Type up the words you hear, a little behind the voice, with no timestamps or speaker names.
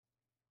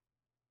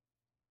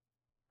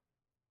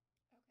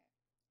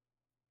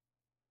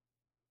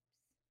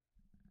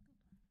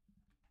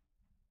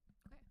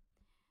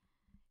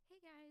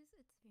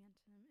guys, it's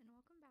Phantom, and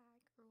welcome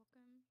back, or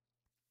welcome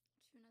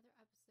to another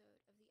episode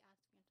of the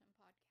Ask Phantom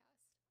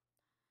podcast.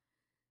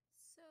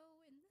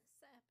 So, in this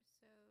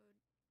episode,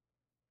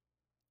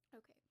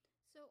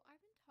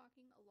 I've been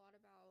talking a lot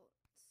about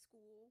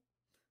school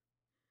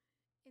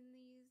in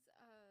these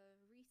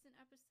recent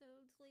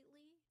episodes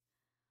lately.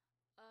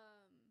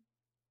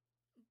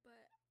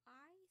 But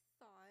I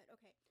thought,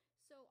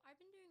 I've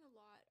been doing a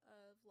lot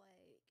of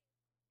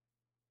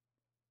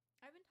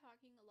I've been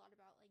talking a lot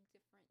about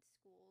different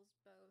schools,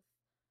 both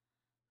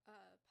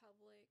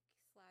public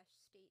slash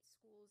state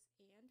schools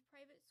and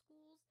private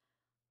schools.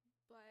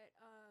 But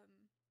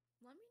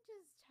let me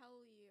just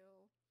tell you,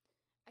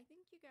 I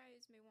think you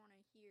guys may want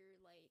to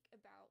hear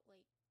about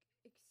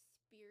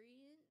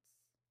experience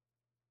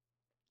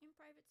in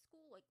private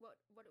school, like what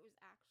it was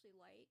actually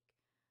like.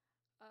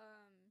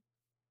 Um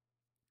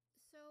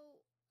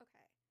so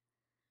okay.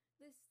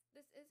 This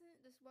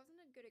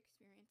wasn't a good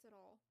experience at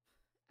all.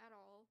 At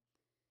all.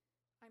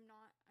 I'm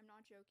not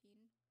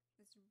joking.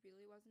 This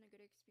really wasn't a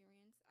good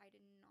experience. I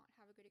did not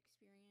have a good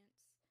experience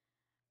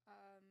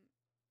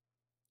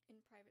in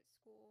private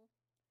school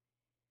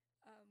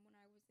when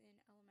I was in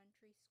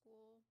elementary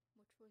school,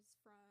 which was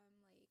from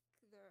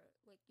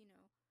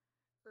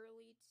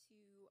early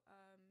to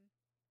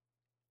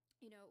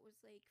it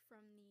was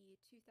from the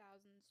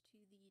 2000s to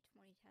the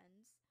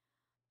 2010s,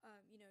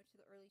 to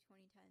the early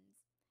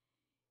 2010s.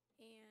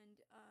 And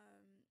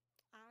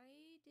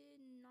I did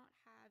not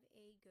have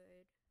a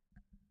good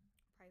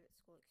private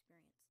school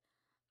experience.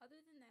 Other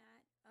than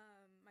that,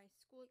 my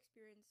school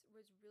experience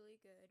was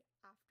really good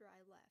after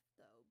I left,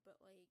 though.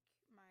 But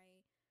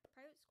my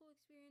private school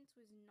experience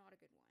was not a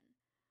good one.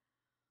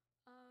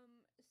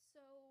 Um,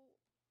 so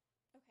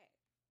okay,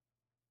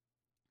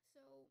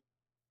 so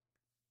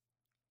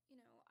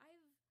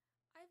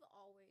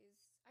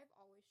I've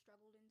always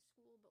struggled in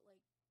school, but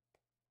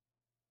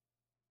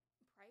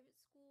private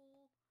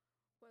school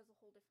was a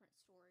whole different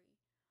story.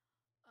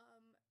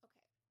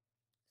 Okay,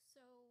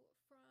 so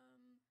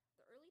from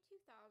the early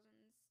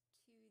 2000s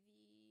to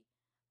the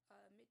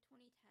mid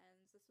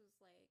 2010s, this was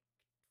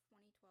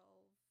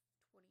 2012,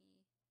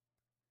 2013,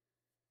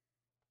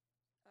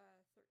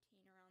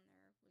 around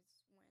there was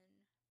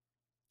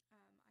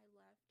when I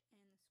left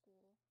and the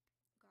school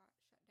got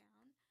shut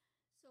down.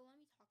 So let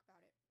me talk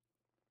about it.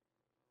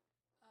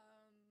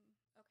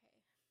 Okay.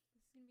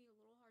 This is gonna be a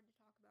little hard to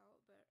talk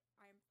about, but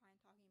I'm fine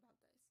talking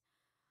about this.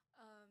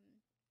 Um,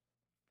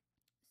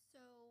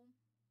 so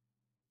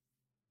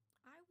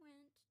I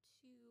went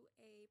to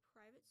a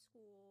private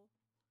school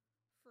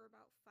for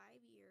about 5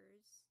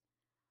 years.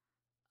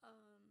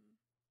 Um,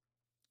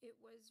 it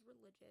was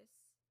religious.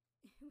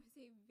 It was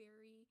a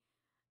very,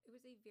 it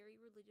was a very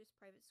religious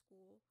private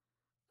school.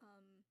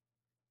 Um,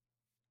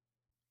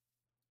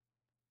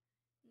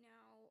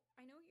 Now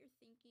I know what you're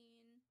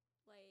thinking.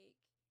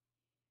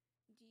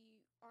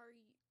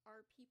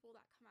 Are people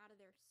that come out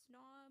of there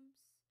snobs?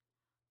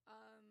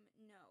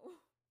 No.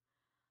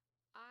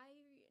 I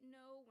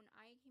know when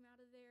I came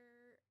out of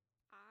there,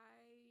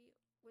 I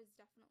was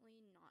definitely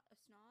not a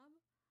snob,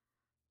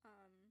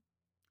 um,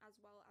 as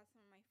well as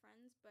some of my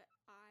friends, but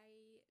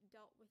I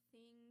dealt with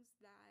things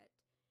that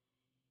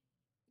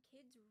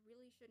kids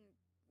really shouldn't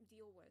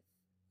deal with.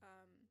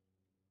 Um,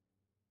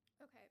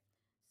 okay,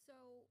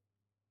 so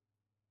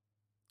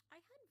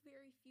I had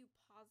very few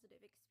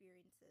positive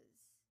experiences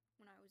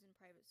when I was in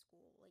private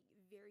school,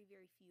 very,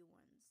 very few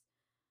ones.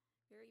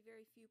 Very,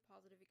 very few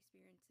positive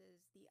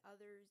experiences. The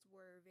others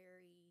were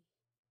very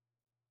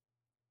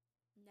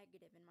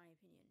negative, in my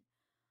opinion.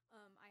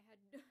 I had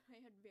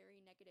I had very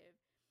negative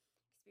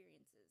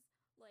experiences.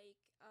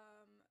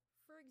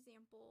 For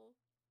example,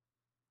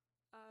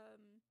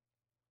 um,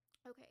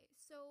 okay,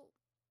 so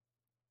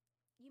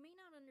you may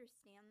not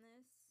understand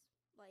this.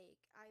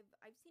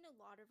 I've seen a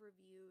lot of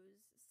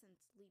reviews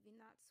since leaving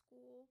that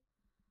school,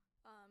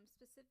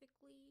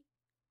 specifically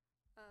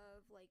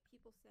of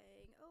people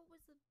saying, "Oh,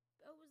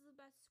 it was the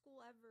best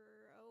school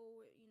ever."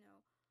 Oh,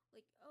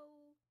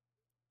 "Oh,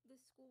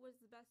 this school was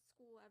the best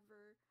school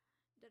ever."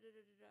 Da da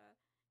da da da.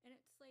 And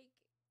it's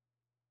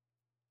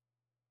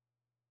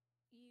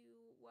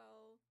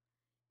well,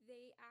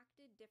 they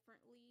acted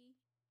differently.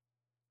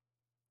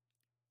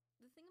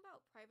 The thing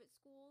about private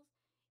schools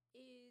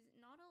is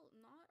not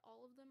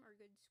all of them are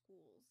good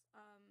schools.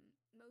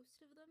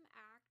 Most of them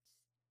act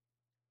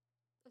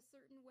a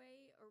certain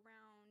way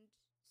around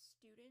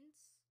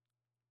students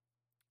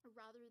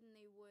rather than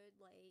they would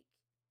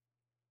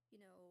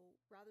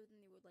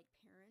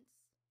parents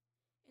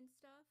and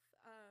stuff.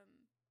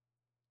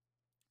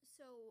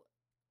 So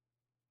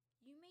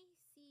you may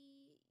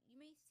see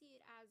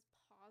it as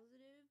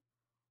positive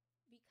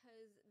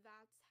because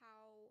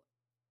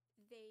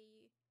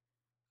they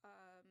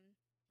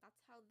that's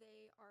how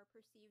they are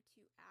perceived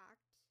to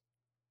act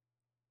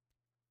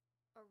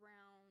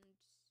around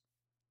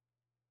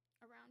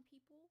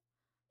people,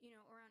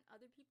 around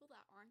other people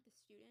that aren't the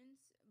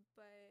students.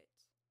 But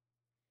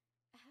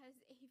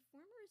as a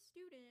former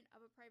student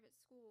of a private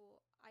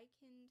school, I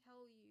can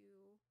tell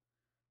you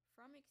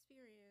from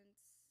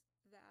experience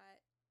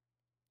that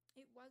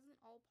it wasn't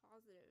all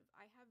positive.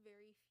 I have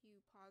very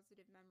few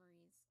positive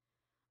memories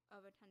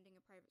of attending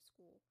a private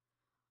school.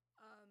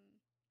 Um,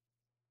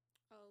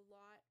 a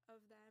lot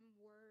of them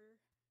were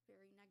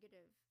very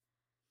negative.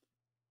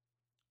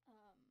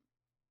 Um,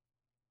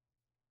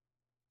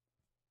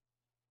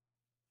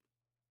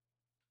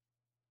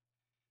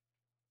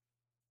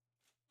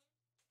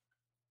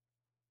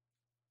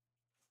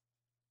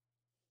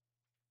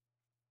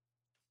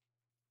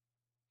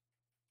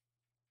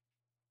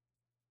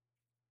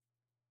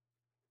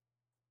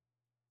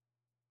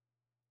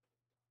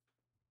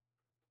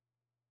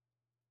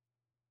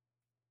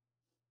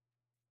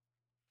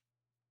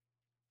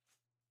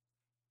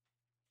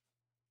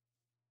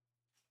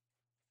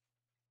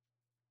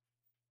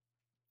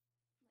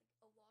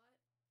 like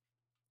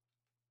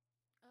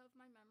a lot of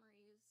my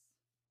memories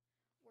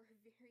were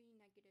very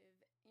negative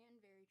and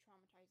very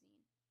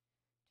traumatizing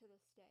to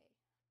this day.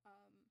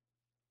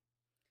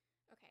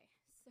 Okay,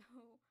 so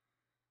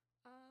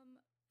um,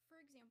 for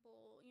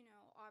example,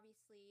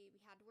 obviously we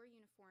had to wear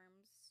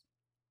uniforms.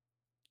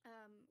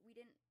 We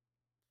didn't.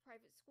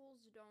 Private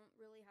schools don't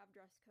really have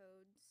dress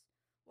codes.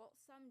 Well,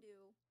 some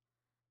do.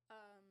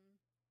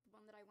 The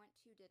one that I went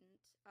to didn't.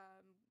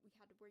 We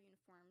had to wear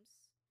uniforms.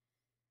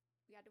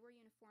 We had to wear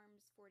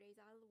uniforms 4 days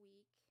out of the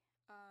week,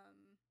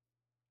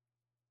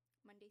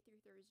 Monday through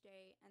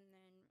Thursday, and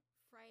then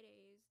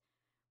Fridays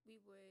we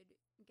would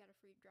get a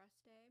free dress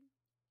day.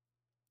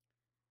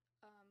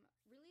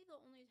 Really,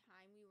 the only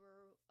time we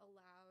were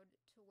allowed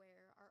to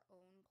wear our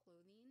own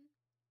clothing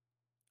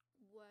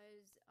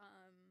was,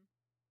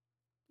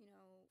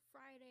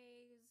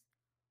 Fridays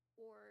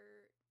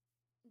or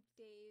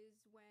days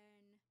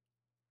when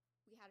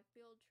we had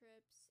field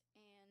trips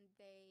and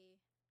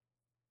they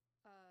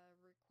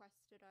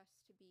requested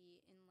us to be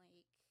in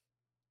like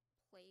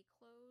play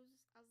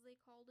clothes, as they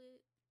called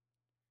it,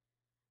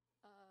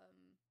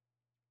 um,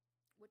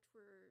 which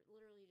were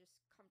literally just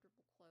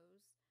comfortable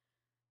clothes.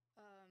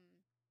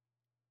 Um,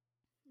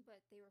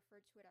 but they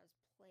referred to it as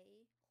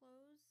play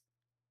clothes.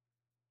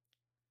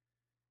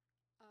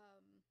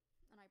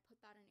 And I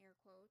put that in air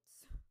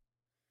quotes,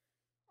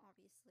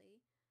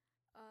 obviously.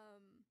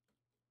 Um,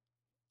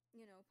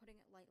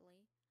 putting it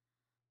lightly.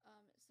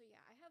 So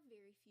yeah, I have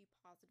very few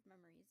positive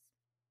memories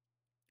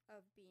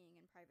of being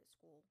in private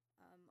school.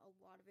 A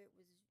lot of it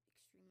was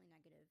extremely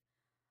negative.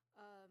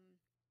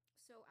 Um,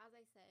 so as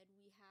I said,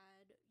 we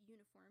had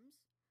uniforms,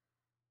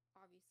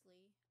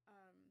 obviously.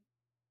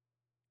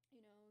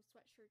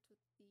 Sweatshirts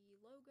with the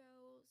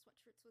logo,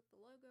 sweatshirts with the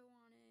logo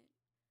on it.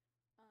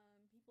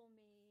 People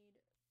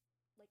made,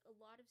 like, a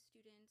lot of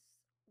students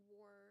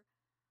wore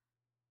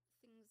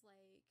things like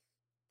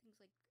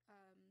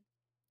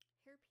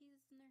hair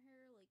pieces in their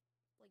hair,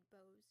 like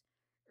bows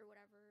or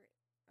whatever.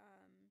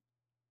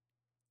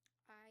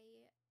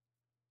 I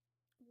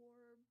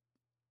wore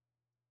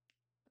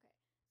okay.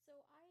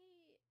 So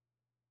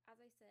as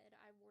I said,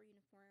 I wore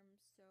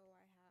uniforms, so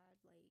I had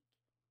like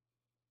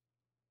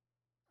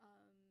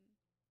um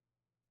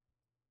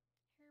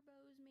hair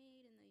bows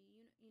made in the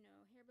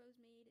hair bows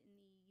made in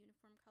the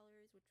uniform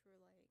colors, which were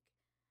like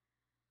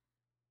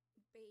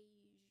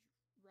beige,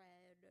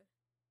 red,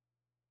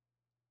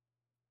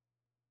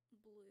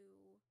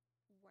 blue,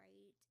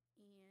 white,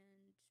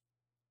 and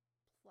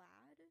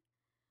plaid.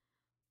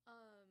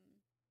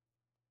 Um,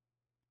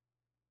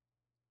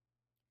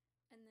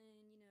 and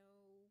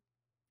then,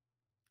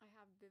 I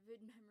have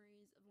vivid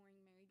memories of wearing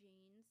Mary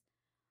Janes.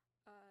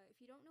 If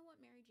you don't know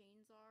what Mary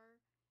Janes are,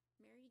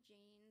 Mary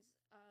Janes,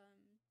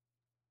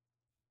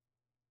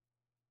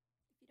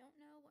 if you don't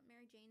know what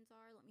Mary Janes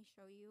are, let me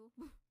show you.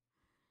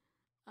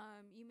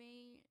 You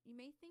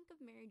may think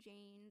of Mary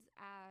Janes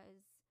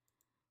as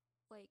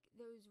like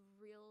those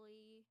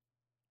really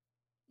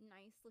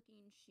nice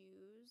looking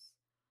shoes.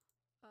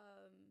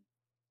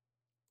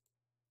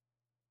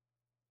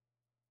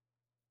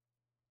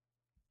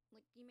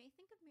 Like you may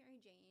think of Mary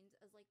Janes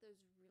as like those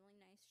really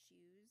nice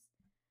shoes,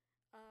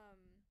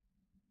 um,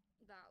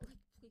 that like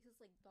places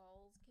like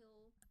Dolls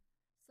Kill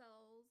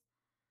sells,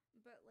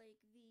 but like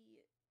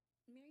the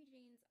Mary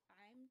Janes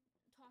I'm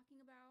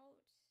talking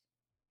about.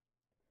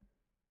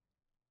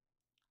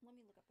 Let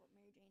me look up what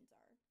Mary Janes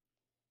are.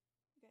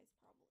 You guys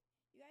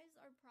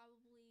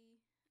probably,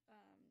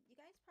 you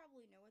guys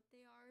probably know what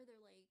they are.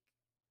 They're like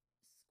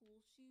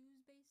school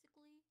shoes,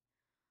 basically.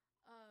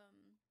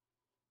 Um,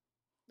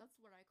 that's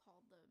what I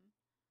called them.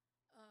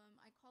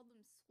 I called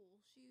them school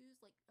shoes.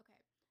 Like,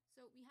 okay,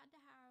 so we had to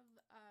have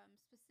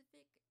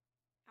specific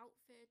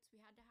outfits.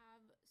 We had to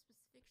have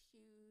specific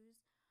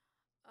shoes.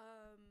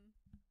 Um,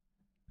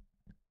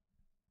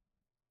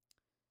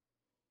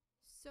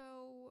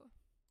 so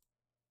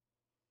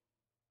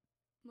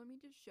let me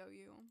just show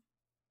you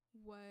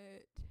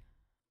what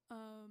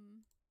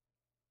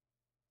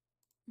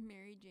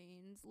Mary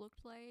Jane's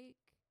looked like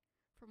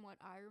from what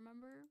I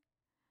remember.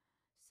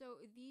 So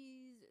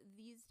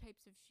these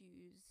types of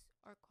shoes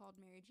are called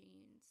Mary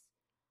Janes.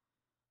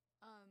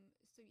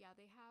 So yeah,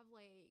 they have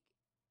like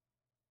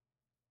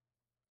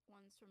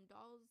ones from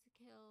Dolls to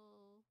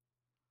Kill,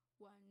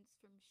 ones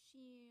from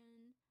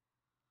Shein.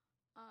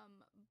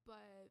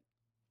 But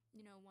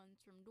ones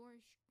from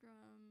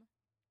Nordstrom,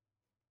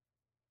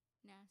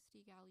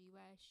 Nasty Gal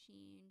US,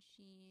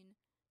 Sheen,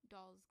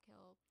 Dolls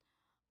Kill.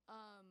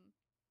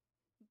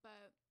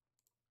 But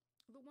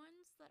the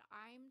ones that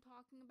I'm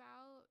talking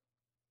about,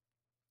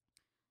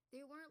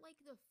 they weren't like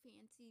the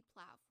fancy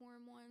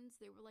platform ones.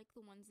 They were like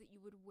the ones that you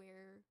would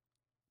wear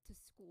to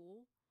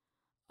school,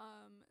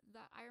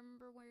 that I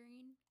remember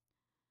wearing.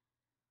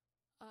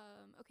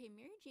 Okay,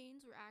 Mary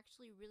Jane's were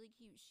actually really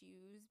cute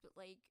shoes, but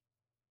like,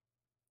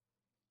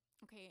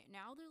 okay,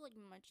 now they're like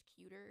much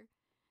cuter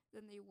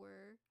than they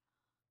were.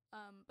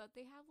 But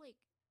they have like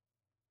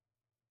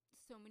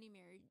so many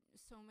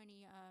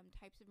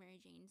types of Mary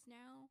Janes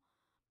now.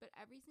 But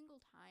every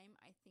single time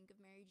I think of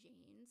Mary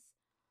Janes,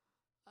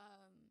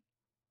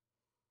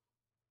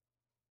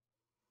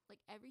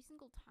 like every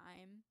single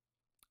time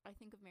I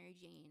think of Mary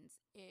Janes,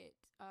 it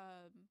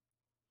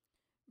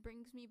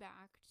brings me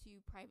back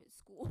to private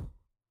school.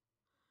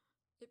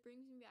 It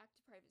brings me back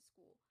to private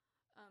school,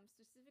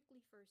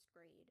 specifically first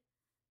grade.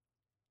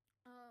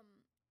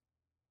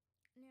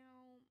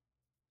 Now,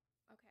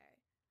 okay,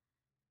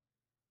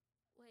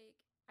 like,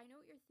 I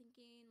know what you're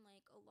thinking.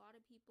 Like, a lot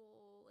of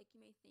people, like, you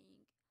may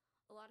think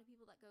a lot of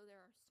people that go there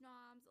are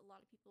snobs, a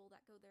lot of people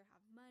that go there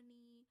have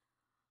money,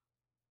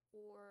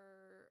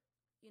 or,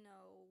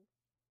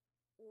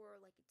 or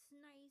like it's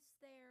nice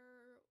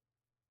there,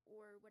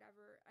 or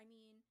whatever. I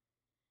mean,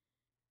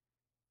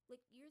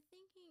 like,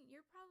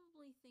 you're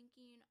probably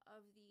thinking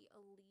of the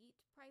elite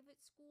private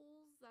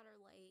schools that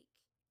are like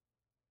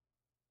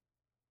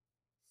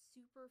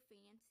super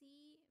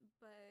fancy,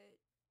 but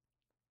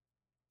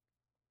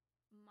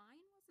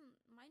mine wasn't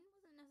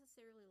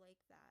necessarily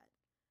like that.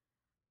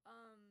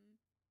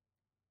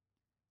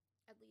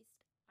 At least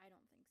I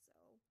don't think so.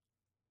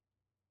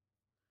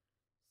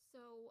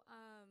 So,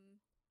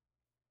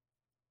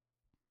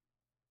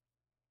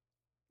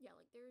 yeah,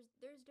 like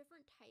there's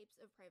different types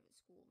of private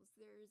schools.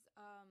 There's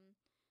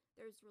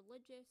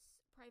religious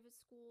private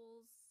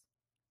schools.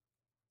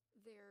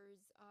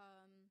 There's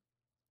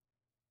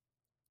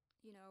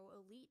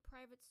elite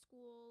private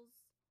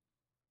schools.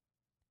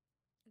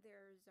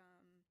 There's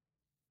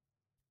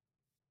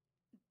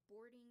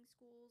boarding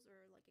schools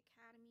or like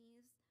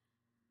academies,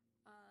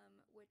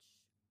 which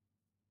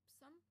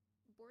some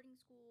boarding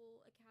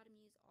school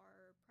academies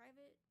are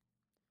private.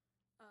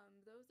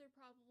 Those are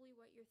probably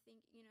what you're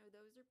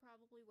those are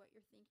probably what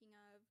you're thinking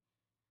of.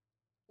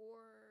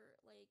 Or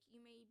like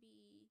you may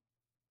be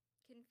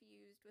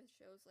confused with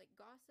shows like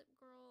Gossip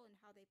Girl and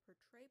how they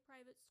portray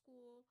private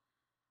school.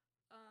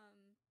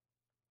 Um,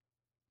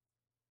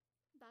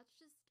 that's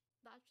just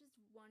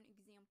one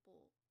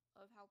example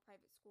of how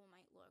private school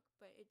might look,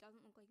 but it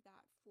doesn't look like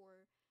that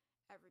for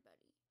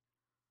everybody.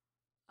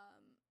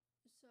 Um,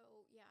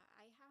 so yeah,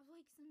 I have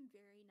like some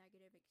very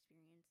negative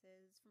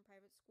experiences from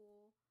private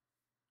school.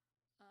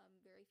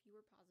 Very few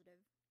were positive.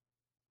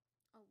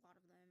 A lot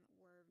of them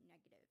were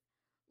negative.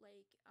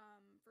 Like,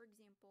 for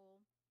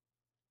example,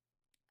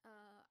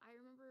 I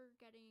remember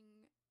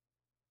getting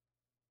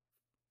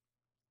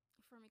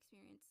from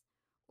experience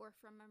or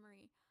from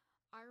memory.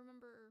 I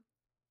remember,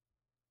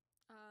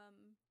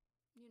 um,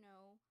 you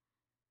know,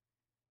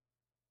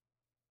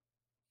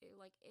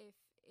 like if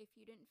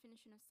you didn't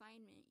finish an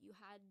assignment, you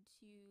had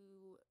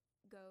to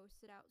go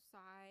sit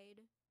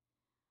outside.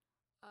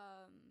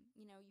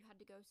 You had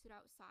to go sit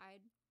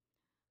outside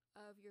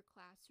of your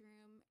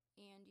classroom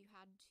and you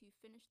had to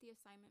finish the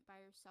assignment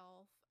by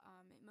yourself.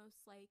 It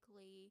most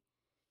likely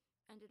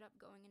ended up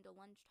going into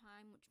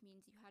lunchtime, which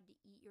means you had to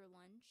eat your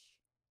lunch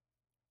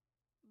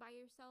by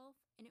yourself.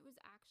 And it was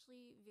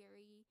actually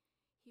very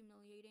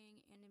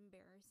humiliating and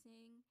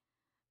embarrassing,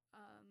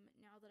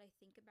 now that I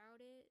think about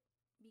it,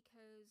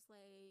 because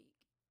like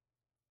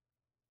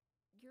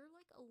you're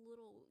like a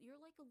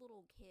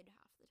little kid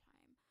half the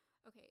time.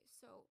 Okay,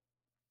 so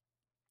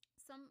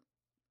some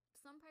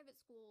some private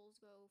schools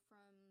go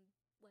from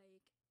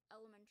like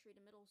elementary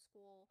to middle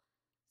school.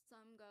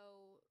 Some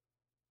go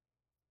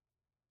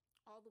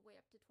all the way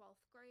up to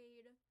 12th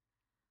grade.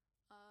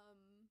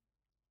 Um,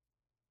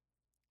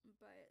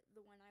 but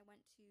the one I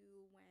went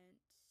to went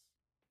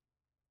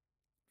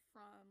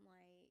from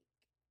like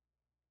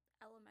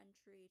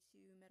elementary to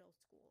middle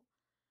school.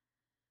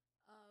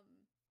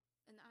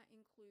 And that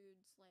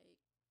includes like,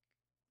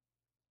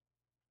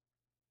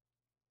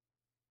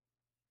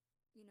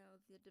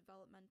 the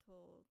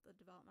developmental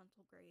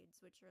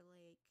grades,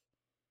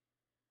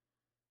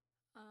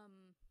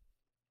 um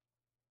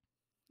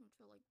which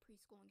are like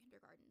preschool and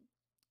kindergarten.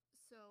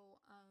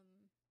 So,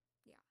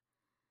 yeah.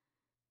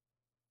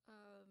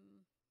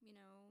 Um, you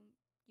know,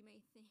 you may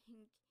think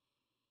you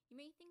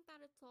may think that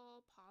it's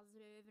all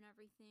positive and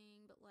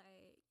everything, but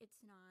like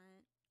it's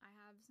not. I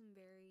have some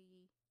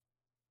very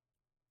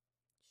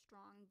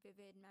strong,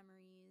 vivid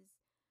memories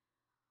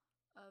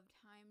of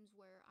times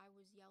where I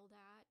was yelled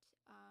at,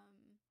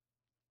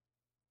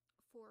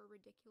 for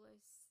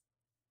ridiculous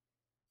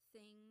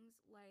things,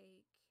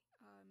 like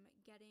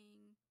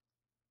getting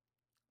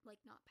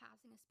like not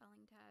passing a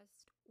spelling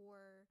test,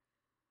 or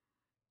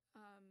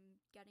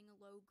getting a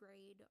low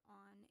grade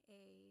on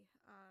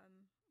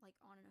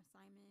on an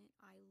assignment.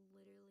 I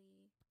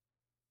literally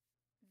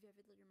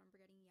vividly remember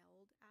getting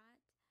yelled at,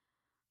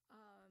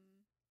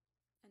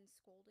 and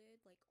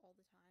scolded, like, all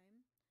the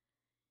time.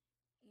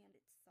 And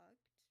it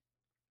sucked.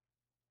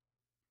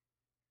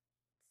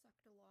 It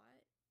sucked a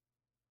lot.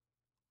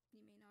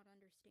 You may not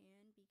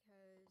understand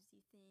because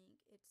you think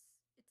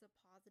it's a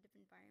positive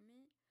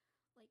environment.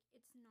 Like,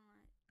 it's not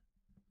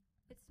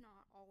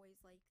always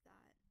like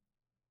that.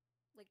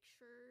 Like,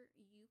 sure,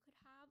 you could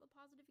have a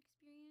positive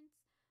experience,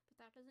 but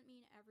that doesn't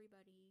mean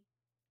everybody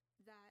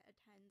that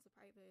attends a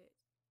private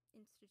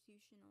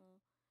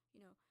institutional,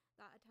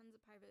 that attends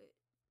a private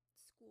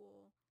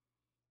school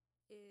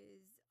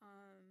is,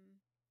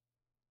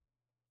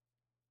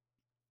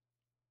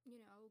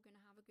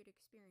 gonna have a good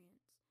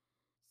experience.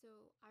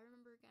 So I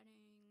remember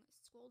getting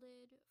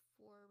scolded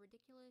for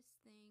ridiculous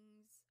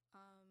things.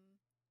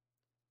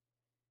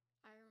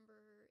 I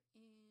remember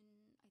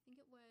I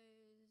think it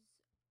was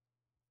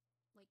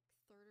like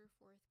third or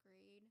fourth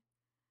grade.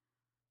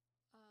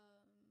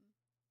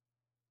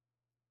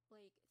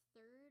 Like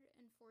third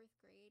and fourth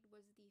grade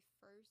was the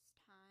first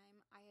time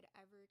I had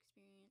ever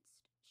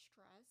experienced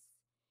stress.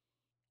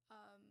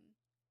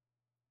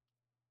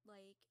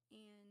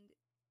 And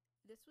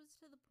this was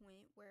to the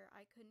point where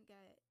I couldn't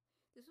get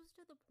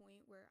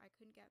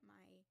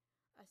my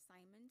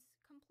assignments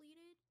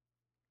completed.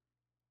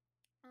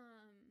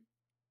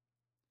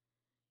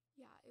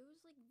 Yeah, it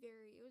was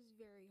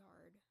very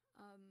hard.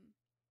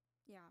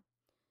 Yeah.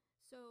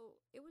 So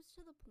it was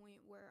to the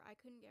point where I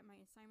couldn't get my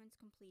assignments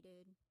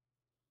completed.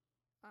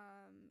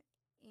 And,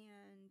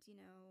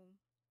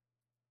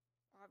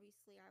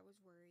 obviously I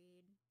was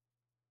worried.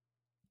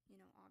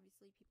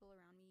 Obviously people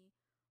around me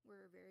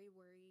were very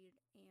worried,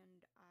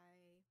 and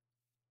I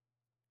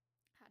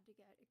had to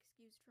get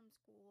excused from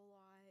school a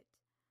lot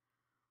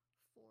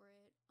for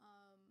it.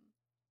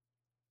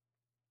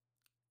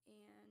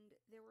 And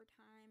there were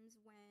times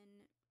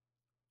when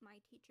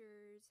my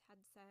teachers had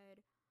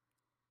said,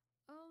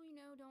 "Oh,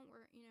 don't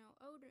worry,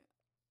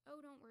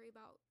 don't worry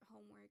about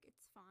homework.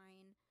 It's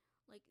fine."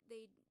 Like,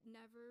 they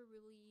never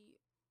really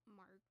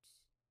marked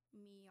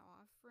me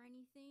off for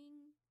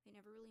anything. They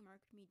never really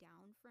marked me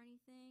down for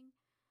anything.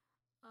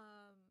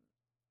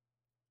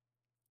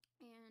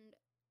 And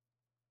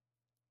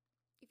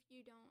if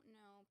you don't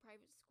know,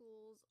 private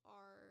schools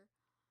aren't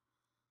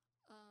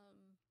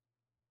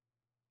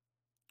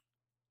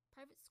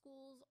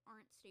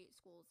state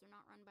schools. They're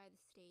not run by the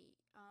state.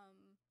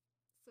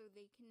 So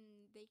they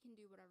can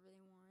do whatever they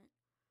want,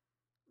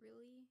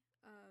 really.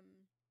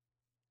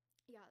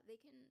 Yeah,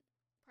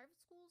 private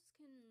schools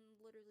can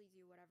literally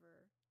do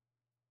whatever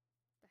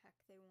the heck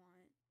they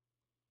want.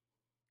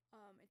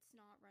 It's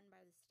not run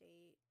by the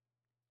state.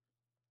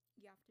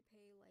 You have to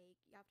pay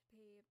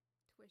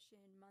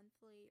tuition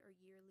monthly or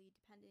yearly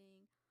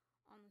depending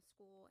on the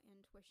school,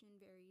 and tuition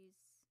varies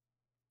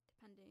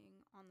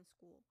depending on the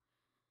school.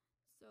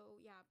 So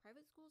yeah,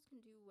 private schools can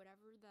do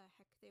whatever the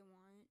heck they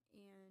want,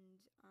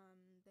 and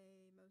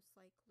they most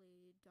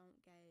likely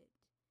don't get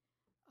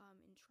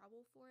in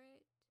trouble for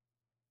it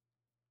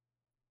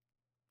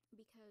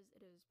because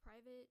it is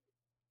private.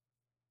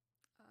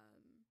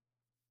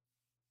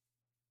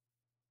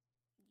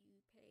 You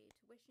pay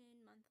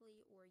tuition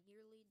monthly or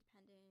yearly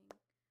depending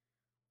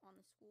on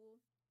the school.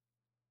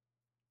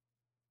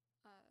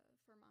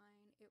 For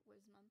mine, it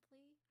was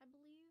monthly, I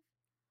believe,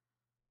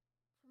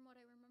 from what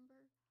I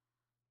remember.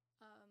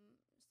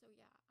 So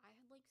yeah, I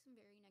had like some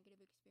very negative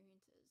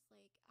experiences.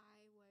 Like,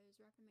 I was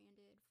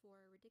reprimanded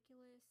for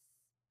ridiculous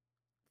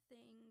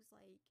things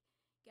like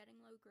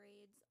getting low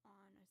grades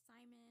on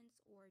assignments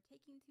or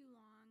taking too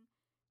long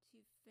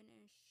to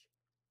finish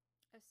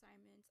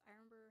assignments. I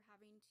remember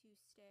having to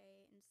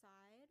stay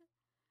inside.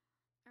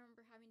 A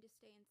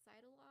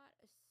lot,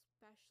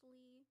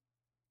 especially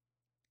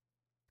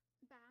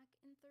back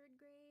in third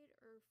grade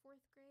or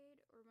fourth grade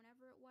or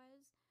whenever it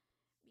was,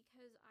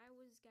 because I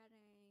was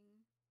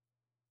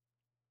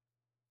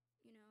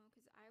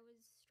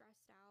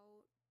stressed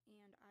out,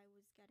 and I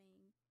was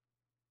getting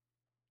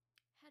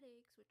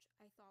headaches, which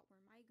I thought were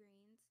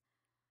migraines.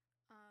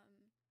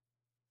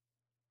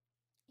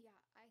 Yeah,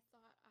 I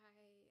thought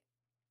I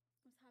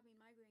was having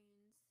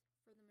migraines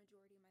for the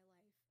majority of my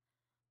life.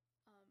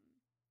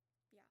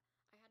 Yeah,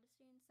 I had to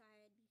stay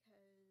inside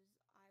because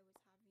I was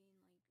having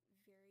like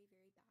very,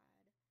 very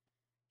bad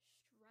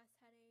stress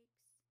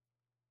headaches,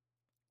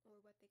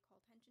 or what they call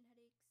tension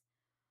headaches,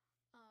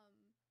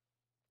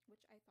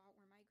 which I thought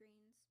were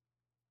migraines.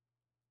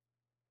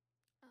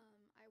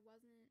 I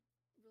wasn't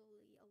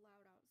really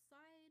allowed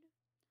outside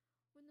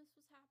when this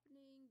was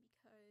happening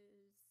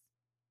because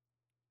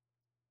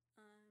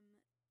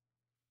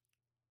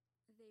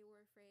they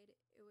were afraid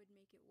it would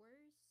make it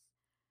worse.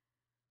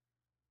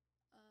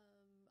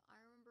 I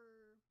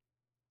remember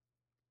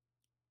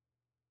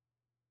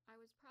I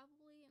was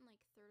probably in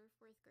like third or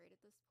fourth grade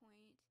at this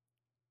point,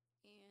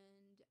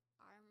 and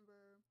I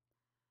remember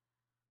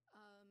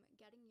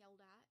getting yelled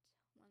at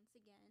once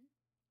again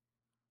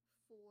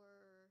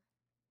for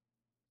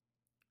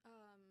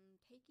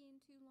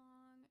taking too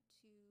long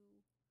to,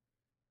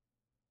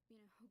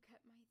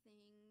 get my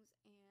things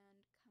and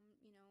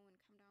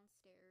come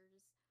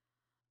downstairs,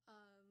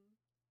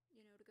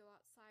 to go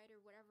outside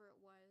or whatever it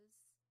was.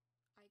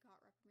 I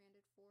got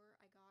reprimanded for.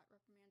 I got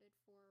reprimanded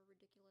for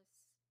ridiculous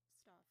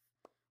stuff,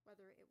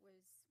 whether it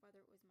was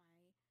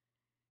my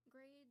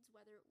grades,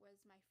 whether it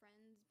was my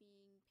friends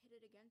being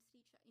pitted against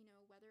each,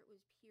 whether it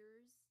was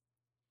peers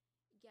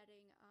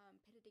getting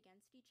pitted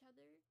against each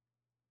other.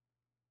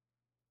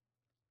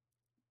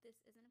 This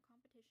isn't a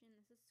competition.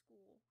 This is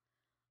school.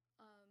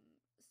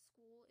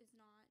 School is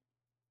not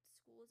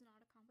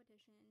a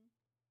competition.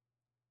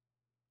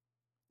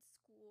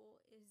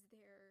 School is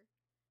there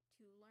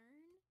to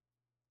learn,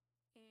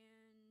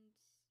 and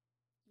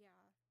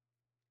yeah,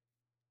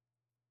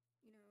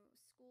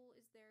 school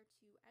is there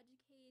to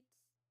educate,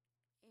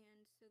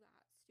 and so that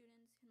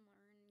students can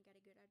learn and get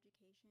a good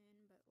education.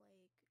 But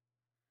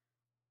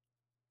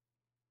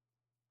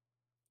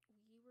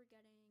we were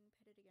getting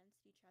pitted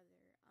against each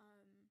other,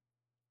 and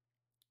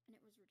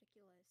it was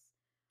ridiculous.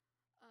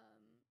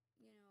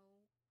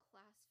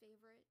 Class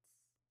favorites,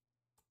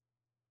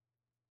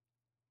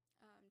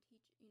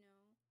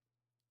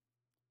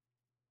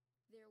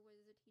 there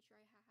was a teacher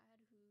I had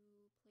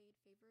who played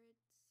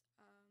favorites,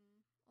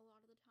 a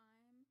lot of the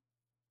time,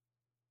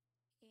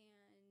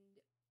 and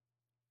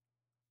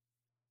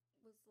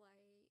was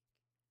like,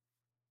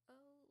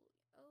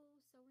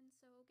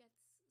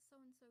 so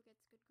and so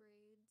gets good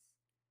grades,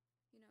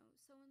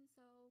 so and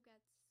so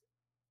gets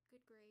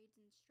good grades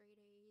and straight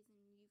A's,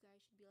 and you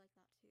guys should be like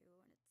that too.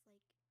 And it's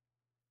like,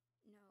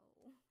 no,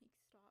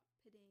 stop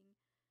pitting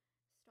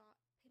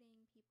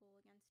people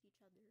against each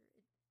other.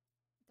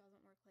 It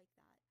doesn't work like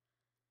that.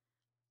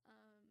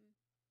 And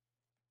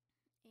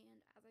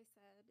as I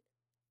said,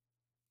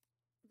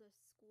 the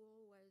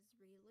school was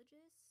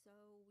religious,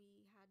 so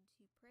we had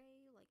to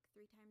pray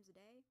 3 times a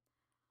day.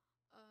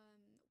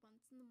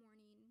 Once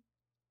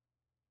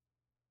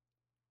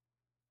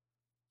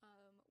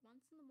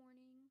in the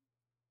morning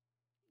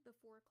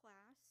before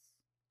class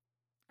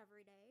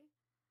every day,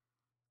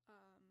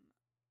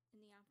 in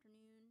the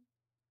afternoon,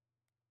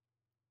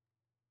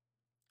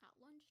 at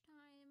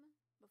lunchtime,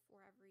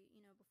 before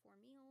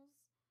meals,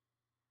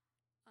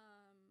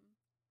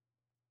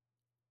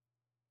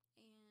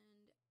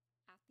 and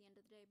at the end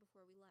of the day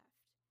before we left.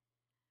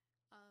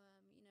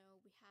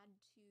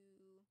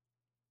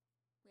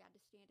 We had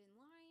to stand in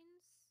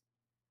lines.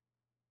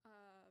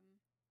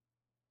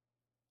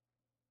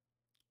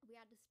 We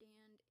had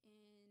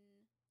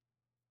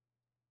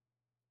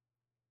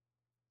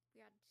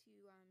to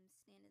stand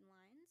in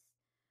lines,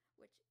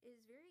 which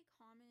is very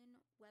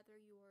common whether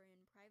you're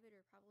in private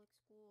or public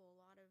school. A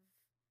lot of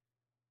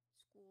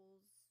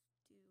schools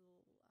do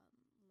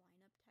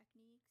lineup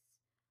techniques.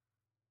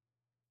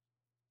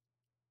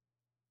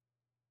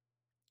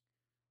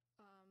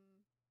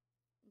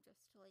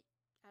 Just to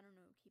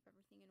keep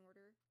everything in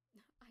order.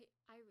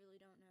 I really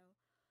don't know.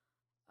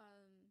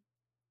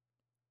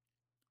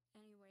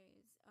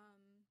 Anyways,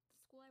 the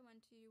school I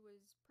went to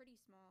was pretty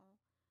small.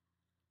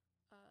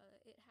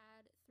 It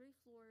had 3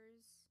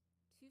 floors,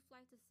 2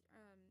 flights of,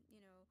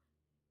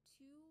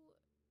 2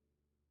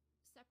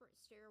 separate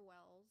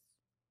stairwells,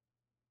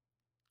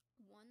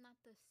 one that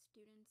the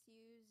students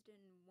used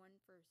and one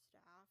for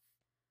staff.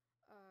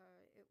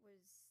 It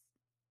was,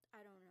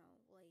 I don't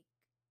know,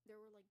 there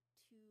were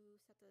 2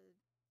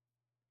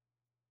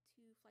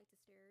 flights of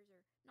stairs,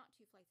 or not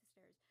 2 flights of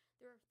stairs.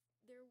 There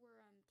were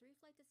 3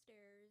 flights of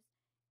stairs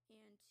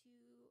and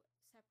 2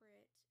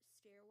 separate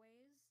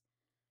stairways.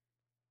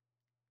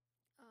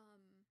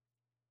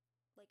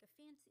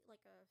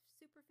 A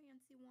super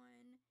fancy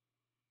one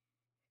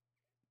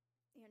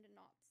and a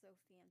not so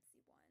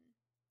fancy one.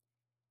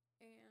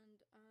 And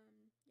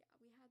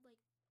we had it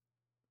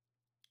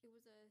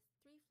was a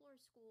 3-floor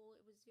school.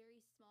 It was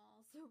very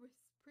small, so it was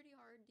pretty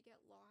hard to get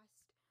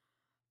lost.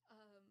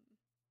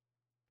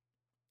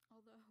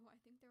 Although I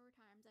think there were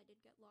times I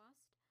did get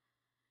lost.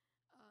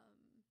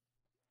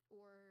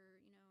 Or,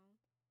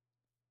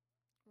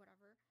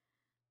 whatever.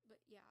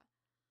 But yeah.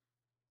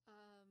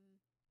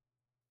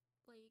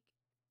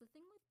 The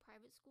thing with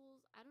private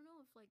schools, I don't know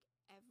if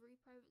every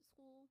private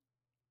school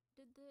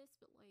did this,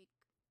 but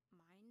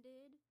mine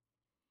did.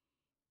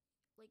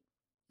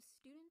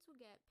 Students would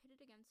get pitted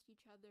against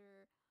each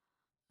other.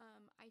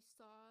 I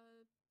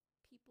saw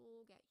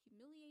people get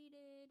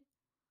humiliated.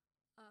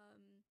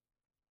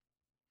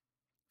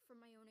 From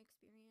my own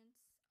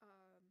experience,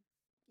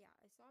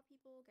 I saw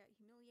people get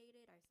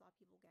humiliated. I saw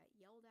people get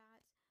yelled at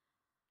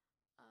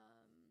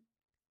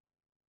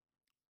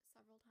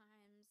several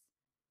times.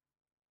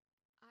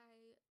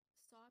 I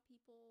saw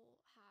people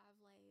have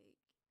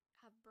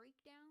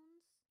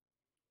breakdowns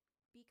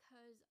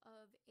because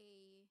of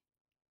a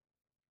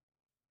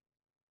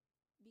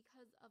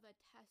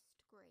test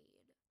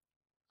grade.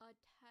 A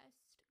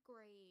test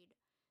grade.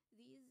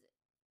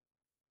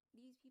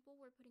 These people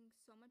were putting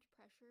so much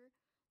pressure.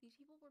 These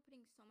people were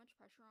putting so much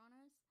pressure on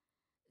us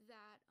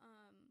that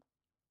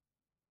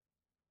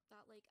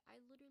I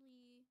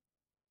literally,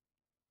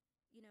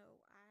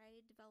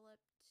 I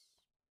developed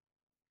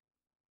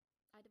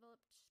I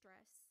developed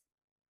stress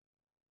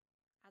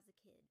as a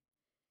kid.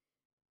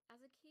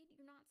 As a kid,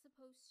 you're not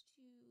supposed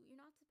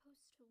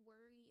to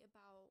worry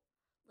about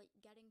like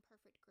getting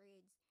perfect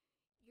grades.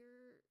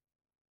 You're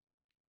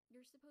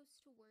you're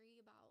supposed to worry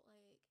about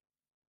like,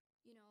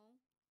 you know,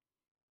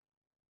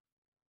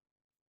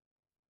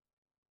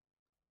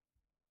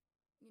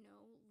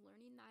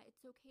 learning that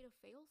it's okay to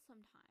fail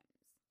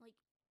sometimes. Like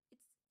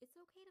it's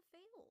okay to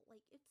fail.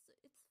 Like it's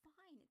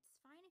fine. It's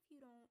fine if you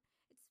don't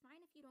it's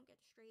fine if you don't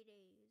get straight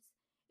A's.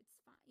 It's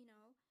fine.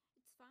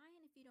 It's fine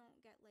if you don't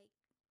get like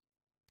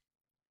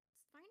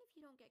it's fine if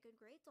you don't get good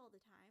grades all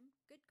the time.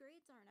 Good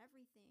grades aren't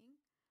everything.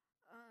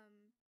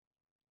 Um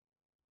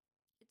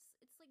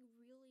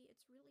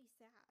it's really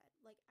sad.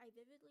 Like I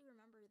vividly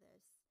remember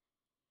this.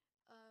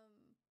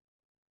 Um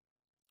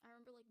I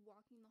remember like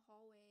walking the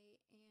hallway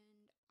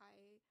and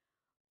I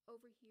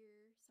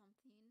overhear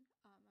something.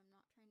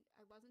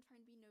 I wasn't trying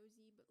to be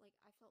nosy, but like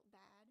I felt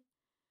bad.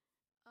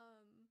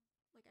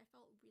 Like I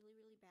felt really,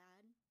 really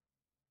bad.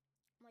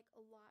 Like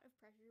a lot of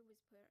pressure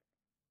was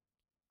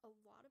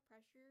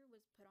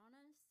put on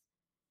us.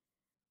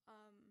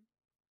 Um,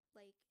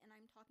 and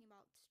I'm talking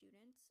about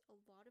students. A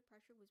lot of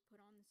pressure was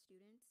put on the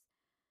students.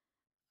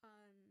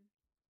 Um,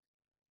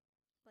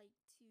 like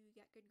to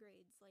get good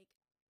grades. Like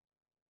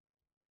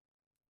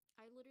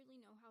I literally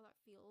know how that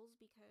feels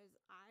because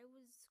I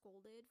was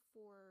scolded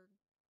for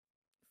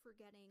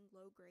getting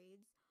low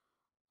grades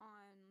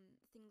on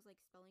things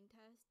like spelling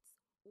tests,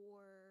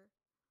 or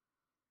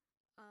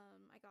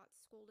I got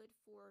scolded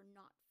for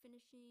not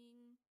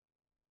finishing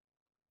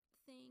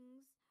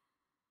things.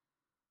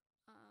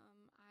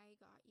 I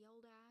got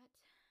yelled at.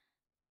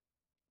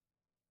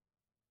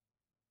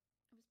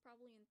 I was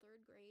probably in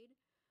third grade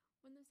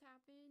when this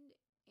happened,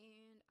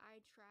 and I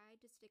tried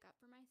to stick up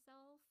for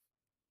myself,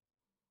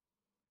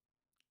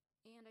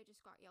 and I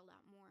just got yelled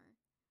at more.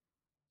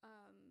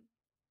 Um,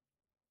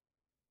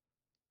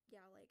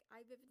 yeah, like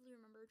I vividly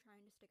remember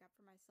trying to stick up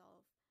for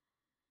myself.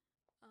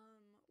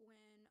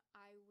 When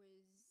I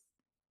was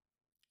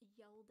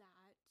yelled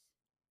at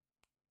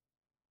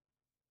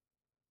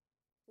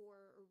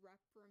or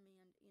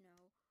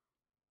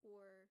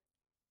or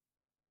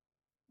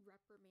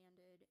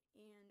reprimanded,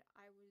 and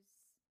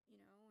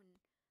and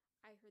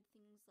I heard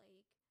things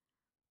like,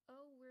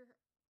 "Oh, we're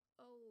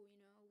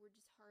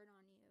just hard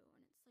on you," and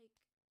it's like,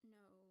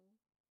 no,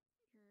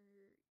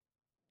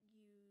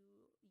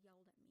 you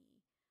yelled at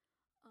me.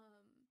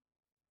 Um,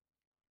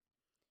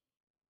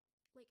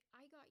 like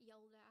I got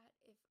yelled at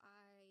if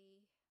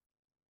I,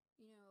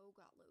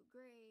 got low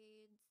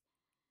grades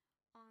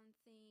on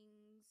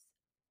things,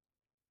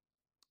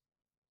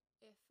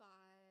 if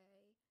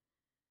I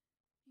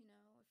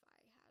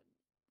had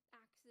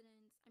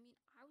accidents. I mean,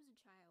 I was a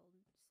child,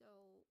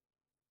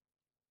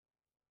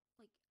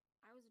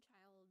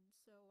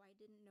 so like I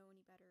didn't know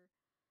any better.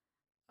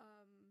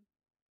 Um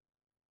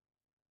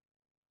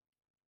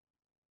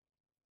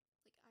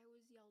like I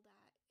was yelled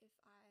at if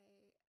I had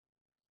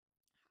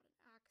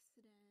an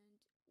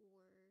accident,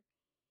 or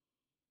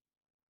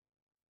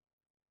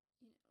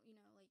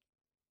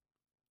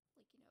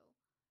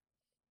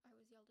I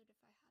was yelled at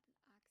if I had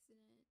an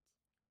accident.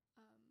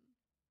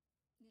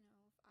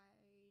 If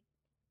I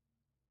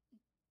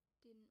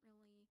didn't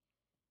really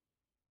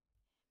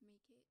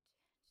make it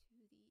to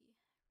the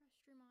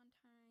restroom on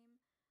time.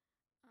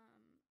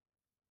 Um,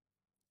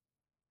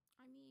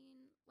 I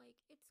mean, like,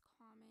 it's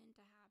common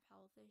to have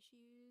health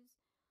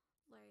issues.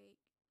 Like,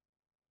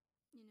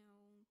 you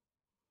know,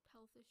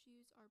 health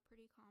issues are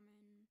pretty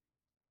common.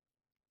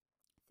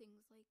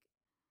 Things like,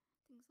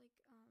 things like,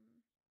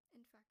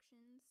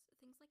 infections.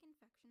 Things like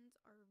infections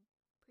are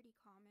pretty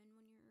common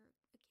when you're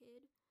a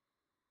kid.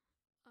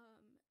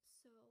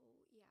 So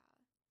yeah,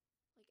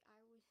 like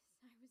I was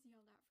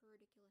yelled at for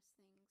ridiculous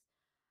things.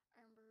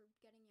 I remember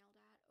getting yelled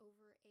at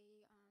over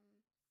a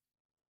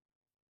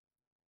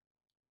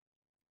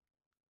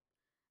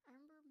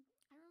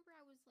I remember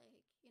I was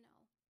like, I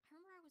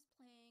remember I was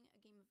playing a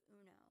game of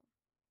Uno.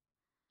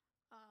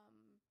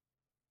 Um,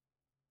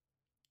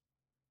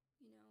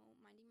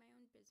 minding my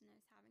own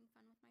business, having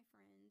fun with my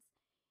friends,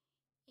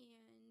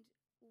 and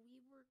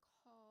we were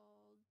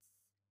called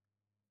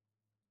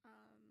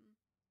um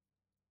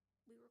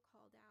we were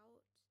called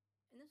out.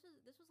 And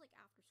this was like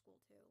after school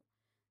too.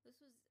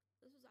 This was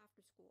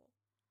after school.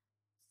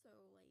 So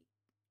like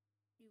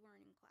we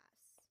weren't in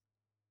class.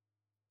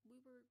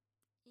 We were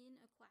in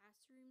a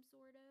classroom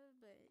sort of,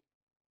 but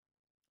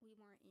we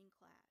weren't in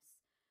class.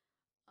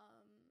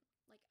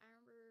 Like I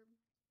remember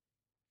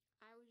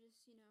I was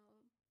just,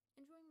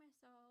 enjoying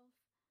myself,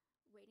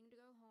 waiting to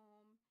go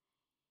home,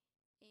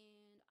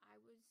 and I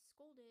was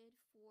scolded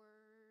for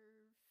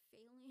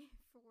failing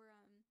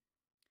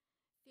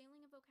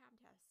failing a vocab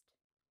test.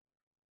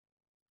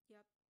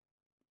 Yep.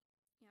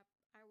 Yep.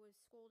 I was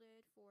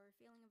scolded for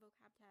failing a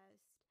vocab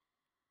test.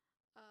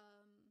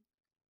 Um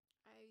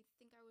I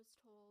think I was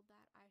told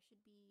that I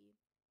should be,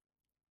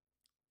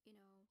 you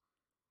know,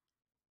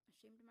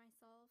 ashamed of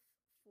myself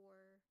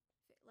for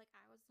like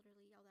I was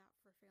literally yelled at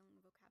for failing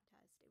a vocab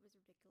test. It was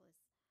ridiculous.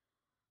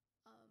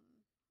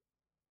 Um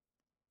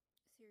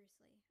Seriously,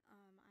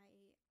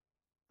 seriously.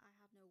 I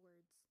have no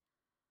words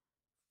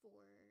for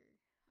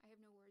I have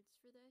no words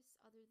for this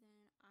other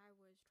than I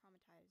was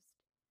traumatized.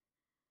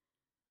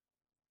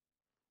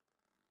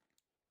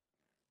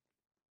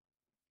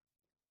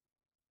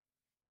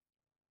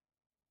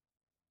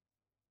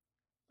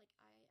 Like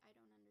I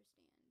don't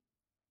understand.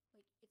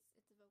 Like it's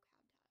a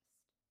vocab test.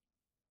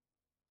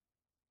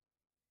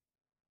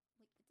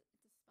 Like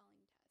it's a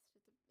spelling test.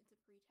 It's a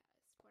pretest,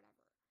 whatever.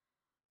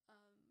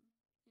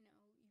 You know,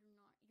 you're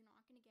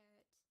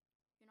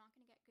not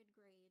gonna get good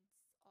grades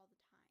all the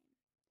time.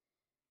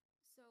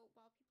 So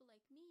while people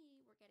like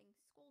me were getting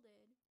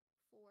scolded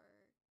for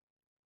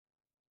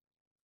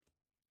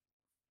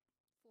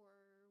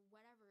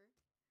whatever,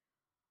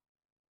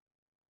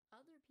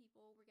 other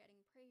people were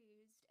getting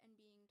praised and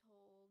being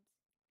told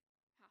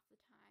half the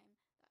time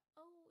that,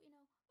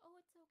 oh, oh,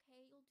 it's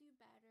okay, you'll do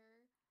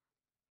better.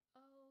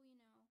 Oh,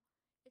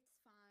 it's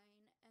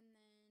fine. And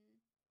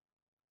then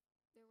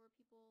there were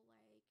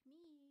people like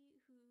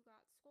me who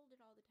got scolded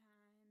all the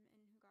time and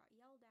who got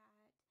yelled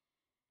at,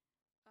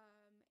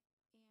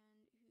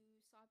 and who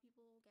saw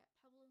people get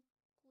publicly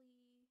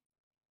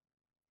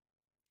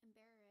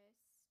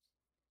embarrassed,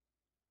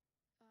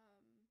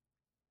 um,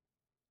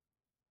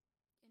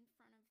 in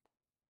front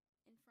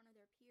of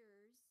their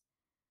peers,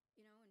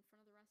 in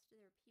front of the rest of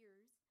their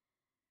peers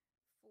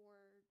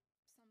for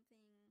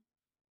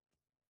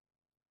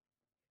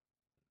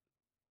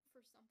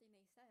something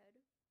they said.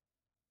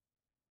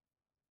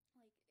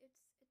 Like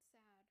it's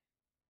sad.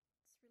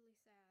 It's really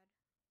sad.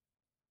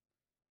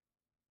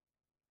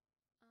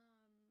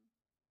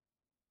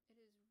 It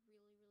is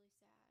really really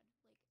sad.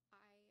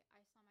 Like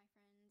I saw my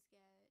friends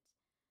get,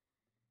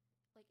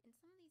 like, and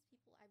some of these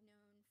people I've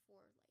known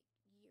for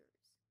like years.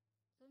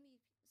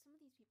 Some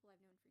of these people I've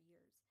known for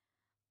years.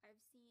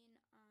 I've seen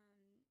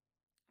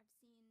I've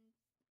seen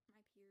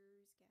my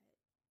peers get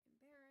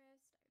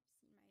embarrassed.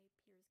 I've seen my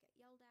peers get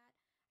yelled at.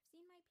 I've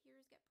seen my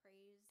peers get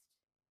praised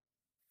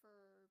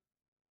for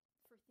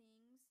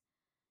things.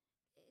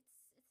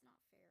 It's not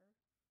fair.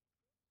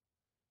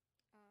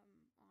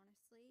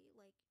 Honestly,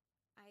 like,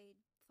 I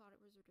thought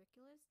it was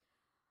ridiculous.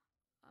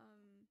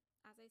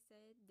 As I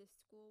said, this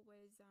school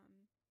was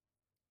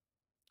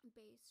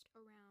based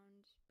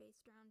around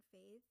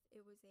faith.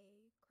 It was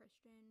a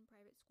Christian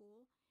private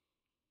school.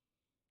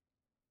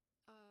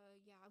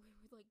 Yeah,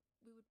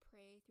 we would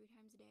pray 3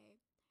 times a day.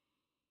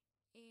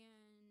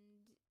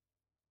 And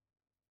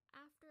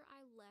after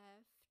I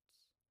left,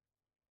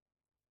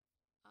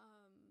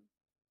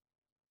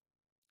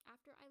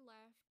 after I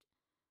left,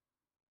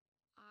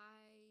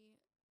 I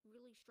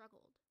really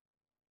struggled.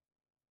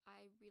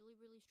 I really,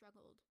 really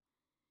struggled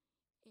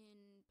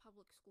in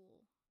public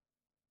school.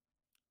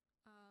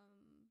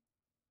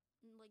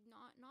 Like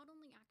not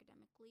only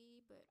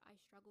academically, but I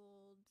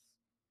struggled.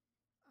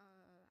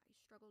 I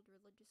struggled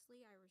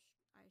religiously. I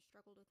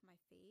struggled with my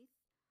faith.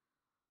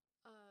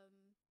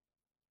 Um,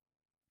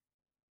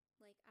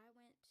 like I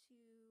went to,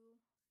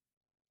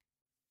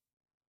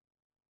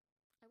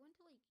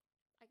 like,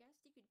 I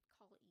guess you could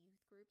call it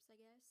youth groups.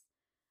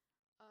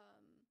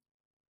 Um,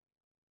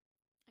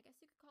 I guess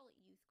you could call it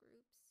youth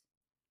groups.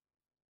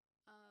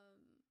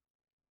 Um,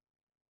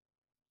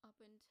 up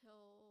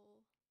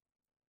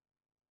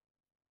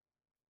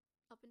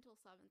until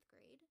 7th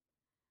grade.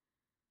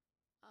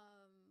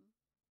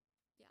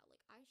 Yeah,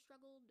 like I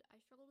struggled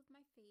with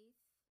my faith.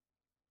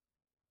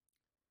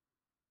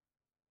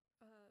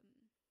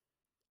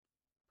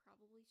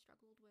 Probably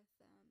struggled with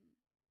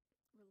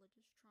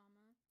religious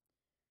trauma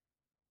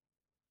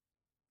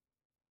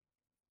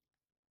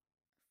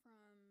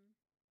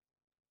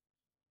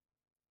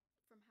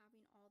from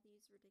having all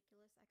these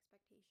ridiculous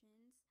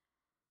expectations,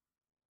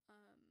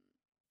 um,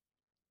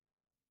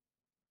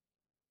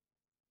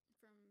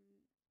 from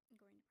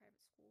going to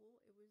private school.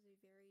 It was a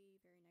very,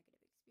 very negative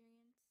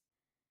experience.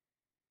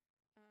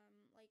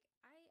 Like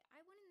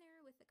I went in there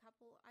with a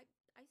couple. I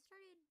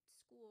started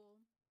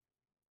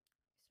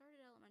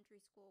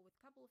elementary school with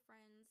a couple of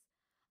friends.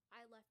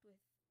 I left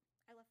with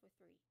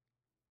 3.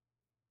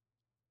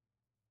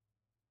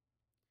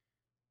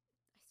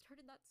 I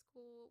started that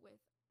school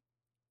with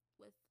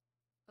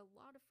a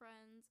lot of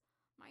friends.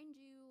 Mind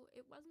you,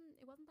 it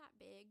wasn't that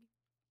big.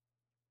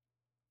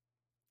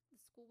 The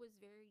school was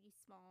very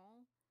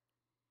small.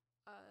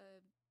 Uh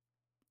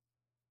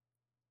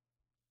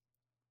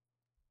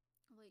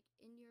like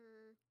in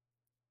your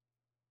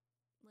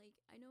like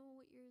I know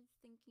what you're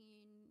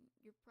thinking.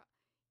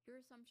 Your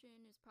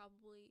assumption is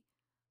probably,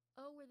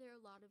 oh, were there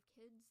a lot of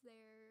kids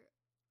there?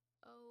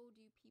 Oh,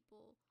 do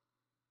people,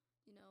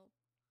 you know,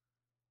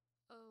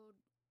 oh,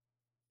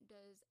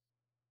 does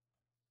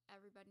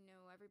everybody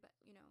know everybody,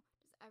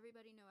 does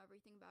everybody know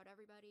everything about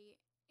everybody?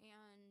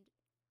 And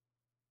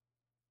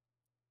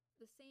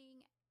the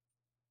saying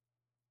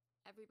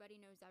everybody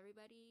knows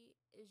everybody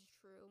is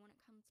true when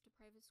it comes to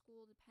private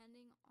school,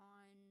 depending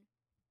on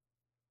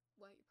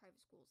what your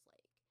private school is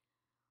like.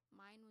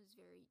 Mine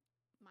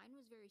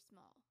was very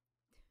small.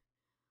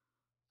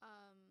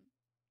 um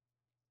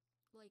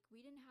like,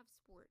 we didn't have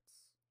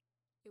sports.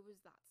 It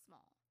was that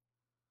small.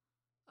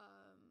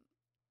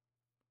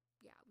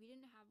 we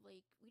didn't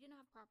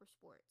have proper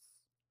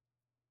sports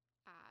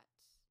at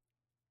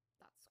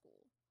that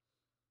school.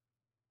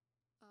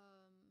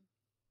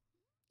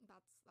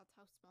 That's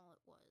how small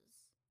it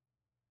was.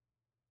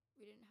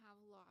 We didn't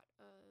have a lot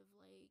of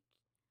like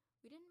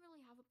we didn't really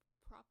have a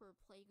proper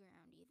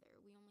playground either.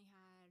 We only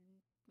had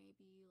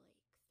maybe like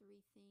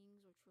three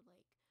things, which were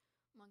like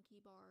monkey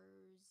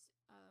bars,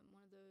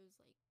 one of those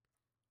like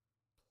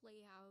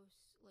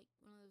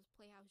one of those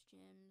playhouse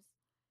gyms,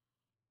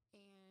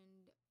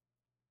 and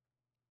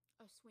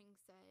a swing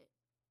set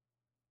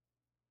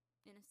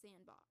in a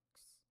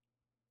sandbox,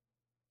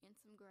 and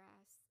some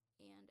grass,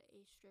 and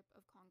a strip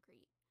of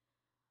concrete.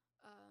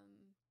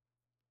 Um,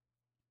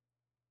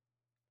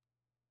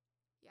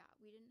 yeah,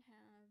 we didn't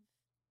have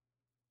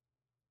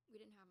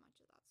much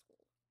of that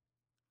school.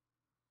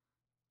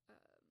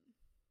 Um,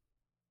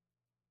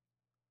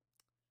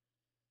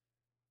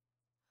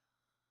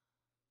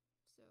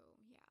 so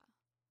yeah,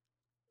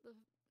 the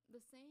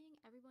the saying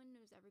 "everyone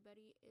knows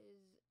everybody"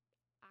 is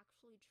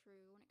actually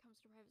true when it comes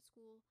to private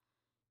school,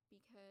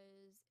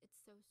 because it's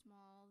so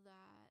small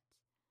that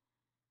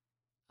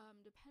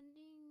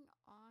depending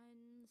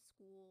on the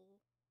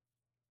school,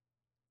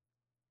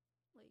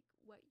 like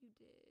what you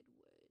did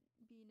would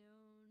be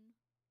known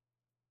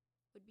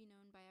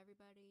by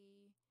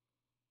everybody.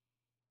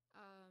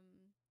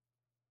 Um,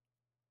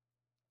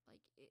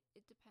 like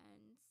it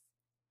depends,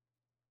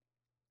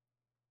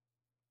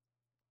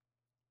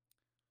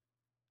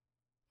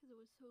 because it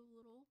was so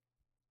little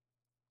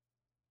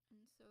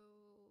and so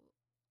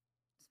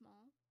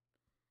small.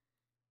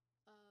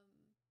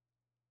 Um,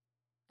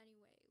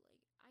 anyway,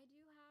 like I do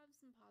have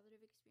some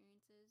positive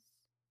experiences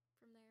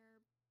from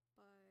there,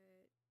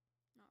 but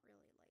not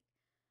really.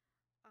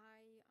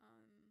 I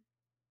um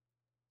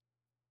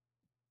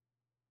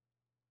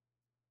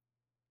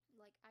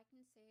I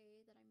can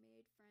say that I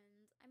made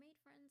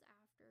friends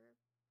after,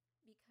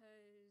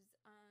 because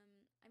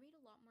I made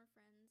a lot more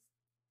friends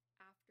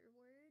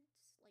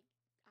afterwards, like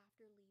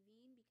after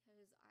leaving,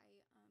 because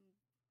I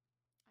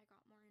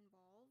got more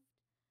involved.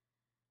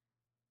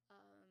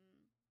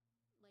 Um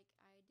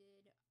I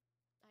did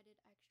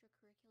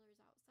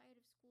extracurriculars outside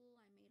of school.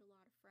 I made a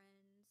lot of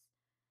friends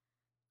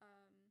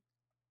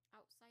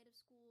outside of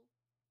school.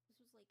 This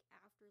was like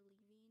after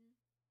leaving.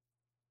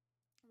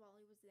 While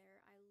I was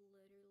there, I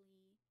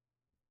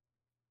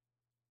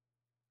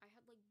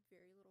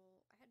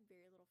had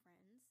very little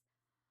friends.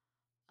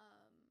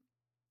 Um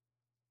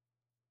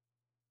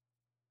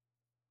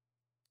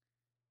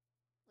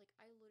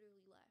I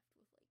literally left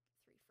with like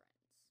 3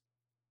 friends,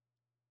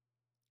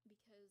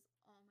 because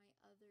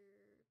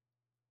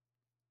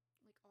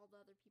all the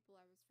other people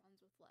I was friends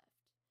with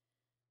left.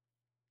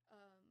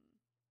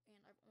 And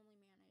I've only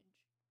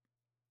managed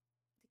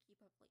to keep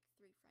up like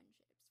 3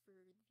 friendships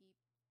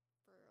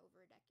for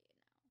over a decade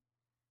now.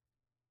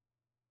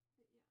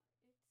 But yeah,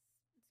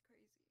 it's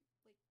crazy.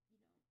 Like you don't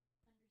understand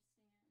you know how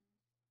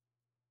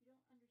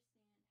certain things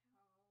can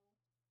affect you positively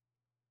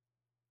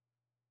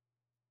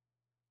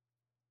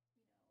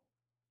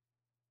or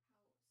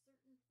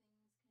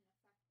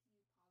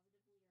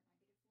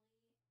negatively,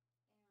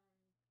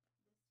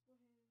 and this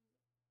was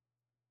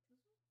this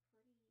was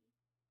pretty negative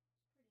and traumatizing.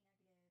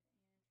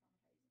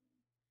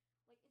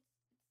 Like it's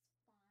fine that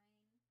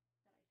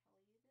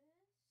I tell you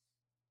this,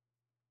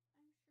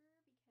 I'm sure,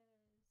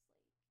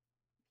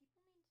 because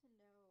like people need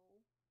to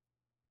know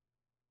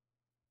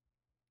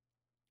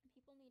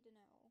people need to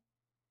know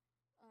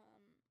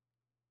um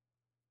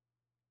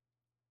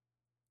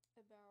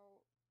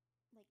about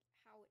like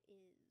how it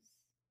is,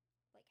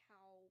 like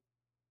how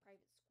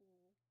private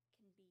school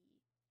can be.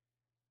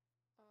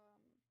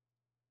 um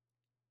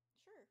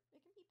sure,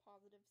 it can be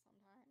positive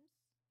sometimes,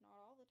 not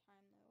all the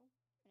time though,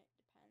 and it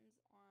depends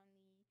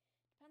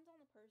on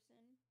the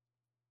person.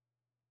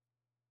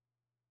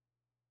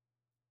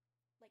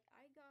 Like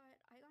I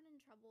got in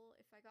trouble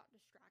if I got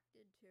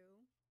distracted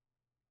too,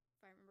 if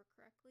I remember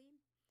correctly,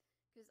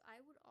 because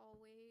I would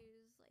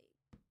always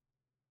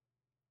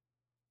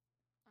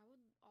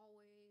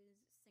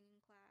sing in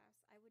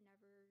class. I would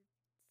never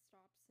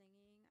stop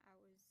singing. I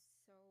was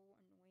so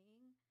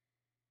annoying.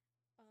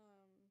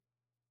 Um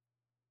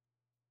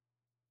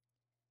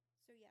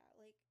so yeah,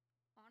 like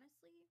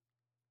honestly,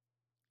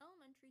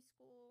 elementary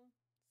school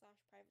slash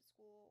private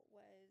school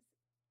was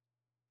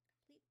a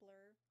complete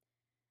blur.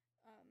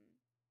 Um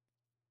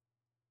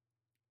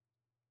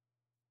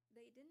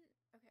they didn't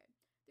okay.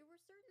 There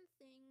were certain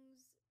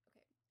things.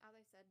 Okay, as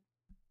I said,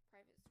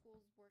 private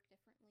schools work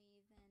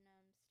differently than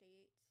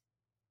state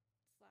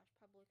slash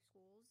public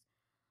schools.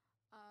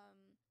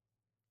 Um,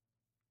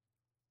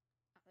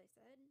 as I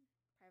said,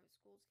 private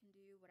schools can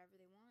do whatever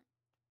they want.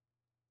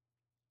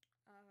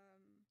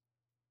 Um,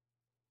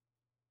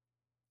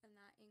 and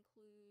that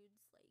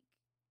includes like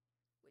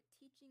with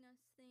teaching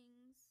us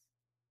things.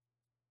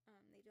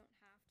 They don't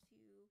have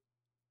to.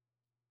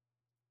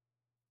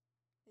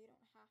 They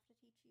don't have to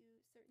teach you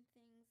certain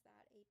things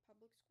that a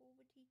public school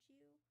would teach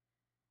you.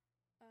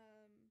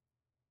 Um,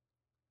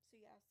 so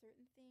yeah,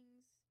 certain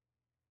things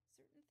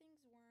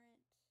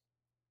weren't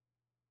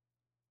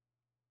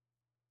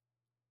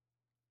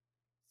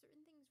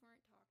things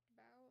weren't talked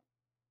about.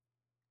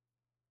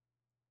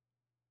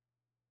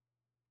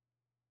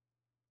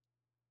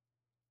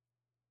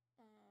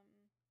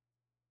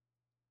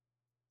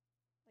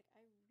 Like,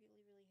 I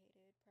really, really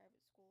hated private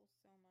school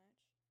so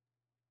much.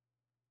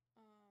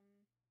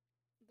 Um,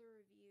 the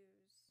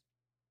reviews,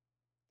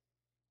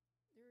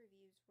 the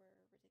reviews were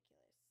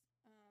ridiculous.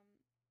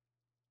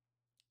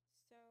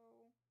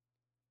 So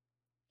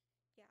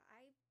yeah,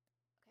 okay.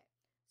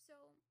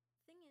 So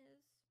thing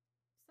is,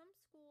 some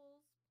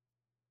schools,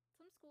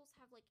 some schools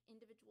have like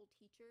individual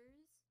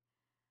teachers.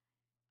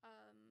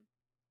 Um,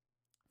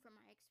 from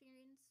my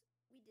experience,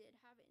 the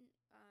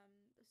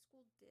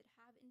school did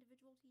have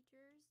individual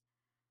teachers.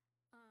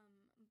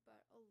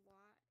 But a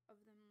lot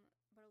of them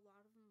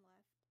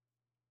left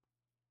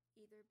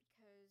either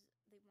because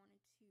they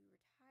wanted to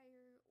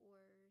retire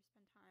or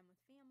spend time with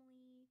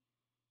family.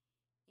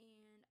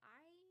 And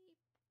I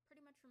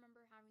pretty much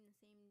remember having the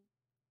same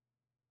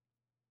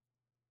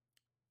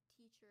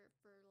teacher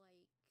for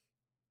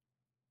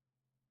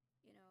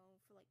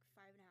like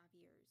 5.5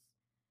 years,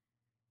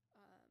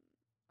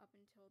 up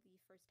until the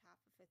first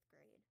half of 5th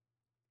grade.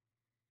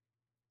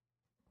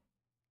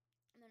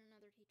 And then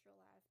another teacher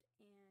left,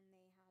 and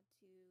they had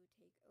to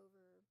take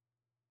over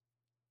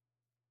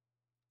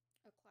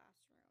a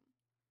classroom.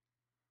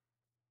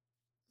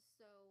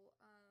 So,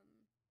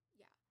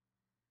 yeah.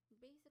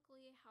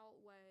 Basically, how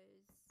it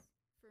was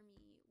for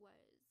me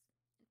was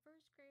in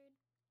 1st grade,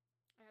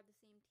 I had the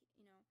same,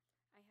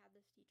 I had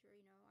this teacher,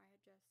 I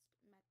had just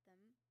met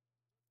them.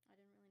 I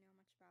didn't really know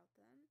much about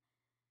them.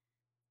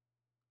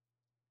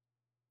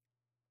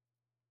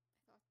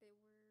 I thought they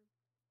were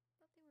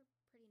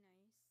pretty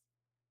nice.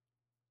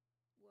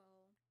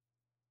 Well,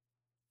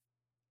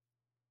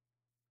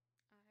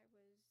 I was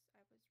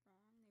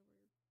wrong.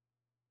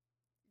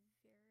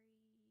 They were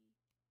very,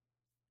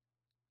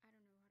 I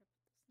don't know how to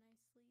put this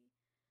nicely.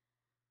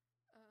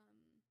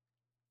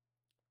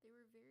 They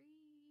were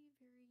very,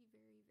 very,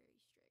 very, very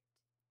strict.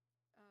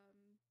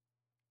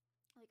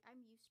 Like,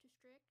 I'm used to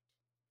strict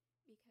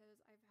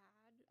because I've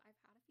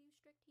had a few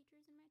strict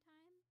teachers in my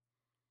time.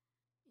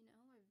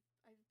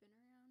 I've been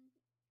around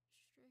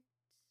strict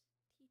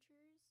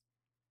teachers,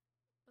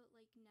 but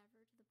like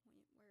never to the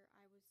point where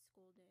I was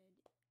scolded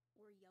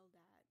or yelled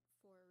at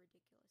for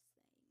ridiculous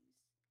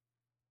things.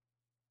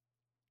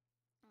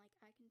 Like,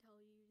 I can tell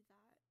you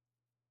that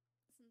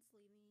since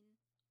leaving,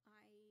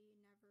 I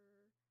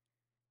never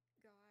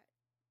got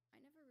I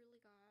never really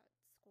got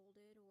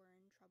scolded or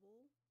in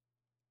trouble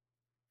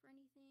for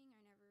anything.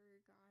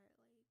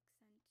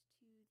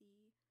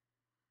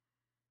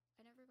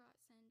 I never got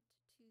sent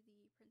to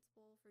the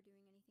principal for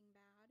doing anything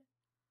bad.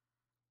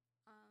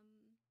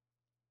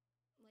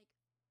 Like,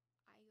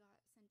 I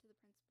got sent to the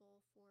principal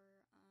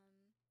for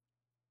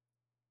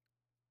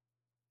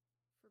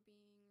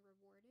being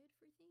rewarded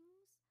for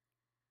things.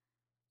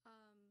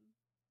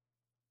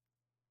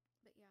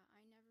 But yeah,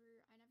 I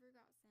never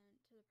got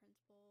sent to the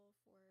principal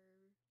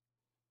for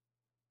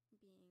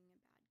being a bad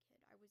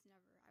kid. I was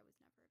never a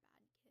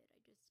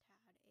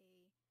bad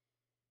kid.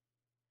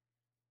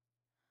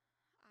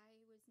 I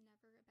was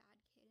never a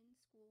bad kid in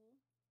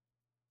school,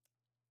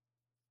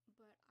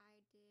 but I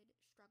did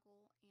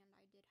struggle and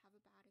I did have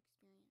a bad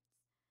experience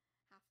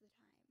half the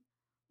time.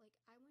 Like,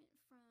 I went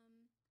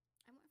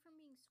from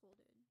being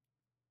scolded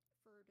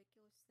for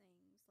ridiculous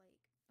things. Like,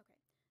 okay,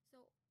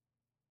 so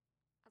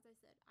as I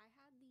said, I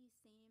had the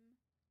same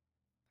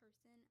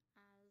person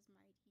as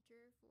my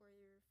teacher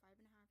for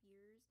 5.5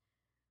 years,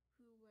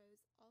 who was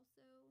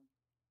also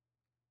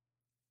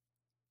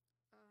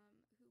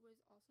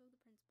the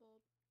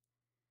principal.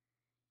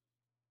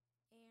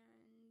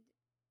 And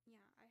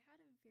yeah, I had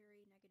a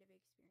very negative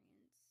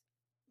experience,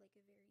 like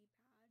a very bad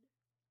experience.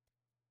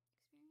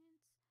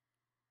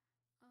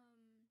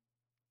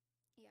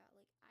 Yeah,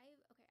 like,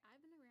 I've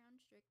been around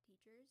strict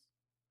teachers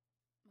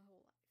my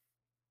whole life.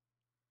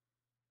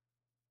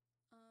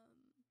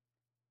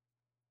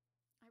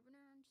 I've been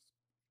around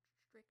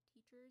strict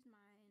teachers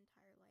my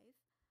entire life,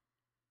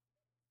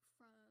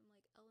 from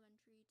like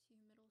elementary to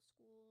middle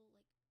school.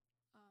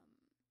 Like,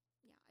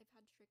 yeah, I've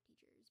had strict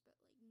teachers, but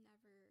like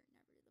never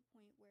to the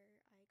point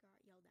where I got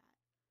yelled at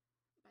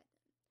by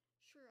them.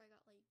 Sure, I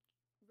got like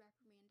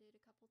reprimanded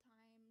a couple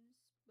times,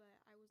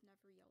 but I was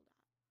never yelled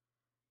at.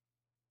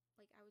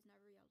 Like, I was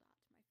never yelled at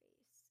to my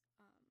face.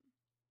 How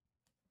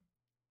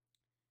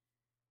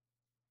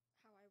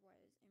I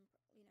was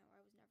I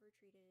was never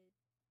treated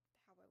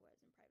how I was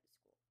in private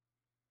school.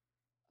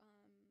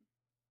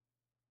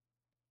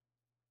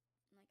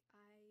 Like,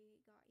 I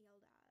got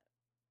yelled at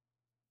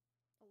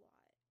a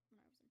lot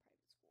when I was in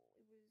private school.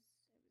 It was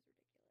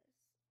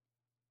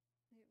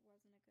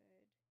ridiculous.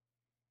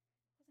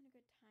 It wasn't a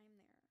good time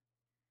there.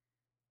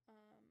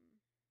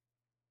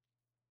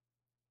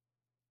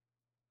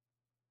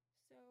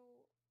 So,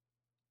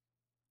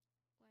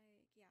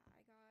 like, yeah,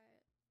 I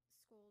got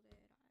scolded.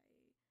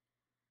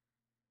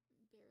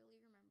 I barely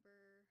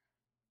remember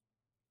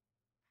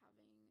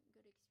having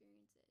good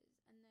experiences.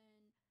 And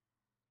then,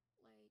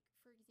 like,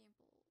 for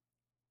example,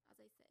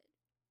 as I said,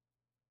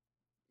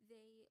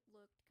 they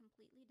looked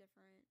completely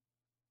different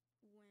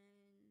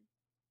when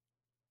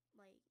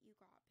like you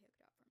got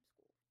picked up from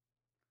school.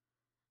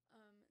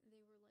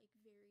 They were like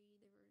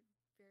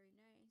very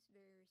nice,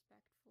 very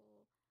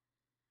respectful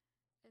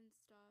and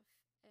stuff.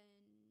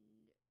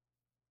 And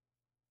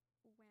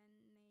when they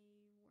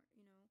were,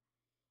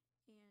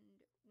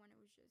 and when it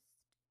was just,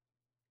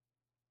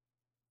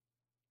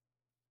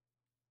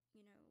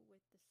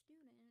 with the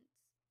students,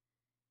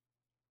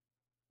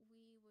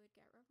 we would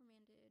get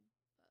reprimanded,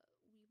 but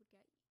we would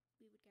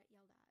get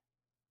yelled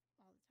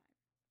at all the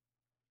time.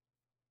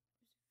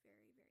 It was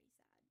very, very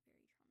sad,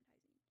 very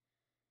traumatizing.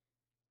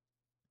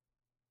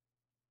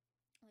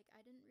 Like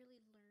I didn't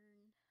really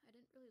learn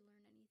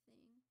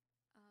anything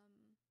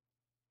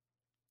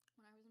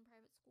when I was in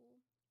private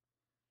school.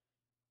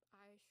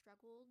 I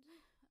struggled.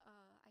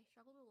 I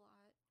struggled a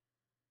lot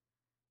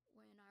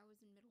when I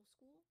was in middle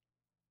school.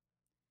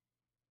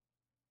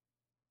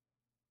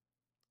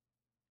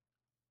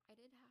 I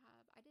did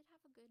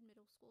have a good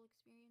middle school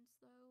experience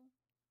though,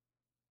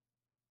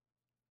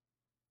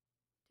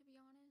 to be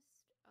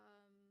honest.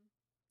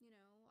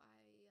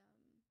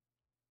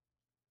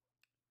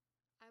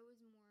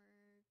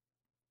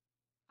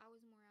 I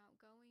was more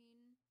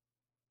outgoing.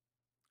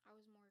 I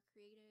was more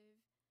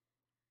creative.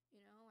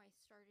 I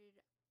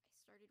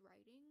started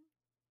writing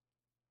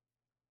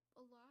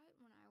a lot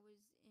when I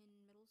was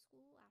in middle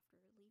school after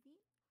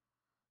leaving.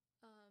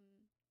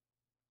 Um,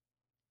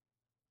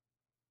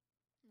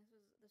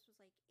 this was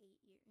like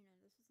 8 years.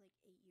 This was like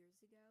 8 years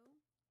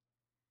ago.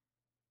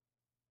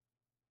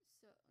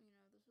 So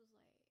this was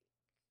like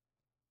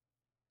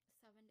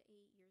 7 to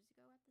 8 years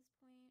ago at this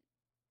point.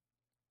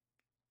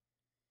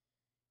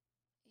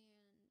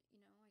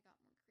 And I got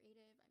more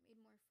creative. I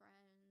made more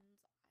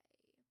friends.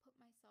 I put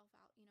myself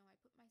out. I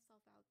put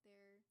myself out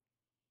there.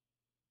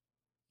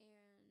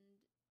 And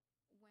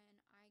when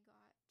I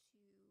got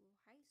to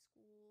high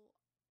school,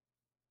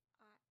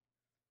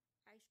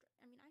 I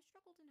I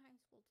struggled in high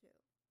school too.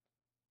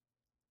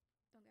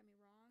 Don't get me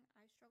wrong,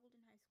 I struggled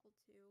in high school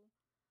too.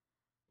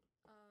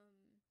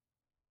 Um,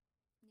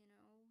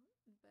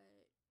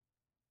 but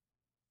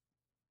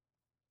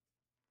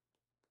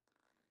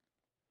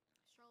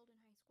I struggled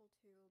in high school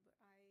too, but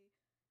I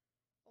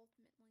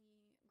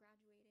ultimately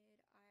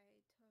graduated.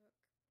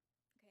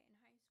 In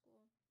high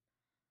school,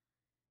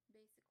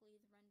 basically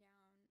the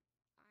rundown,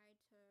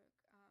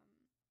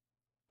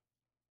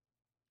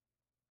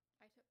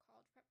 I took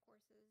college prep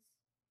courses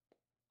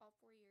all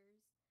 4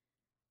 years.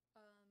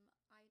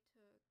 I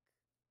took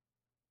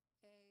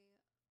a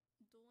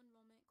dual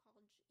enrollment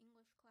college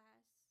English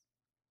class,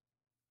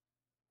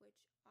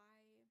 which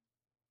I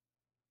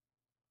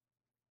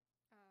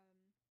passed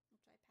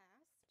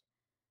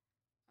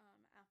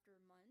after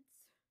months,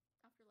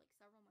 after like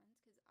several months,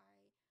 because I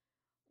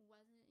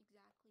wasn't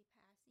exactly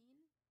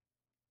passing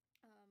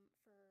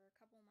for a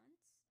couple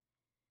months,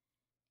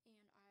 and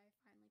I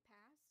finally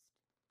passed.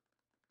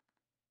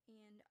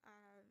 And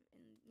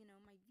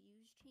my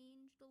views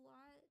changed a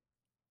lot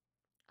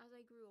as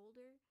I grew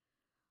older.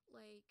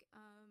 Like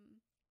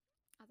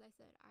as I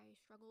said, I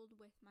struggled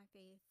with my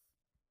faith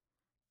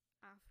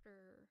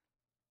after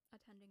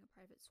attending a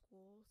private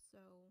school,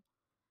 so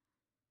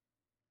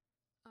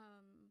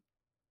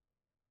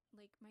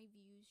like my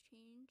views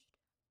changed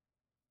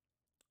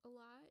a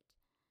lot.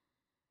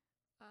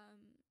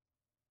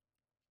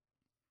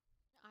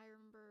 I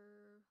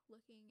remember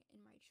looking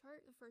in my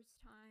chart the first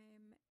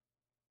time,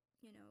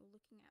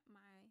 looking at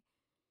my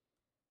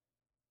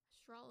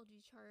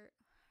astrology chart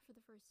for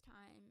the first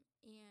time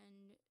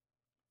and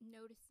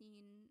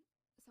noticing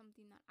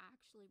something that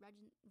actually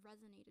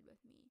resonated with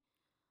me.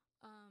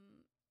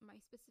 My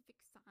specific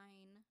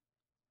sign,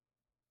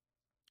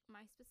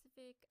 my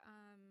specific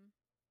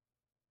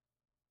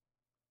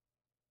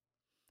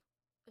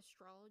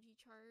astrology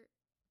chart.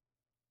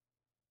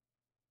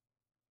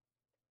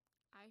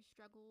 I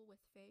struggle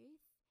with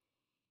faith,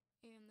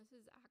 and this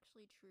is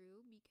actually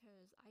true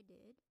because I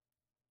did.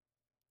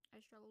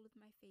 I struggled with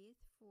my faith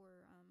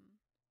for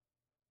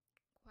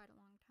quite a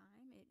long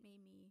time. It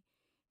made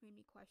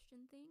me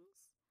question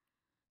things.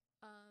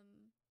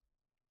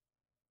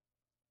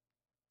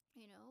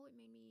 It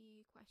made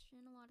me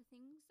question a lot of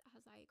things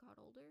as I got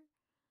older.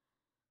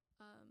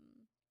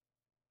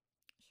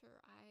 Sure,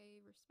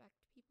 I respect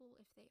people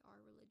if they are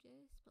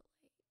religious, but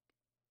like,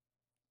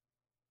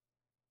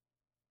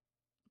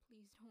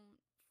 please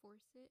don't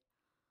force it.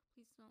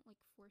 Please don't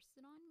like force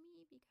it on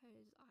me,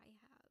 because I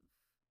have,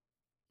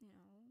 I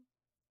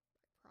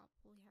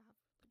probably have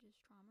religious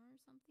trauma or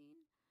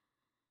something.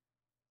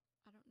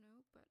 I don't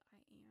know, but I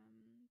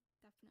am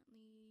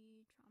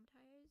definitely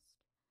traumatized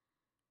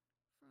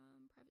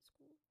from private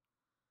school.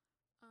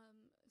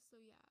 So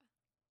yeah.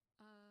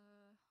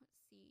 Let's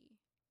see.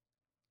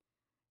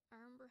 I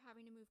remember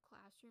having to move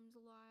classrooms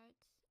a lot.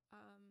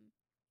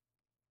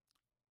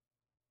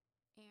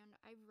 And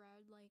I've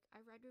read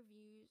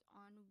reviews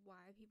on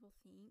why people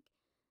think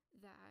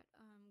that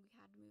we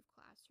had to move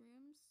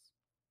classrooms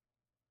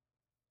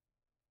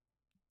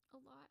a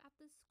lot at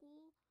this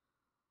school.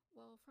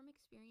 Well, from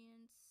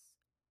experience,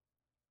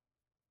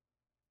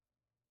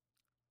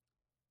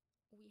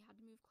 we had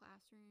to move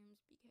classrooms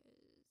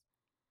because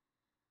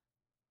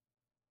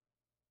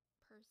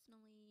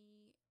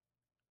personally,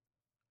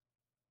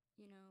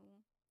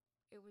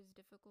 it was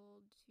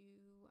difficult to,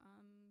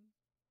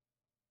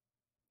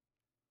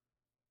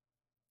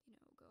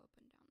 go up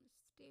and down the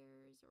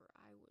stairs, or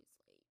I was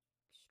like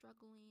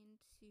struggling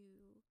to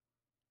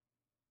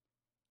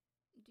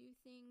do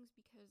things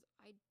because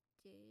I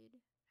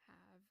did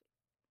have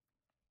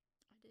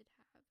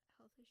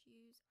health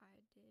issues. I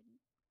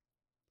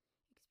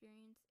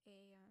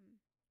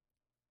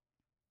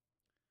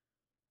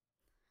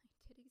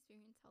did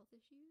experience health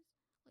issues,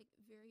 like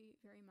very,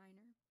 very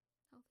minor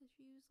health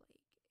issues,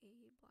 like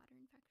a bladder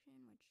infection,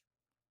 which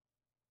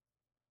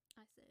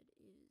I said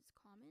is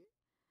common.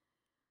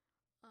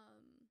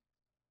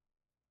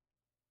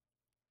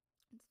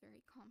 It's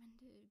very common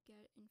to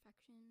get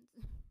infections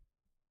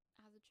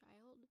as a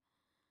child.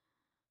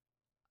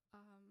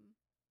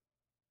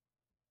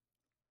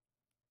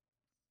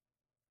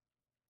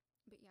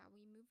 But yeah,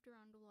 we moved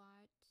around a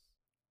lot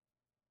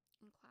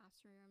in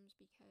classrooms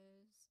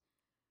because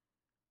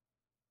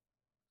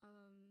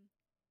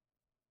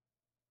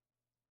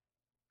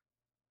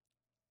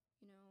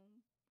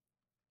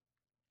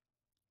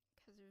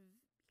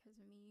because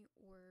of me,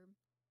 or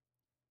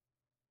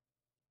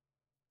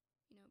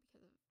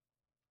because of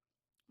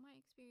my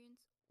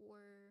experience,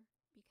 or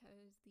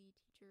because the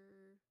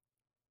teacher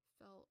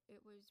felt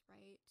it was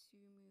right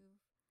to move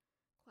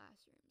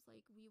classrooms.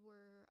 Like we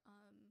were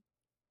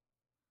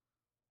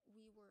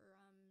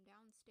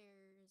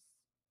downstairs,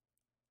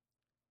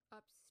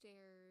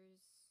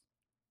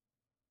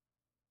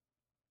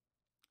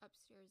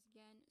 upstairs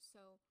again.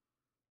 So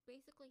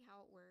basically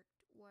how it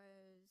worked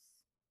was,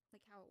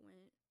 like how it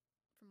went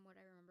from what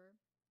I remember.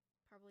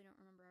 Probably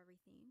don't remember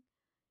everything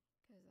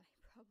because I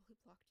probably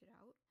blocked it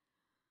out.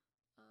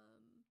 But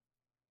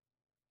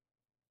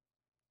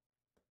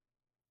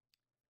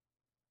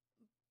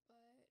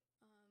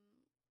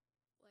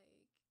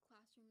like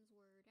classrooms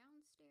were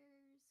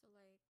downstairs, so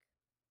like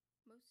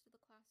most of the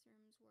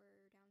classrooms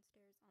were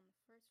downstairs on the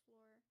first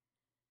floor.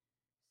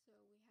 So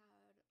we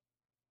had,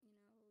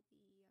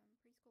 the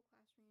preschool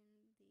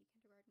classroom, the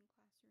kindergarten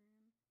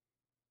classroom,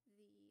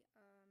 the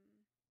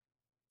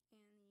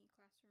and the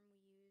classroom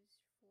we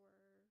used for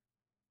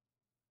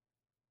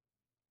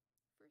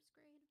first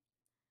grade.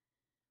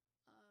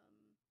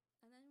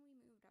 And then we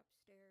moved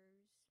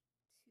upstairs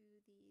to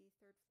the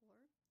third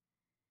floor.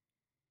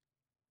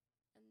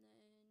 And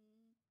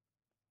then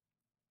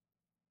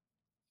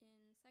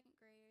in second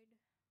grade,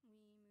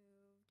 we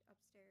moved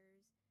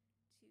upstairs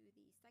to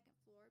the second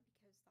floor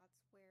because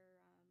that's where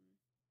like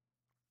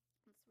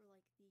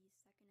the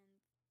second and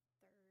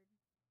third,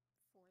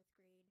 fourth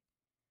grade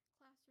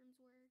classrooms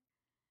were.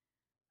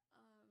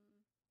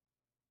 And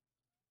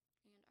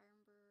I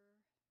remember,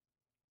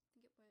 I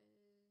think it was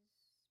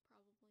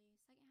probably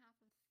second half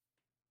of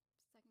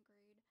second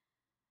grade,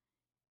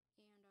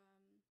 and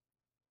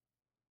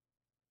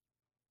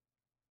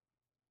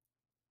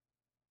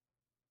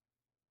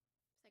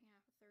second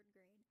half of third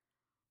grade,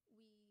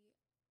 we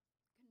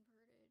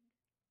converted.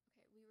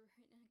 Okay, we were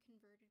in a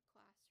converted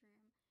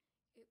classroom.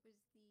 It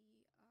was the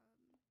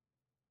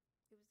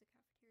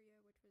cafeteria,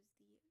 which was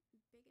the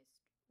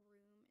biggest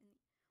room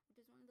which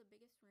is one of the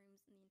biggest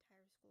rooms in the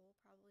entire school.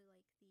 Probably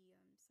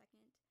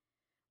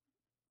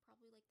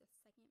like the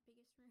second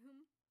biggest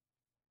room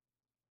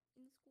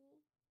in the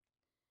school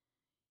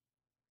that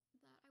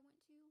I went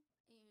to,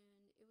 and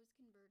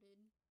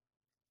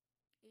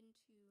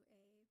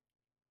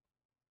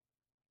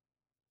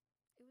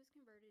it was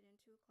converted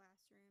into a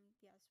classroom.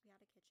 Yes, we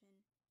had a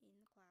kitchen in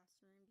the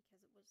classroom because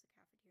it was the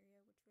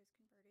cafeteria, which was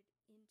converted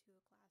into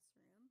a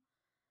classroom.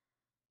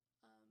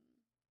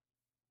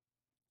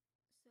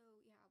 So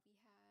yeah, we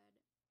had a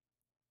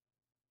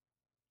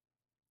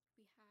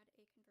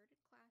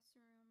converted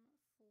classroom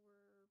for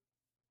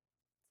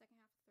second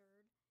half of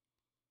third.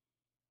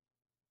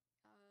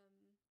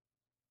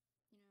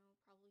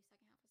 Probably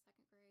second half of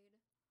second grade.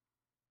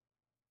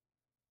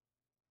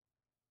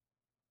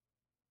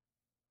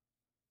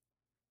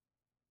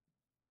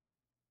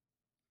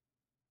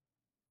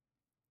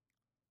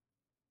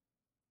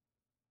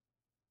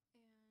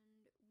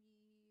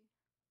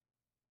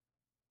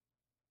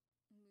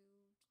 And we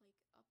moved like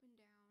up and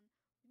down.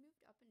 We moved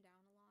up and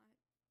down a lot,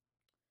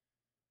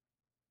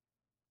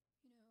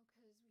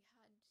 because we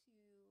had to,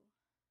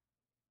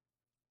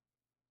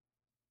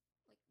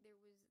 like, there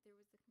was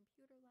the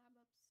computer lab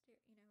upstairs.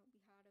 We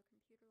had a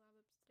computer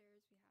lab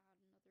upstairs.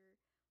 We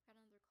had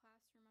another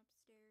classroom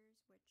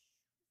upstairs, which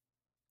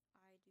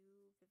I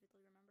do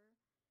vividly remember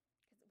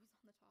because it was on the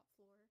top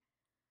floor.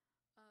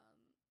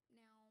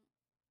 Now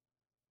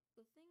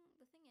the thing is,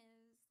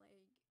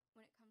 like,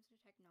 when it comes to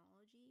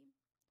technology,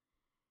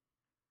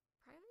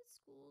 private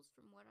schools,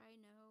 from what I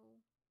know,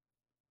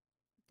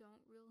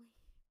 don't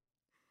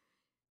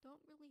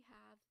really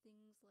have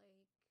things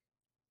like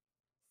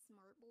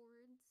smart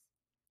boards.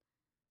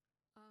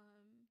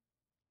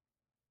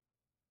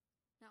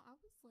 Now I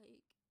was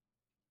like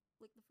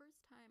the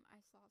first time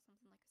I saw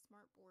something like a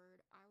smart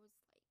board, I was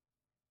like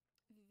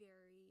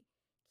very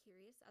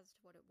curious as to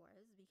what it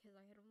was because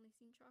I had only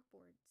seen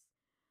chalkboards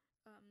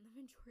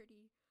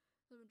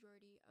the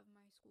majority of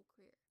my school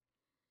career.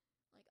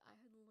 Like, I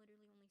had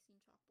literally only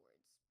seen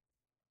chalkboards.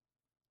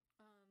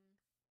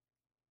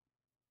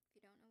 If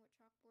you don't know what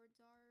chalkboards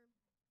are,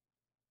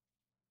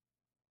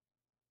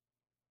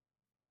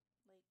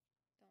 like,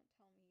 don't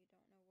tell me you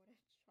don't know what a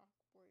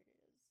chalkboard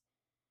is.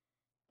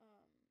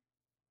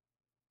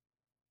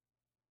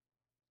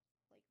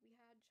 Like, we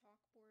had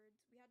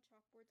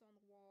chalkboards on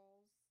the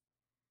walls.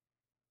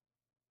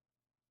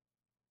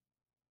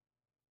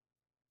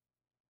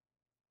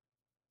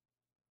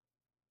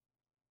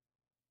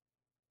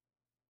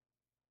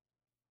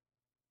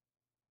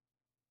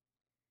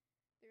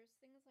 There's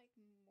things like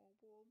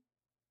mobile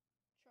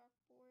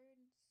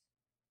chalkboards,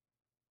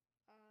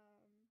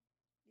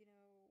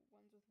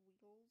 ones with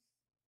wheels.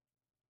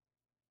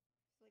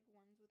 It's like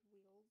ones with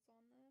wheels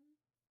on them.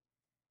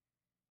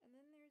 And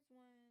then there's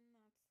one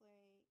that's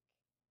like,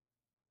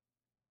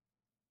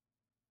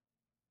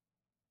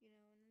 and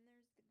then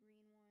there's the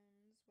green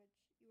ones,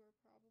 which you are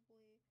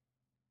probably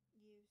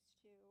used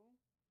to.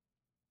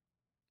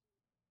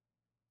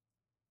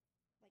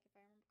 Like, if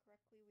I remember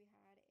correctly, we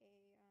had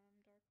a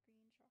dark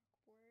green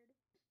chalkboard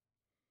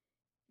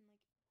in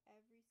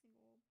every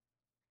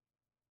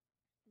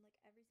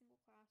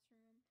single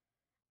classroom.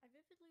 I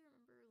vividly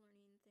remember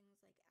learning things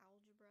like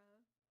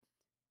algebra.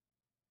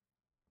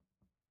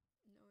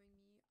 Knowing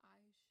me,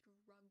 I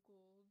struggled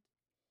in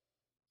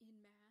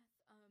math.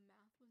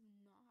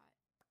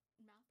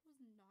 Math was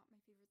not my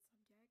favorite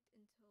subject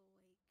until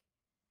like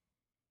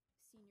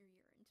senior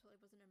year, until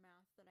it wasn't a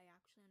math that I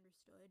actually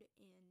understood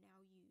and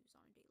now use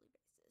on a daily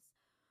basis.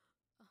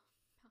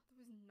 Math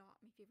was not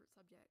my favorite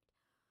subject.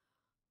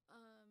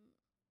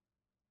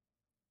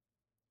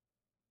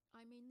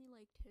 I mainly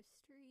liked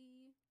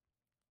history.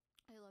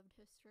 I loved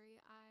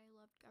history. I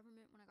loved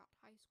government when I got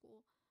to high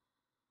school.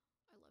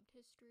 I loved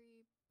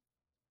history.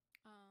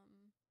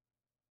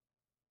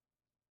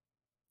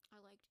 I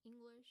liked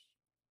English.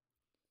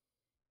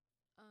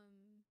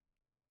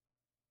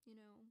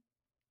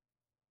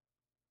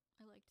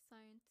 I liked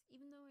science.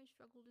 Even though I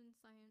struggled in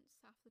science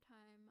half the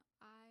time,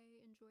 I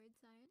enjoyed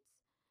science.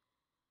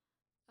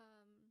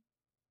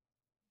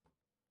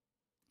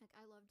 Like,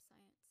 I loved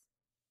science.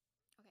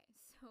 Okay,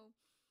 so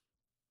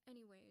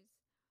anyways,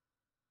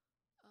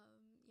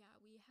 yeah,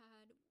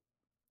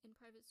 in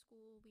private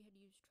school, we had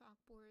used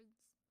chalkboards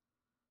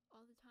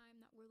all the time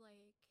that were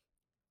like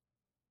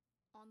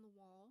on the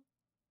wall.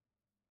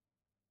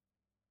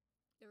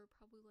 They were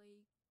probably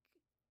like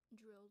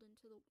drilled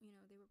into the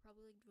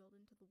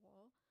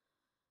wall.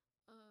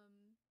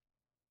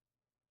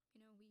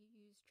 We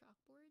used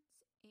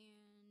chalkboards,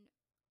 and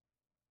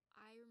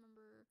I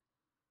remember,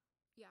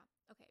 yeah,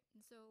 okay,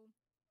 so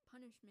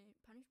punishment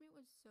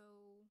was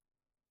so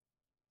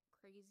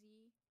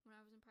crazy when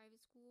I was in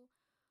private school.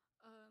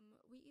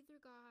 We either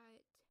got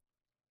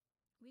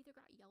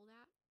yelled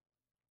at.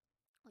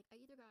 Like, I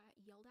either got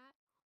yelled at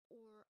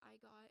or I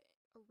got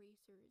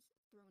erasers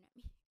thrown at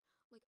me.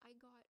 Like, I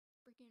got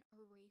freaking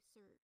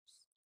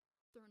erasers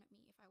thrown at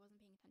me if I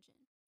wasn't paying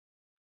attention.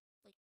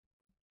 Like,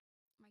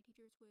 my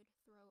teachers would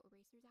throw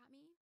erasers at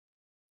me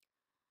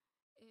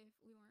if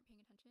we weren't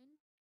paying attention.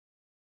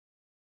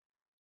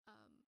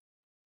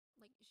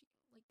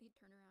 They'd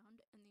turn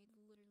around and they'd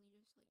literally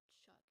just like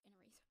chuck an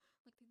eraser.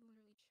 Like, they'd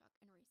literally chuck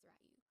an eraser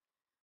at you.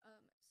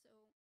 So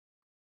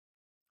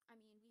I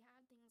mean, we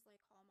had things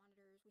like hall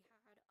monitors. We had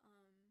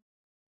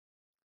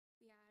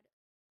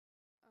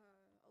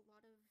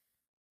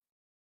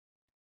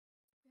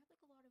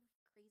a lot of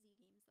crazy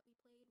games that we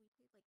played. We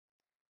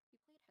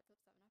played Heads Up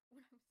 7-Up when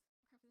I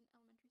was in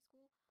elementary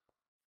school.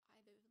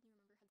 I vividly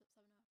remember Heads Up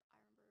 7-Up.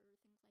 I remember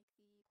things like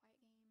the Quiet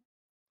Game.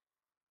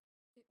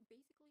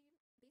 Basically,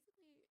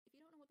 if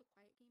you don't know what the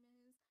Quiet Game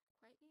is,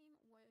 Quiet Game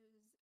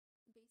was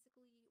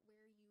basically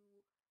where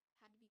you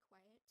had to be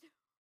quiet.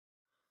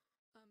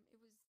 It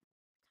was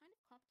kind of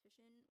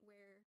competition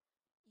where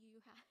you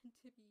had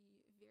to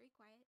be very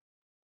quiet.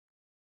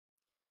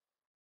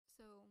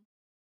 So,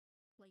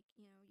 like,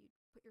 you'd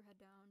put your head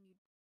down, you'd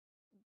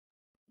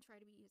try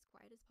to be as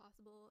quiet as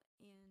possible,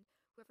 and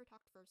whoever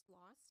talked first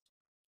lost.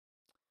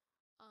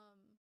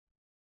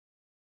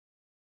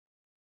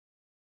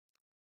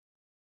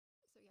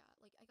 So yeah,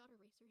 like, I got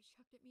erasers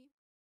chucked at me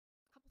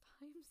a couple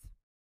times.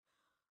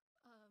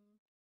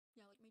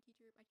 Yeah, like, my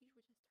teacher would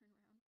just turn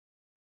around.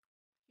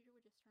 And she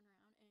like would chuck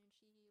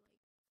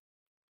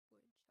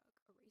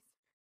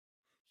erasers.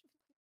 She would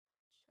like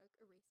chuck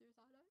erasers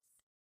at us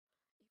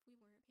if we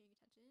weren't paying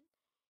attention.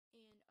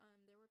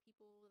 And there were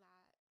people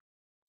that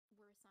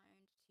were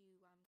assigned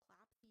to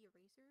clap the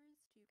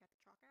erasers to get the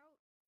chalk out.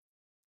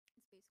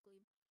 It's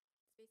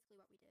basically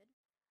what we did.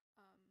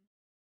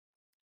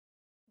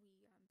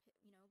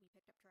 We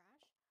picked up trash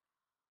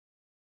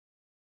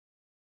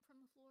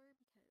from the floor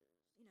because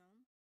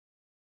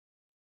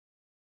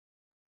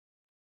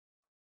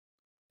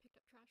picked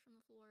up trash from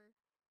the floor.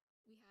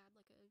 We had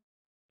a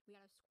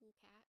school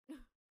cat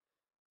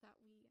that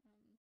we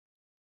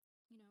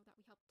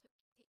helped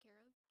take care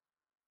of.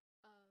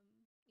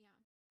 Yeah.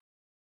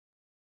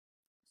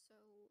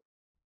 So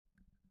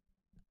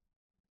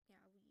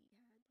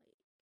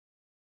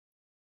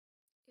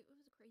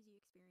crazy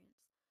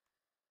experience.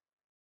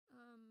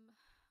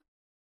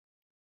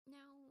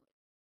 Now,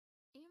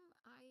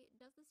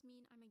 does this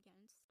mean I'm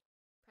against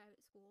private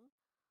school?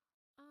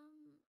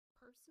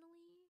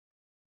 Personally,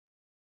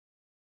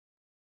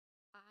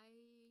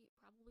 I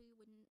probably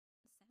wouldn't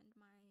send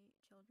my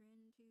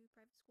children to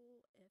private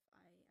school if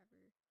I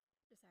ever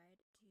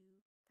decide to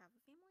have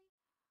a family.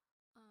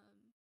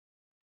 Um,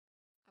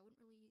 I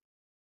wouldn't really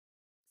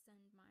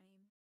send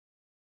my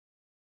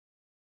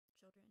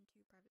children to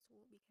private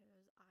school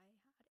because I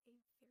had a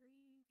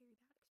very, very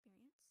bad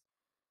experience.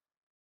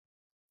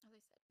 As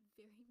I said,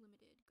 very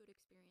limited good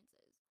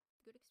experiences.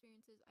 The good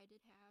experiences I did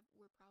have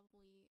were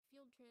probably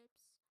field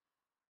trips,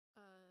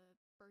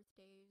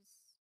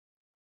 birthdays,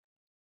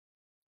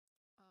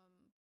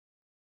 um,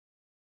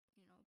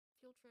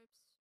 field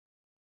trips,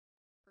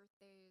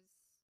 birthdays,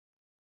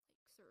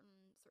 like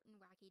certain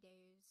wacky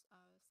days,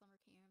 summer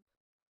camp.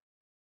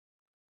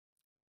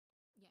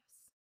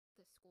 Yes,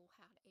 the school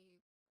had a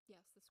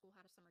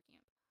summer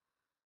camp.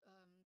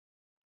 Um,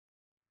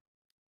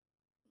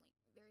 like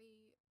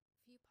very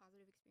few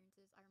positive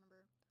experiences I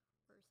remember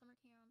were summer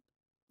camp,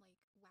 like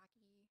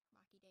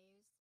wacky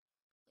days,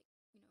 like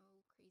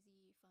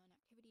crazy fun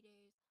activity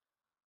days.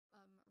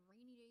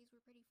 Rainy days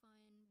were pretty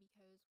fun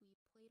because we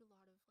played a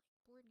lot of like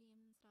board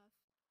games and stuff.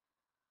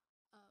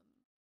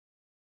 Um,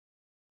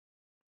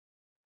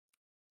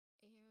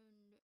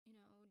 and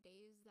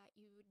days that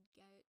you would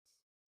get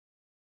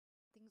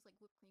things like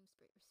whipped cream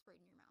sprayed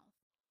in your mouth.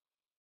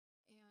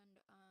 And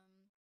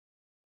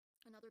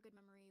another good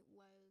memory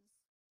was,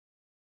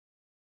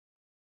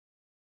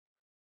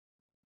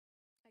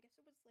 I guess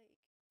it was like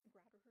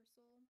grad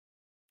rehearsal,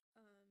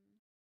 um,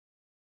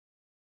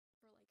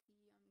 for like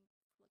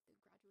the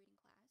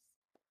graduating class.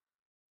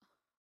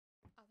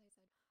 As I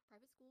said,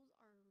 private schools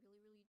are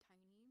really really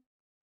tiny,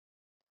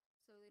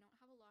 so they don't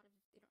have a lot of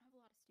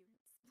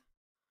students.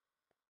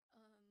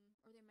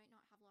 Or they might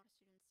not have a lot of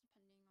students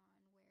depending on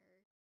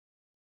where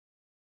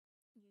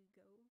you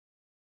go,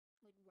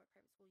 like what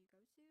private school you go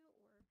to,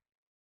 or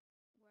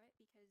what,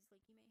 because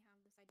like you may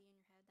have this idea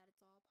in your head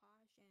that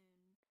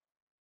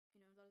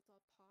it's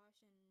all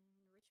posh and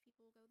rich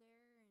people go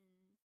there, and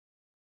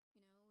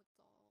it's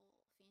all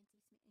fancy,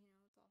 it's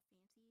all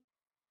fancy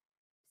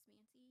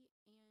smancy,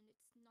 and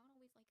it's not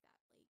always like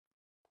that.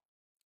 Like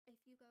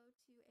if you go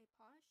to a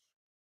posh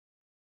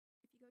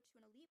if you go to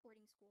an elite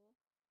boarding school,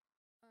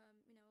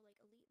 like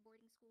elite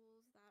boarding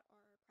schools that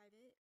are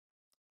private,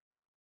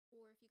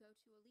 or if you go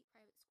to elite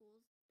private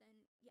schools,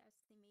 then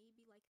yes, they may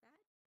be like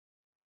that,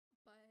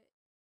 but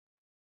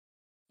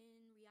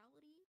in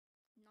reality,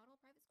 not all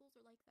private schools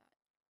are like that.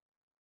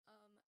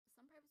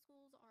 Some private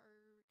schools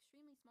are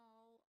extremely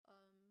small.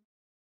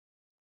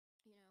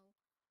 You know,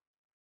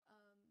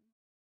 um,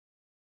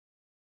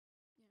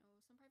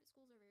 some private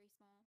schools are very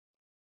small.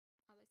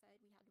 As I said,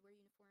 we had to wear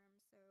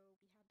uniforms, so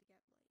we had to make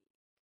sure that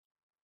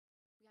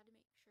we had to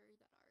make sure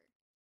that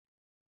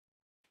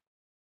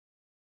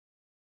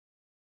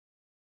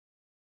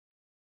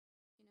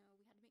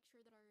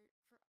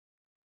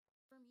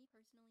for me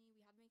personally,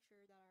 we had to make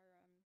sure that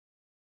our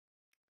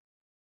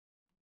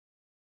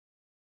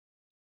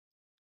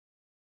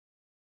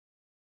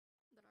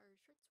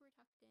shirts were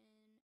tucked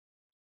in.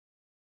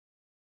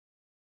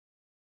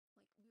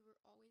 Like we were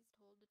always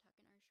told to tuck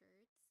in our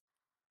shirts.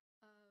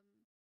 Um,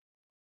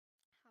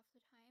 Half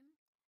the time,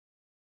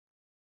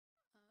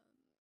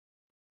 um,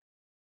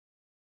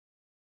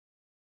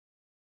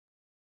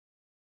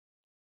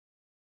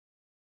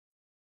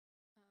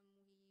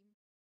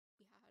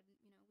 we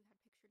had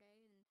picture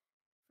day, and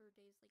for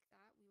days like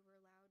that, we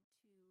were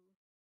allowed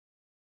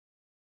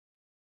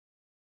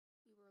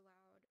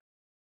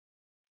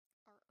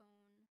our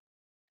own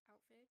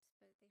outfits,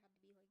 but they had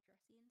to be like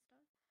dressy and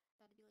stuff.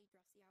 They had to be like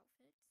dressy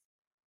outfits,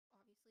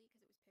 obviously,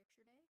 because it was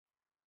picture day.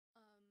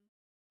 Um,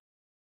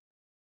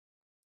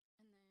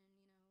 and then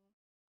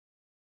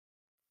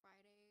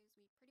Fridays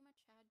we pretty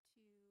much had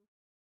to.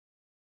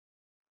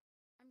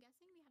 I'm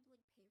guessing we had to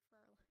like pay for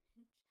our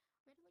lunch.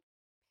 We had to like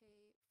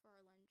pay for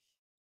our lunch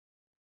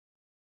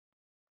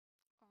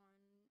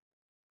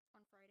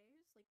on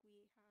Fridays. Like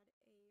we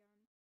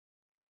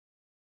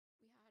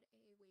had a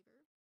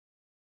waiver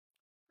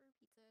for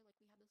pizza. Like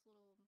we had this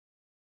little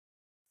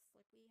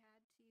slip we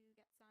had to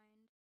get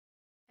signed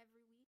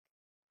every week.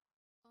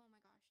 Oh my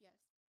gosh,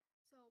 yes.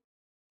 So,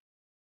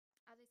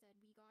 as I said,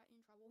 we got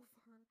in trouble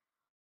for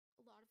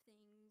a lot of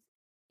things,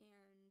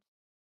 and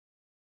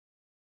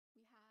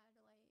we had to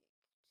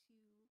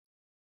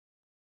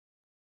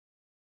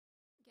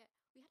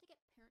we had to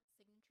get parent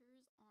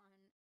signatures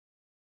on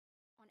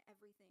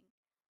everything.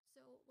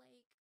 So,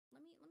 like,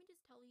 let me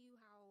just tell you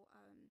how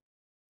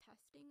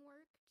testing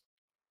worked.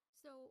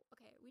 So,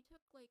 okay, we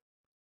took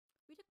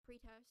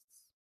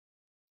pre-tests,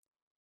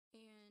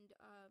 and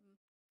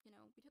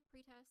we took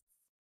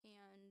pre-tests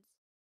and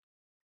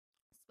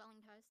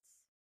spelling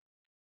tests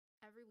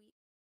every week.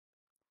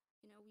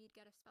 We'd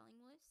get a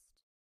spelling list.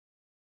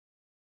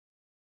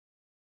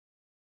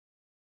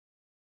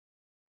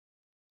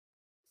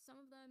 Some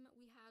of them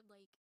we had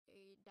like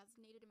a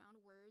designated amount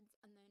of words,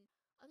 and then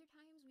Other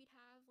times we'd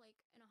have like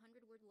an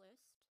 100-word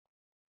list,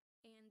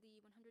 and the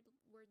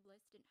 100-word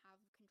list didn't have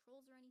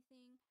controls or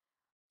anything.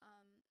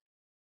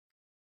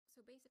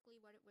 So basically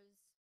what it was,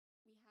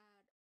 we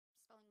had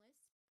spelling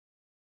list.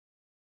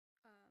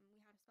 We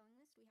had a spelling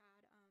list. We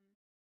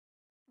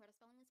had a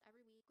spelling list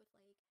every week with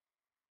like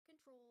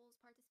controls,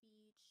 parts of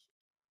speech,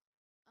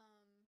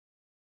 and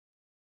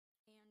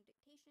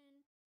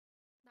dictation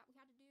that we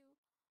had to do.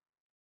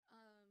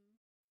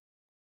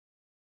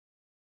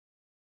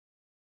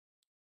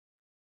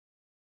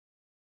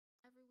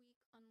 Every week,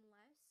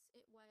 unless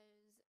it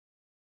was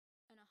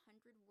an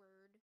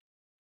 100-word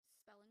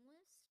spelling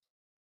list.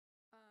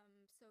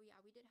 So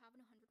yeah, we did have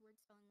an 100-word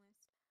spelling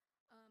list.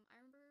 I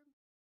remember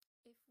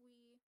if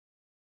we,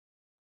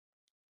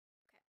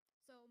 okay,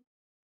 so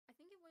I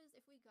think it was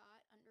if we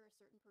got under a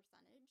certain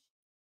percentage.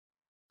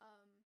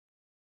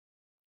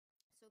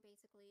 So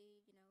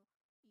basically,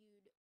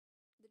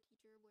 the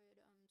teacher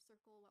would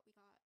circle what we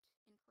got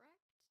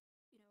incorrect,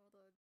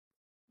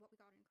 what we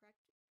got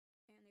incorrect,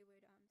 and they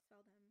would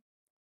spell them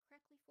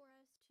correctly for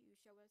us to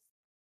show us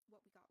what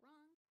we got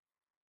wrong.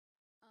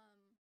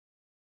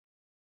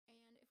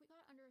 And if we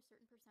got under a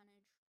certain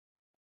percentage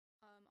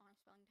on a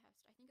spelling test,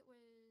 I think it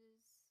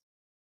was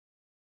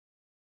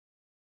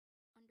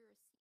under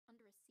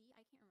a C.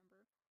 I can't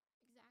remember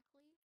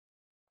exactly,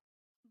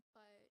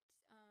 but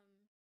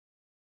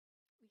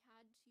we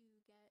had to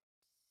get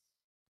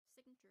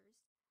signatures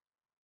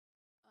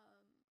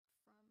from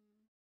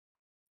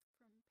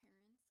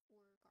parents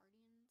or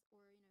guardians,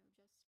 or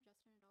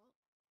just an adult,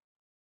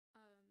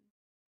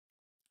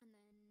 and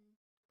then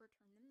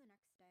return them the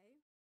next day.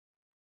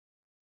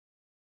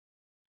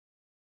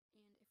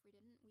 And if we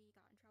didn't, we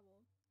got in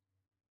trouble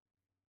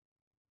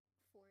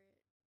for it.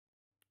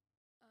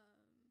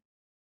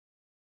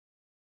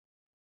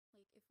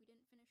 Like if we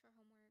didn't finish our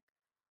homework,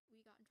 we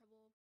got in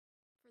trouble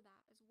for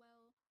that as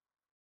well.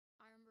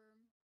 I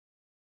remember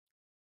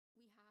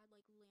we had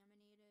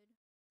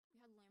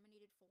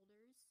laminated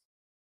folders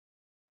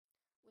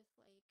with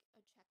like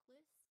a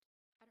checklist.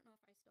 I don't know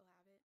if I still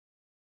have it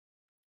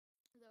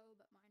though,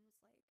 but mine was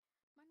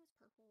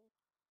purple.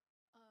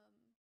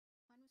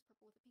 Mine was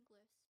purple with a pink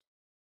list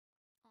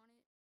on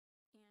it,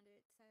 and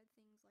it said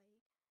things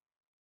like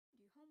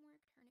do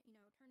homework,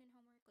 turn in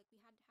homework. Like we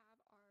had to have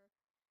our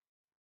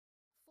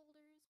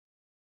folders.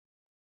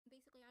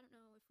 Basically, I don't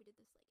know if we did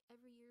this like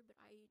every year, but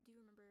I do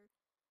remember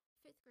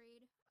 5th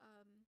grade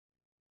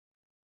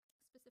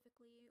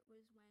specifically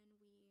was when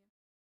we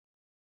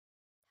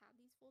had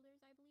these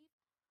folders, I believe.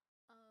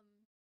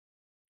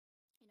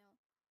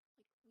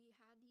 Like we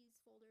had these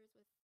folders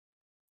with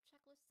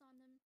checklists on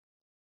them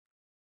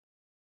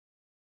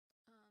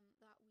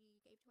that we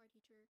gave to our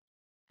teacher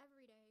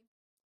every day.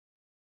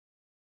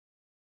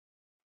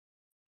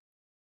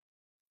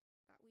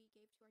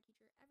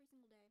 Every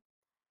single day.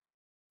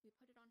 We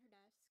put it on her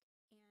desk,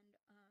 and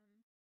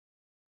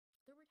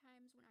there were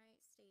times when I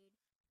stayed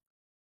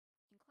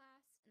in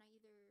class and I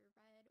either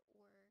read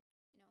or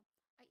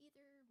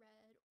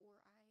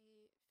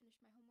I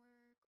finished my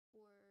homework,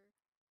 or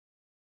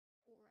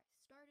I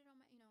started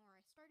on my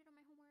homework.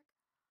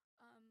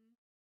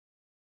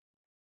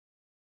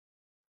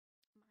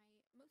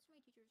 Most of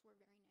my teachers were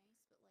very nice,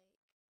 but like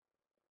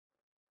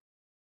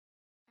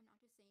I'm not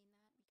just saying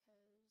that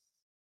because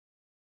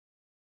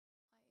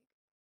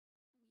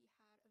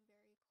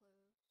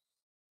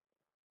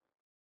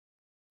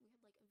like we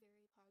had a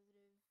very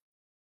positive,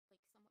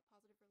 like somewhat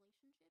positive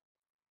relationship.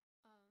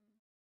 As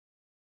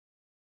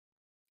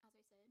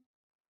I said,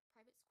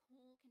 private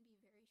school can be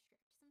very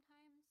strict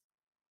sometimes,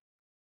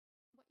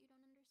 what you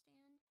don't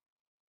understand.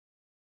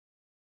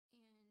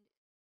 And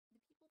the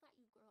people that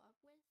you grow up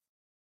with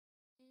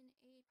in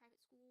a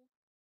private school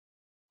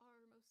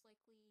are most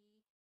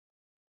likely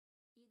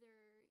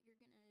either you're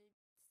gonna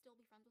still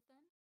be friends with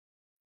them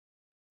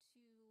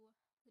to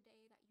the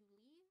day that you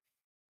leave,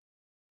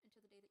 until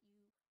the day that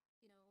you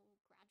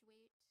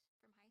graduate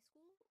from high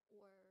school,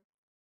 or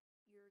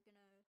you're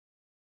gonna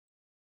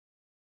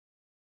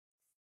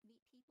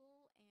meet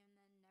people and then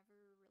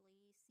never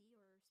really see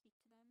or speak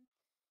to them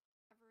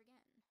ever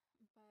again.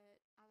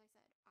 But as I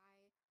said,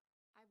 I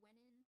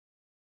went in to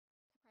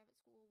private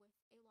school with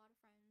a lot of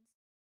friends,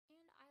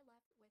 and I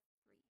left with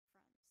 3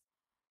 friends.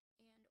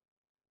 And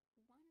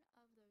one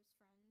of those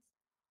friends,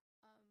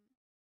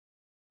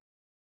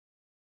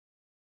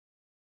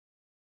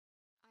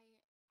 I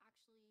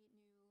actually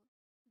knew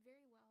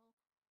very well,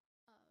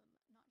 not just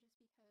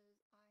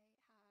because I had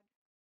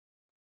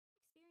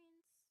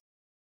experience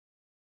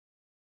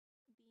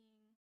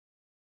being,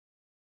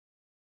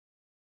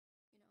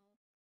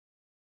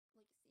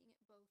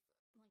 like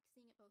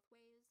seeing it both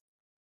ways,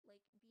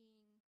 like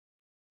being,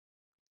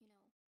 you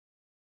know,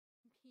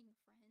 being a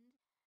friend,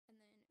 and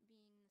then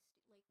being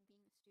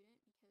being a student,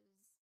 because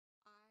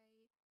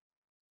I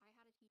I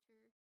had a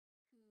teacher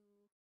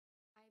who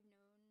I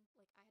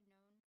had known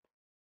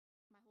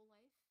my whole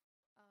life,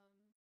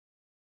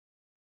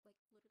 like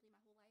literally my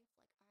whole life.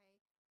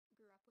 Like I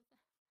grew up with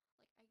them.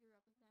 Like I grew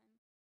up with them.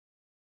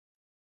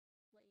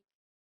 Like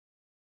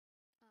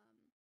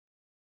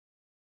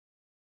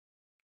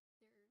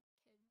their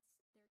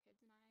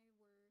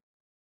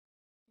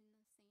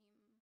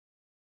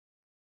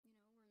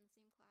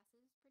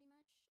classes pretty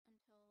much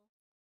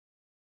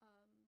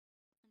um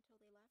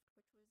until they left,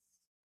 which was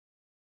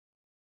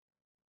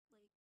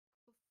like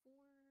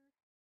before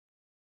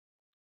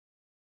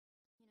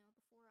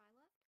before I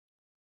left.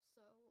 So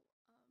like,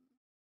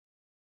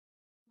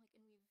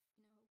 and we've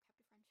kept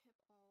a friendship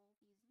all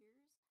these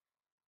years,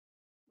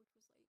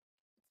 which was like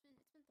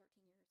it's been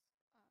 13 years.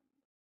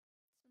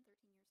 It's been 13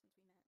 years since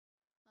we met.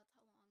 That's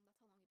how long we've been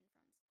friends.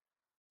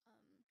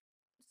 Um,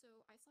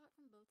 so I saw it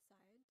from both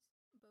sides,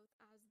 both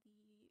as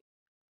the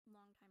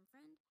longtime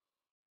friend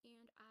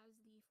and as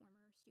the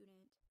former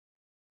student.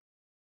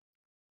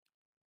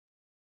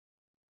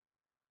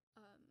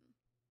 Um,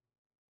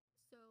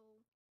 so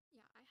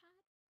yeah, I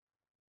had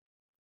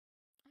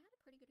a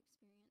pretty good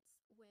experience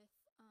with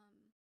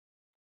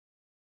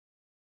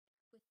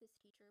this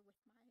teacher, with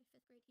my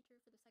fifth grade teacher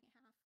for the second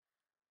half.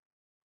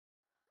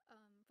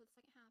 For the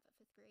second half of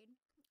fifth grade,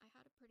 I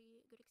had a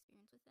pretty good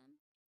experience with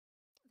them.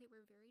 They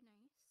were very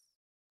nice.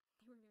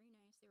 They were very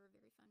nice. They were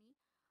very funny.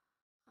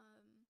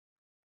 Um,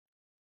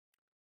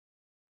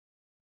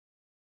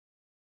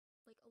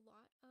 like a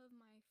lot of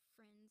my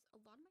friends'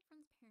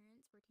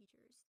 parents were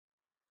teachers.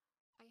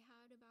 I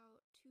had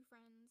about two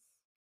friends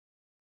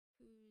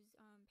whose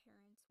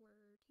parents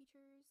were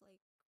teachers, like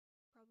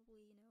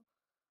probably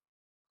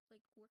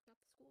like worked at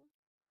the school.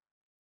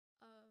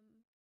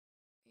 Um,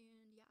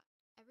 and yeah,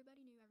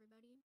 everybody knew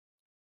everybody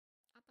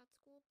at that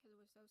school because it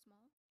was so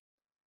small.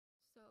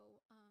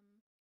 So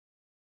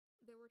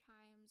there were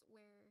times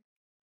where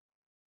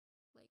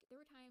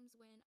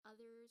when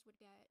others would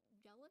get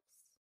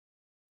jealous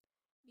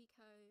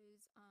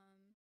because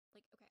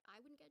like, okay, I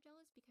wouldn't get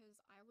jealous because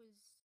I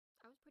was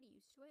pretty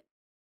used to it,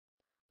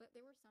 but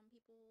there were some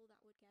people that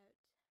would get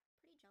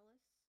pretty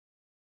jealous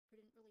who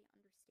didn't really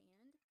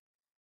understand.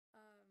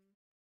 Um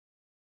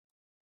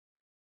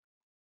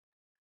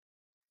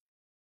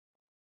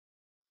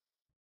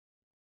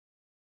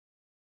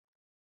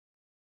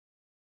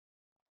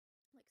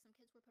like, some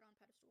kids were put on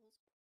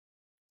pedestals.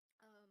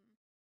 Um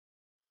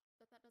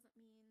but that doesn't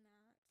mean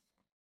that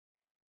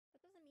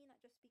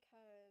just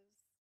because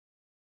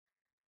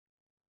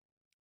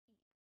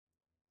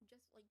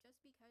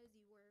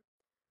you were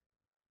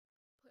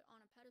put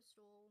on a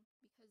pedestal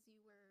because you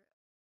were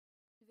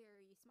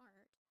very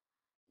smart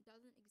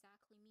doesn't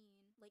exactly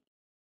mean, like,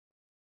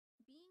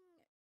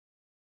 being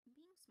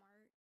being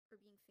smart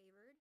or being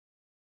favored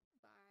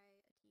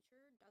by a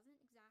teacher doesn't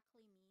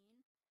exactly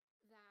mean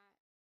that,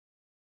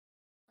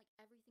 like,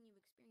 everything you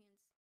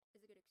experience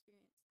is a good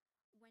experience.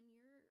 When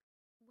you're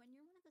one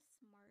of the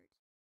smart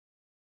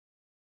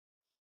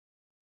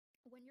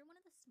when you're one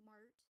of the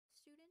smart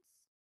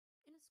students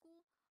in a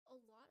school, a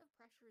lot of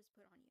pressure is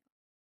put on you.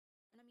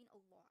 And I mean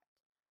a lot.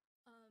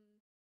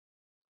 Um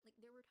like,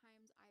 there were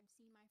times that I've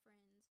seen my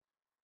friends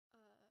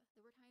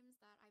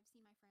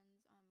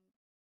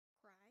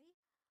cry.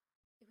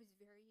 It was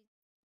very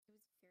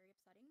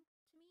upsetting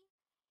to me.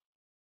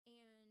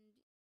 And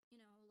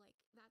like,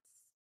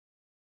 that's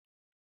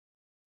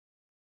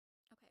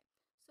okay.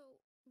 So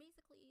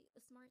basically,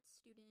 the smart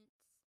students,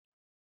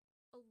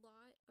 a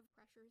lot of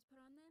pressure is put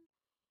on them.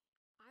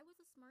 I was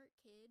a smart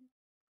kid.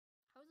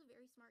 I was a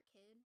very smart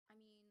kid. I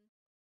mean,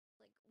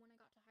 like, when I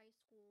got to high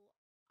school,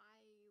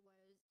 I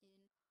was in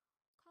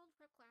college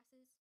prep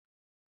classes.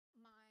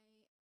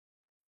 My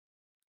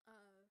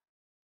uh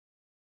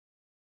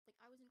like,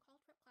 I was in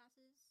college prep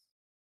classes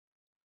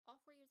all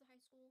 4 years of high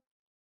school,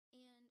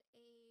 and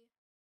a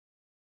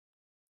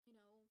you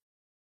know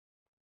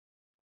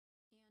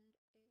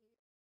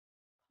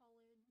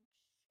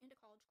and a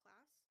college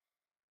class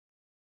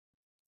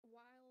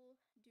while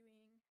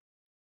doing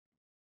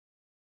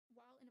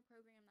while in a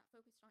program that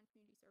focused on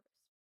community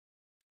service.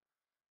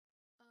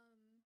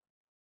 Um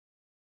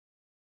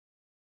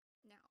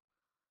Now,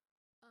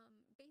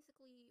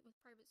 basically, with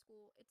private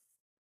school, it's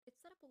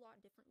set up a lot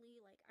differently.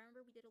 Like, I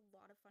remember we did a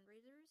lot of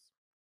fundraisers.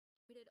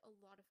 We did a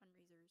lot of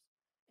fundraisers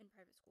in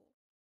private school.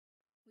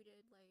 We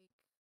did, like,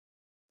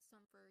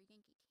 some for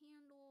Yankee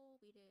Candle.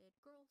 We did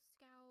Girl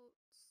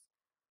Scouts,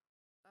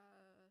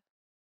 uh,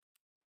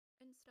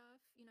 and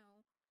stuff.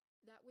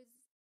 That was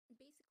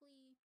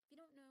basically, if you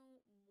don't know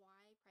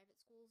why private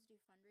schools do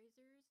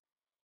fundraisers,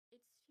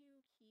 it's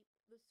to keep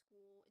the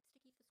school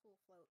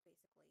afloat,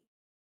 basically.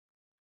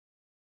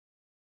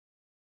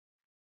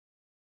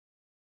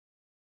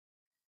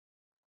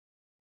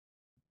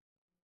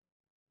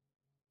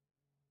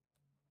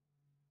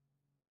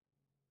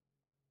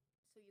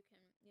 So you can,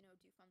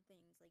 do fun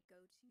things like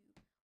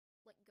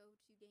go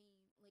to game,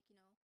 like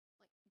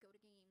go to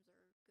games,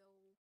 or go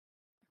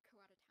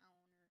out of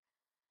town,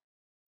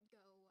 go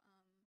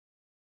um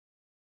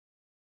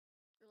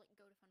or like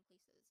go to fun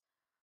places.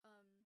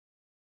 Um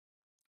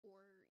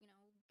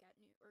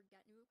or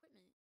get new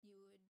equipment. You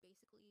would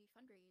basically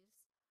fundraise.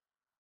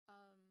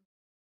 Um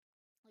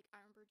like,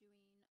 I remember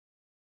doing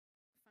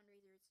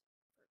fundraisers for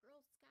Girl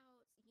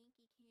Scouts,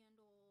 Yankee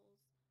Candles,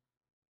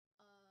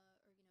 or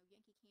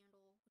Yankee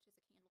Candle, which is a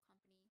candle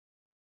company,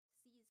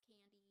 Seas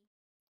Candy.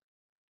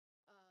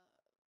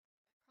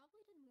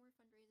 Probably did more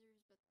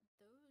fundraisers, but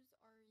those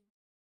are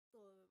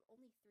the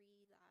only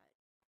three that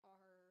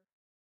are,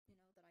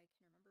 that I can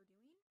remember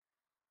doing.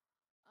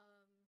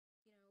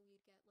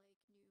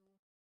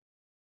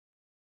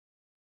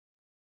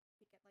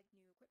 We'd get like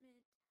new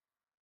equipment,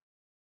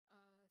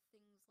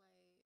 things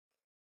like,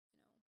 you know,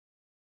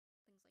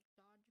 things like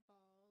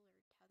dodgeball or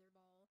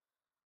tetherball.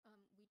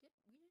 We did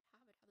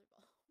have a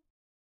tetherball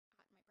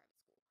at my private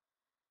school.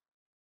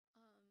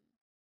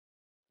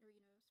 Or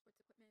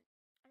sports equipment.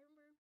 I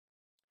remember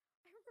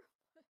I remember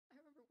I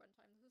remember one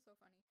time, this was so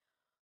funny.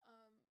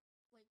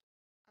 Like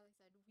as I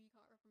said, we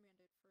got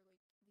reprimanded for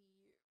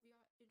like we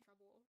got in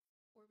trouble,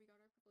 or we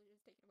got our privileges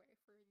taken away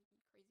for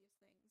the craziest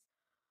things.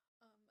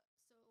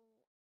 So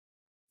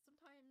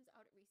sometimes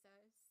out at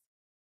recess,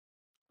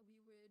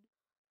 we would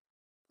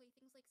play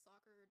things like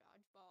soccer or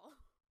dodgeball.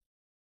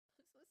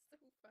 This was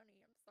so funny.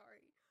 I'm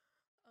sorry.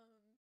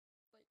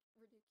 Like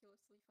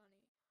ridiculously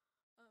funny.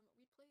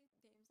 We'd play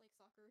games like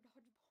soccer or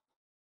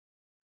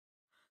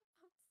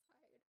dodgeball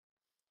outside,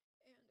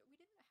 and we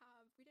didn't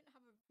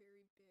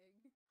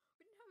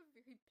have a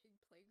very big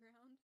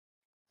playground.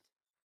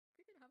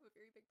 We didn't have a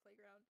very big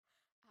playground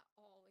at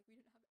all. Like we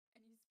didn't have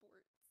any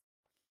sports.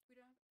 We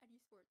didn't have any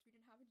sports. We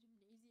didn't have a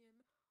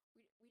gymnasium.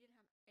 We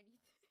didn't have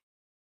anything.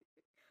 We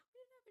didn't have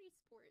any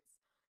sports.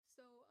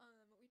 So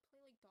we'd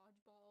play like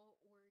dodgeball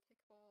or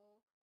kickball.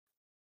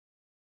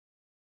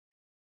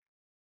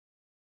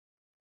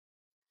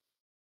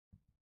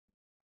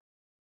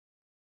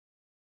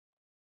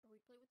 Or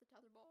we'd play with the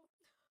tetherball.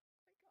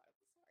 Oh my god,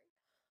 I'm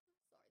sorry. I'm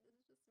sorry. This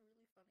is just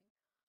really funny.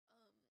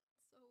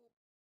 So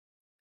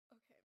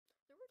okay,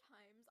 there were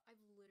times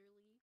I've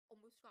literally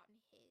almost gotten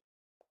hit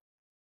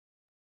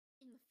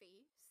in the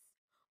face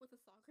with a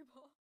soccer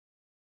ball.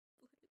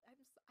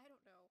 I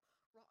don't know.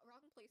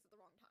 Wrong place at the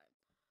wrong time.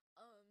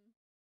 Well,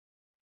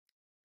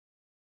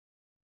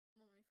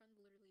 my friend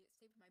literally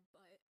saved my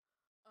butt.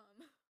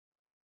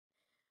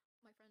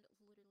 My friend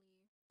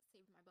literally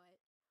saved my butt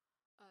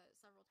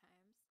several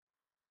times.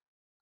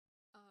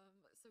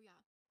 So yeah,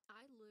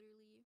 I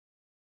literally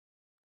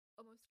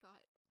almost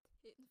got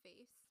hit in the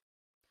face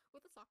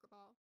with a soccer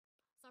ball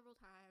several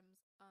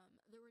times.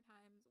 There were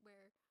times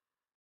where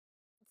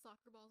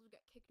soccer balls would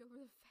get kicked over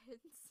the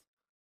fence.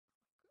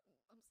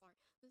 I'm sorry,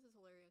 this is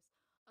hilarious.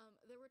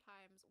 There were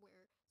times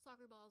where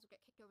soccer balls would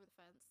get kicked over the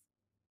fence.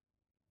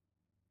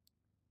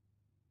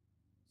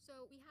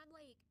 So we had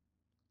like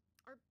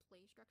our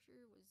play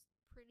structure was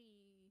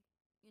pretty,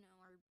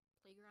 our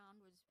playground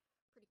was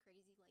pretty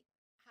crazy. Like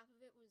half of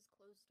it was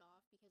closed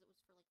off because it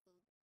was for like the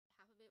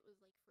half of it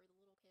was like for the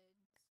little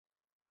kids,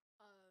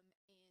 and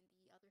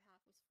the other half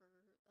was for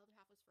us.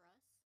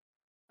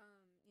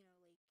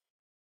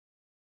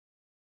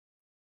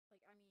 Like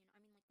I mean like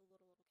the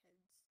little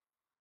kids.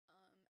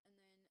 And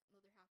then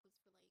the other half was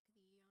for like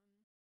the like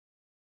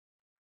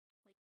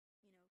K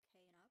and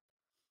up.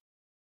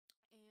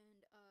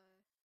 And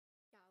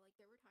yeah, like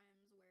there were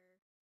times where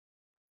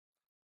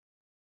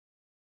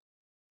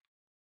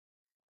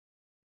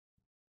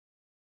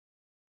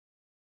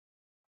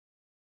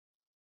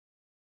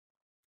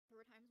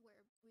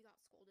we got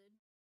scolded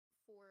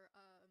for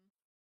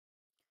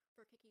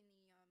for kicking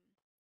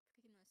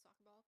the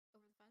soccer ball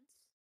over the fence.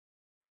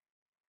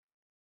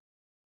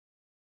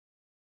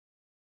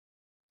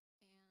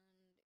 And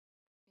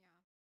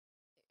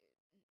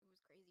yeah, it was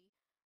crazy.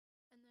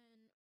 And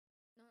then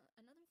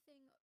another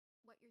thing,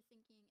 what you're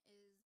thinking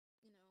is,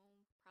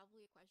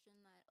 probably a question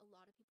that a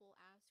lot of people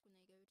ask when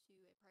they go to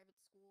a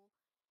private school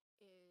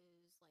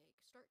is like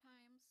start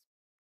times,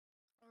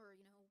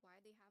 or why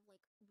they have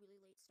like really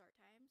late start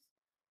times.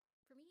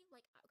 For me,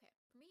 like okay,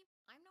 for me,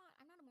 I'm not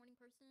a morning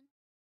person.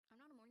 I'm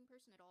not a morning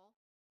person at all.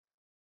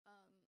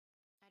 Um,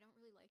 I don't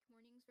really like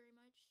mornings very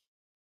much.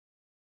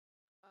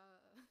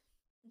 Uh,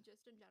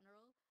 just in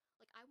general.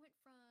 Like I went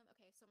from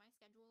okay, so my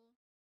schedule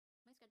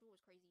was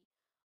crazy.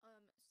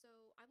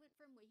 So I went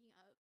from waking up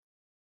at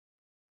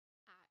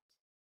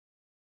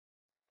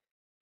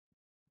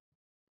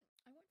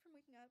I went from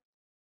waking up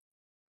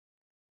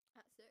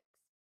at 6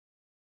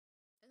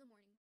 in the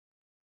morning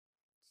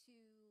to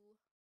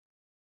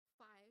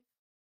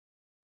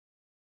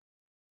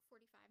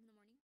 5:45 in the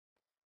morning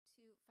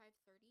to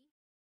 5:30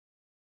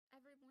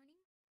 every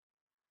morning.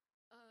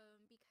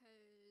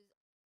 Because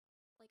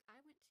like I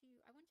went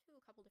to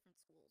a couple different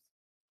schools.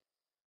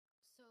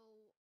 So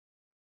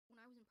when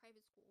I was in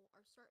private school,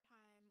 our start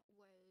time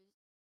was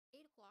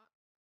 8 o'clock,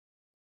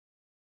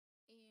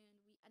 and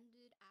we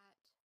ended at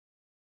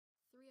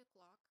 3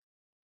 o'clock.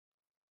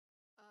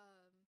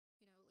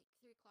 Like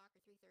 3 o'clock or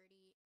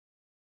 3:30,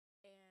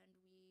 and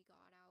we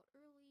got out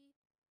early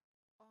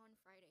on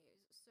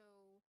Fridays.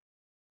 So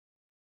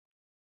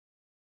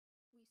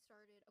we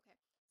started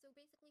okay. So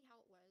basically, how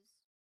it was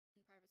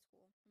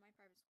in my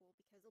private school,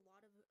 because a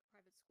lot of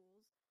private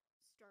schools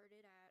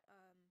started at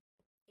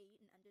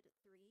 8 and ended at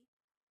 3.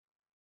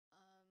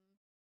 Um,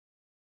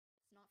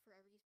 it's not for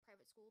every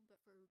private school, but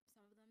for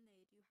some of them,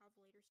 they do have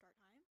later start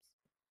times.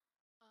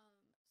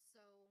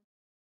 So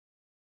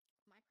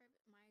my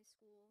private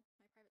school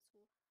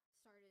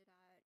started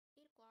at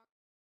 8 o'clock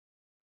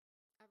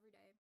every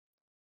day,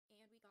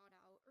 and we got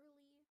out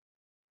early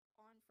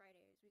on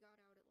Fridays. We got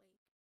out at like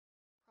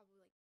probably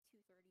like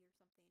 2:30 or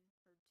something,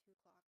 or 2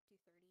 o'clock,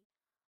 2:30,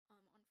 on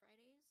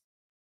Fridays.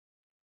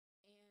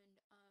 And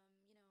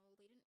they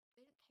didn't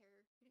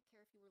care. They didn't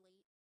care if you were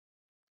late.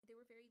 They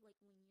were very like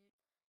lenient.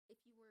 If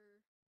you were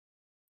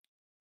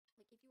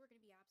if you were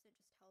gonna be absent,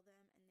 just tell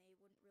them, and they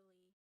wouldn't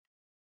really,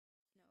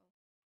 you know,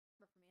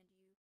 reprimand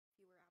you if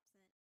you were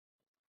absent.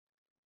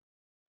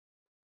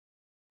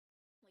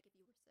 Like if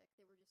you were sick,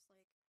 they were just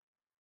like,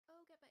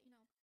 oh, get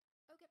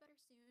better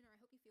soon, or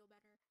I hope you feel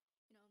better.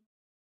 You know,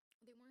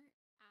 they weren't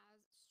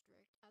as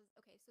strict as,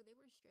 okay, so they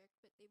were strict,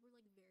 but they were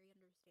like very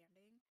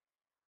understanding.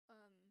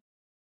 Um,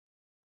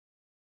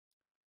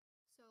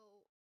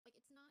 so like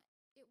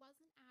it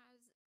wasn't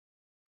as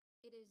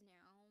it is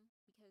now,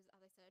 because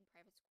as I said,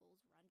 private schools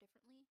run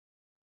differently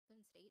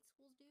than state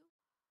schools do.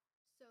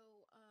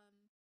 So,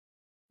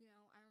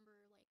 I remember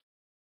like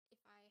if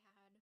I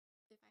had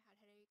if I had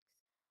headaches,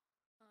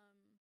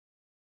 um,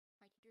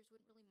 my teachers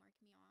wouldn't really mark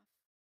me off.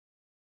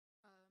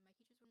 My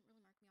teachers wouldn't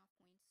really mark me off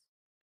points,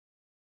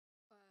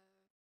 uh,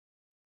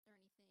 or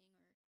anything,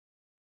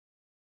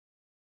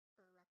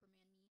 or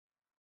reprimand me.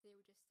 They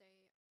would just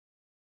say,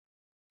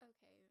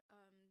 okay,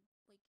 like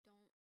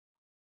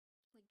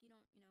don't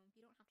like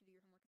you don't have to do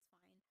your homework. It's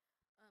fine.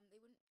 They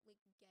wouldn't like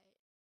get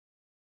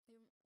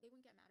they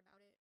wouldn't get mad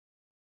about it.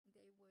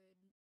 They would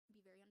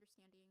be very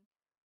understanding.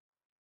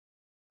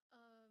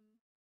 Um,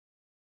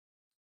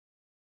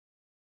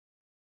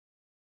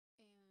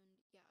 and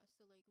yeah,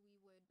 so like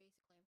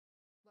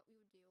what we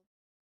would do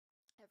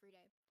every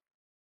day.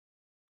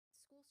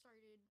 School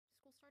started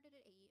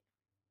at 8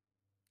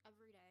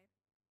 every day.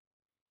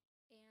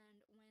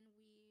 And when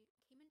we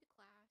came into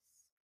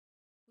class,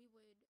 we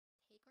would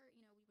we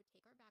would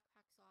take our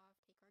backpacks off,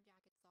 take our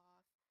jackets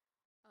off,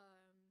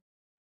 um,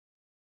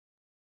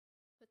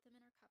 put them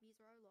in our cubbies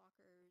or our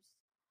lockers.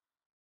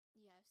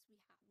 Yes, we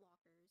had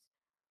lockers.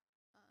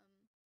 Um,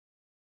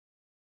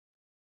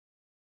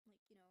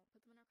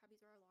 put them in our cubbies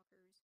or our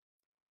lockers.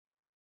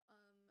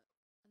 Um,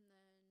 and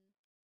then,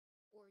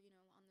 or,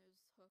 on those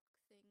hook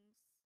things,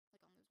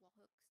 like on those wall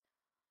hooks.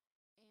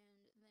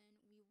 And then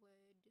we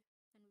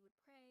would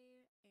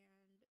pray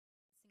and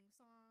sing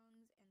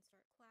songs and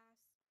start class.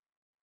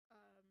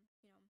 Um,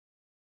 you know,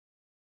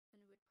 then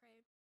we would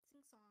pray,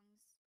 sing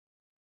songs,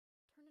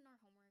 turn in our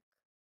homework,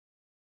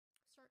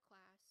 start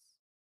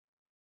class,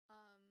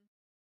 um,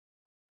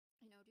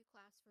 do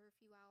class for a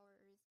few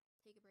hours,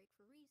 take a break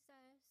for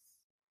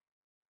recess.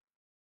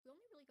 We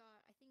only really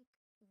got, I think,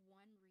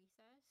 one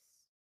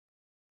recess,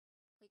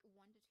 like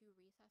 1 to 2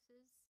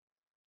 recesses.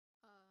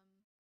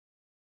 Um,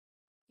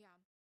 yeah,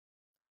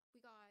 we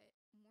got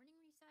morning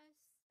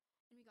recess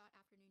and we got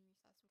afternoon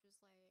recess, which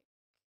was like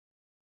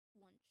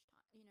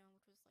lunchtime,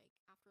 which was like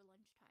after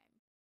lunchtime.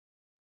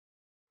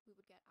 We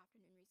would get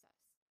afternoon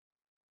recess.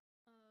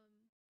 So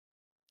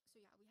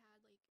yeah, we had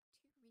like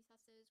 2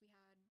 recesses. We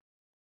had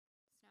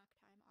snack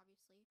time,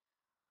 obviously.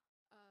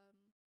 Um,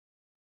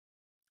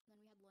 then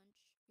we had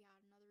lunch. We had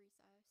another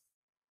recess.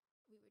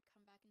 We would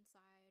come back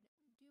inside,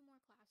 do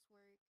more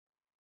classwork,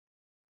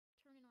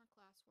 turn in our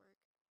classwork.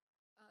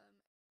 Um,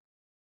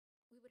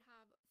 we would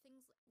have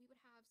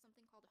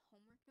something called a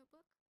homework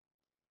notebook.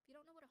 If you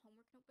don't know what a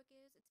homework notebook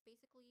is, it's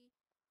basically,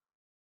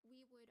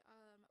 we would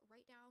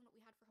write down what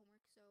we had for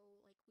homework.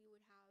 So like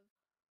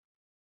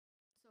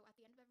so at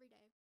the end of every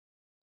day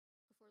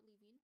before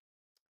leaving,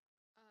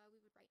 we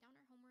would write down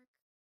our homework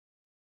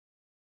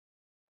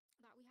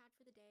that we had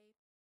for the day,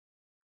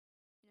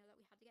 that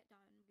we had to get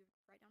done. We would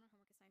write down our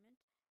homework assignment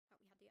that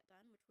we had to get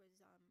done, which was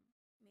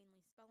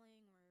mainly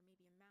spelling or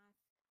maybe a math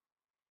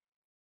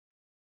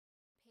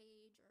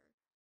page, or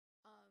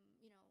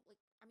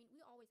we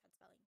always had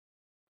spelling.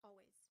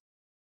 Always.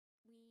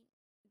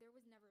 There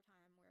was never a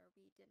time where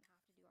we didn't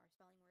have to do our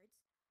spelling words.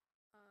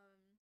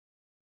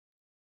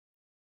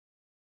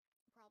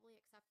 Probably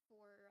except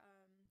for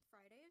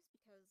Fridays,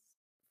 because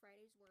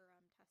Fridays were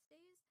test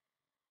days.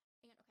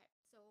 And okay,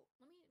 so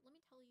let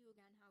me tell you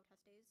again how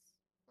test days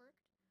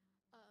worked.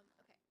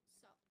 Okay,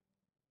 so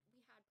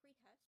we had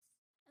pre-tests,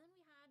 and then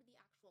we had the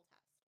actual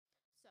test.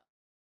 So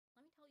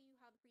let me tell you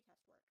how the pre-test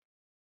worked.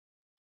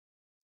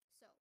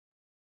 So,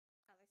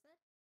 as I said,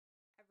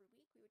 every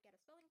week we would get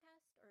a spelling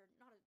test, or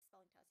not a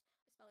spelling test,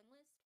 a spelling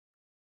list.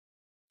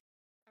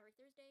 Every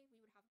Thursday we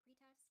would have a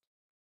pre-test.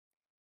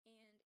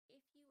 And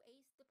if you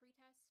aced the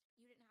pretest,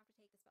 you didn't have to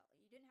take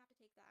you didn't have to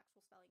take the actual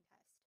spelling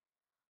test.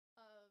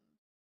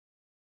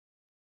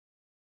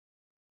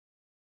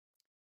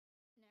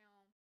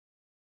 Now,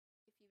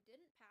 if you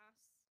didn't pass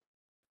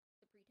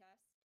the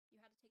pretest, you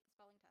had to take the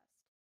spelling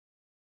test.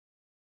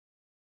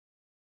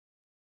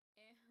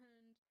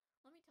 And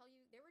let me tell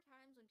you, there were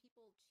times when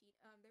people cheated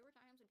on the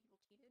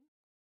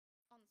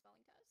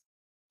spelling test.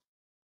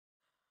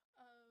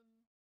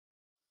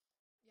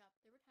 Yeah,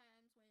 there were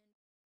times when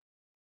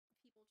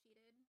people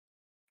cheated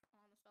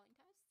on the spelling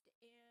test,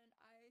 and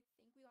I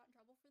think we got in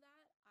trouble for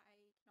that.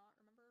 I cannot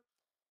remember.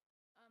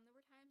 There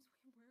were times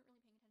we weren't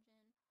really paying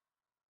attention,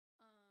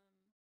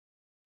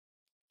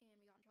 and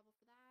we got in trouble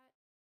for that.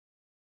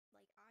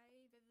 Like,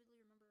 I vividly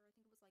remember, I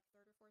think it was like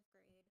 3rd or 4th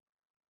grade,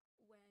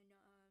 when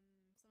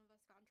some some of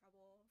us got in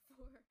trouble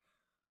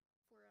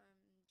for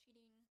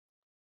cheating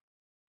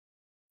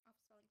off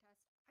a spelling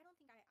test. I don't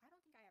think I ever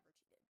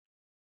cheated.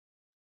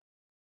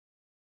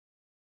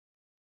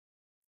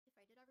 If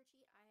I did ever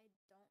cheat, I don't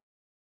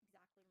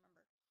exactly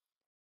remember.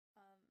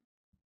 Um,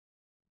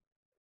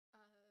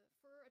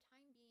 for a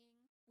time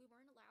being, we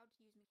weren't allowed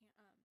to use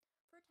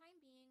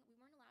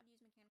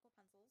mechanical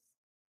pencils.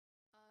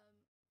 Um,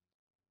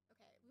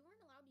 okay, we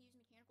weren't allowed to use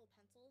mechanical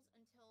pencils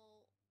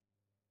until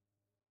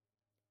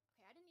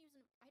I didn't use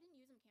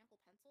a mechanical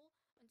pencil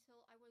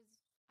until I was,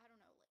 I don't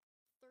know, like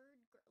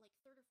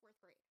third or fourth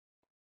grade.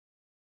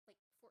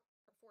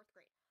 Fourth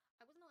grade.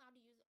 I wasn't allowed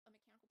to use a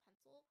mechanical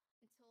pencil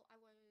until I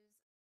was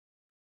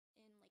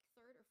in like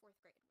third or fourth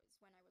grade was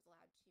when I was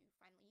allowed to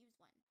finally use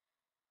one.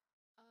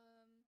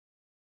 Um,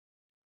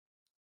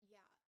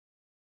 yeah,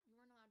 we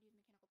weren't allowed to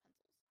use mechanical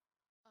pencils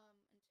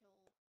until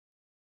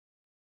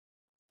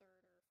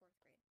third or fourth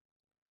grade.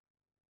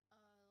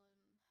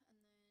 And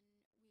then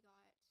we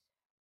got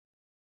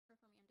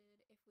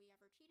reprimanded if we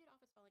ever cheated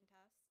off a spelling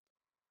test,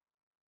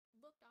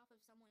 looked off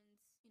of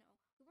someone's,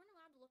 we weren't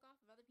allowed to look off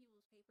of other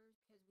people's papers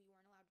because we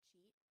weren't allowed to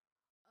cheat.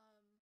 We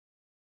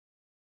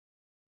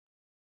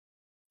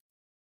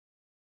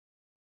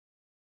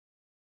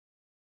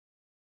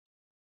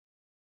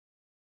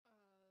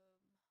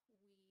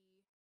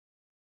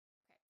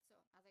Okay,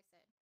 so as I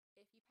said,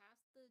 if you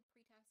passed the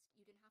pretest,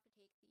 you didn't have to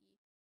take the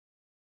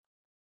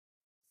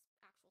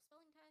actual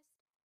spelling test.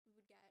 We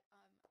would get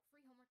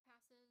free homework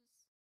passes.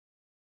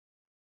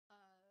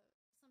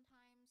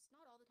 Sometimes,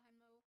 not all the time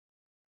though,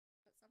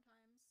 but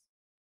sometimes.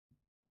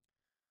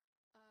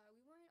 We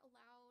weren't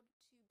allowed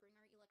to bring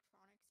our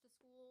electronics to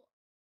school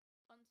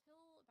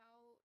until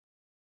about,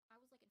 I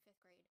was like in 5th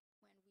grade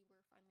when we were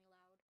finally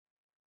allowed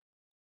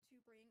to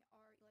bring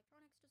our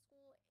electronics to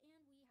school, and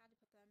we had to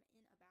put them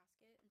in a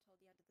basket until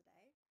the end of the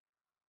day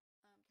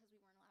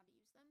because we weren't allowed to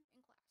use them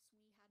in class.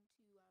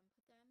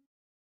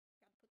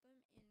 We had to put them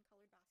in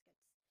colored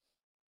baskets.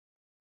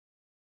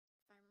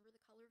 If I remember,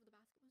 the color of the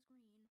basket was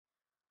green.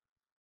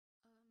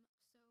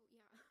 So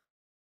yeah.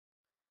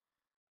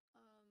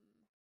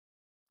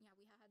 Yeah,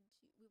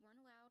 we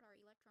weren't allowed our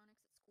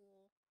electronics at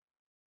school.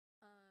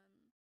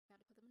 We had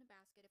to put them in a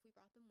basket if we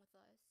brought them with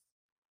us.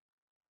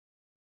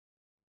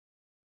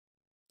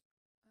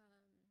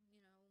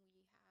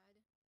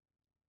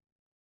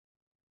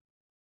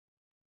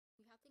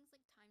 We had things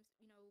like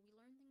we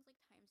learned things like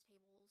times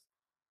tables.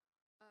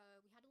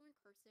 We had to learn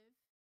cursive.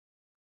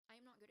 I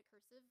am not good at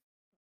cursive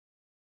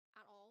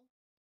at all.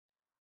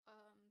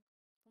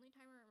 The only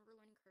time I remember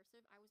learning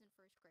cursive, I was in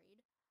 1st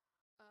grade.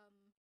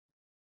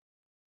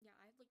 Yeah,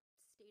 I had like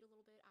stayed a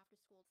little bit after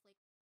school to like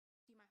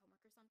do my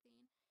homework or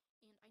something,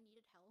 and I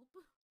needed help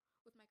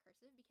with my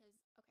cursive because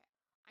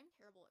I'm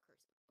terrible at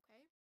cursive.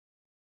 Okay,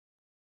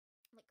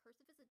 like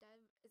cursive is a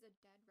dead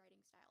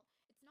writing style.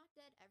 It's not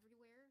dead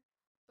everywhere,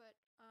 but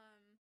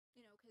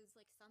because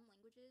like some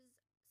languages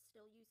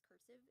still use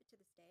cursive to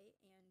this day,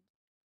 and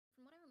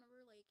from what I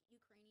remember, like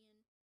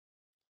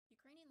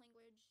Ukrainian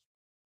language.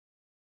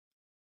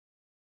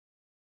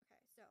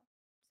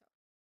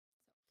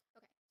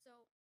 Okay,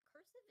 so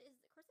cursive is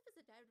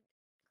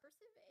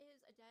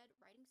a dead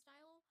writing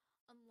style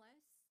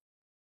unless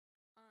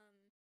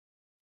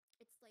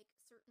it's like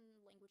certain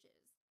languages.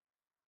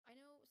 I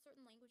know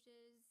certain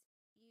languages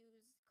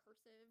use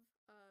cursive,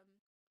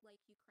 like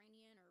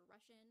Ukrainian or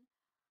Russian,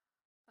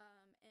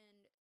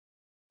 and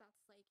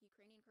that's like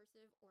Ukrainian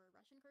cursive or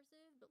Russian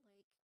cursive, but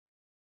like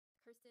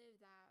cursive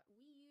that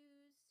we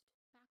used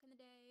back in the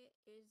day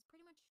is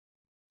pretty much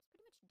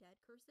dead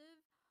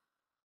cursive.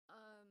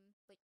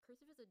 Like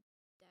cursive is a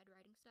dead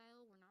writing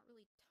style. We're not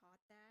really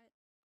taught that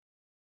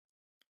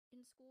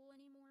in school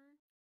anymore,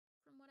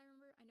 from what I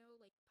remember. I know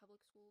like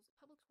public schools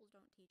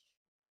don't teach,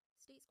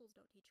 state schools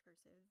don't teach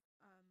cursive.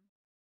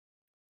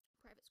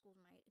 Private schools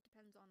might. It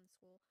depends on the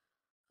school.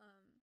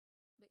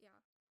 But yeah,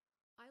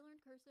 I learned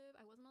cursive.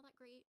 I wasn't all that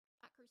great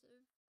at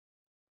cursive.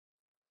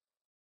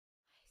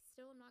 I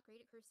still am not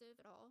great at cursive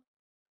at all.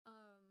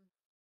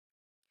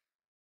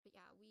 But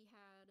yeah, we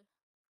had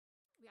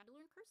to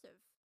learn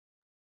cursive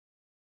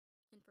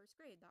in 1st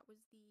grade. That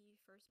was the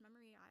first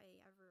memory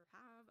I ever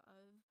have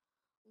of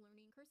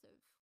learning cursive.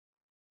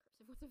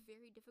 Cursive was a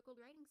very difficult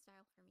writing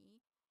style for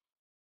me,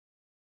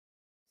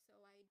 so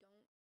I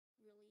don't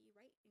really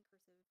write in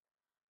cursive.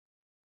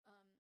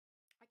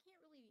 I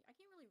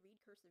can't really read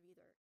cursive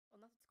either,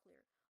 unless it's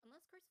clear.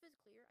 Unless cursive is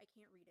clear, I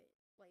can't read it.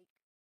 Like,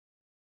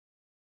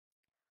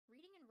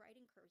 reading and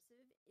writing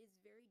cursive is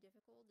very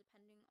difficult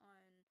depending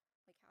on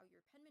like how your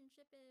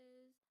penmanship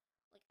is.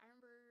 Like I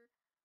remember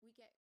we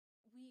got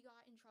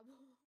in trouble.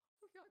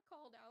 We got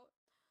called out.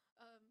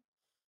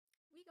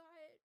 We got,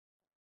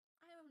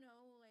 I don't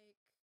know, like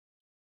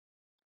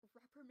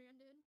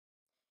reprimanded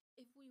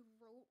if we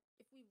wrote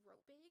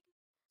big.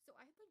 So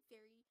I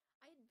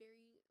had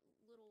very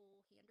little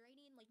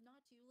handwriting, like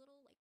not too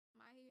little. Like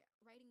my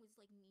writing was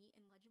like neat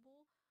and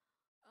legible.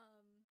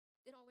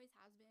 It always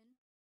has been.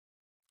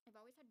 I've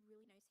always had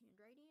really nice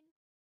handwriting.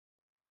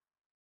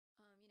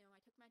 I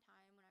took my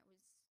time when I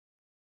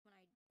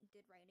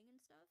did writing and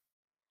stuff.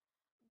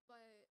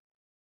 but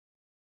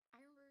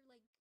I remember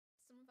like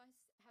some of us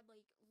had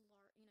like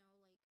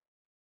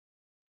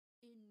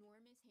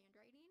enormous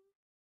handwriting,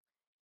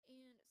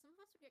 and some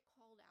of us would get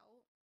called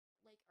out.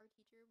 Like our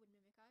teacher would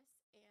mimic us,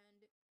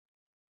 and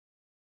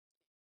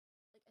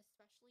like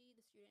especially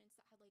the students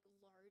that had like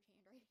large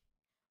handwriting,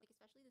 like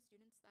especially the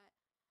students that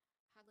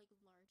had like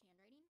large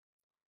handwriting.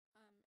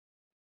 Um,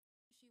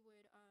 she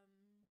would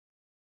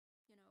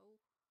you know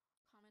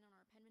comment on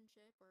our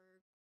penmanship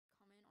or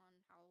comment on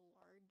how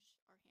large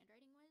our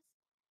handwriting was,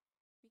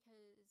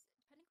 because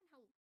depending on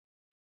how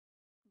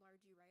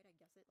large you write, I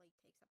guess it like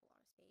takes up a lot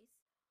of space.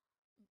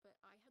 But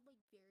I have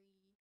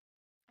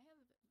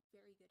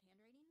very good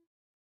handwriting.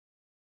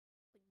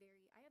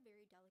 I have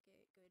very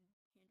delicate, good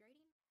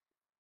handwriting.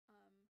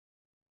 Um,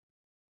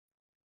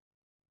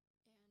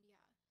 and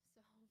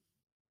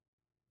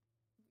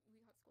yeah, so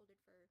we got scolded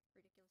for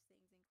ridiculous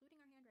things,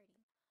 including our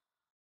handwriting.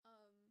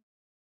 Um,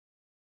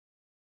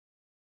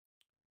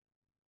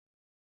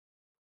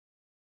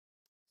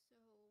 so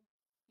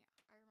yeah,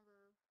 I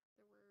remember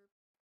there were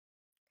okay.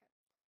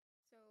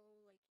 So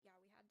like yeah,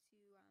 we had to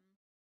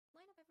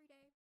line up every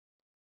day.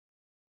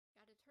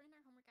 We had to turn in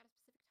our homework at a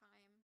specific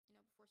time,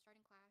 before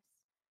starting class.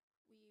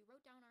 We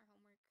wrote down our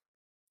homework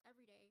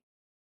every day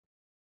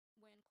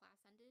when class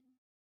ended.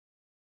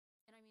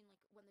 And I mean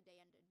like when the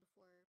day ended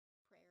before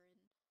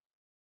prayer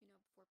and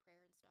before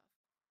prayer and stuff.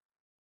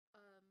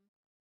 Um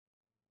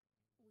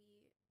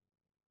we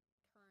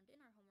turned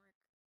in our homework.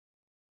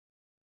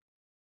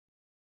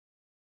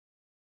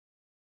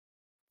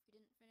 If we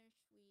didn't finish,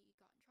 we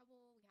got in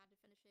trouble. We had to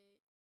finish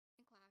it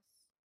in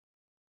class,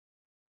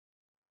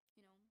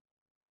 you know,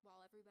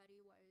 while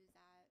everybody was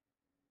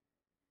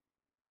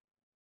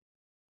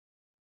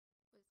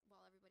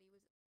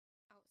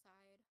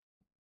outside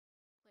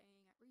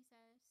playing at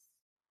recess.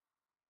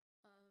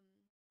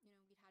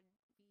 We'd have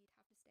to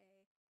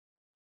stay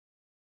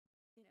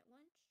in at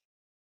lunch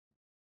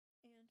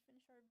and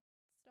finish our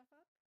stuff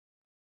up.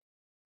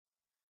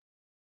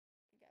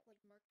 We got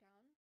like marked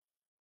down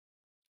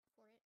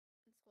for it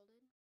and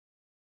scolded.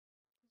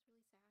 It was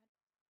really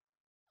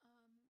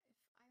sad.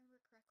 If I remember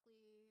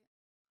correctly,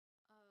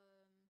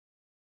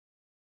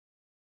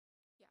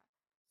 yeah.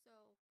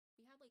 So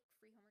we had like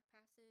free homework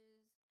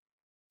passes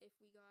if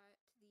we got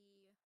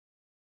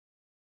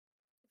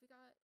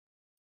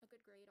a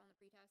good grade on the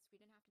pretest. We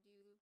didn't have to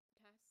do the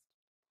test.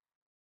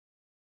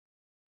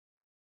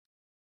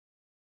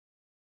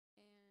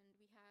 And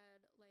we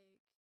had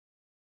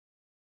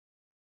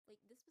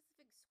this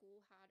specific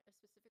school had a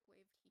specific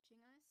way of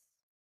teaching us.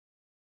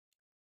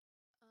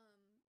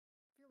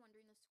 If you're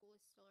wondering, the school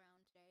is still around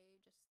today,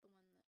 just the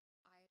one that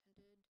I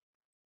attended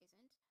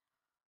isn't,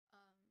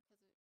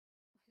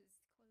 because it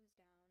was closed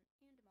down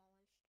and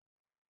demolished.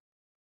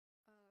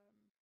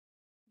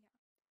 Yeah.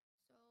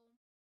 So,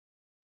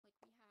 like,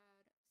 we had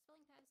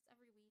spelling tests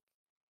every week.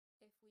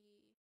 If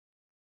we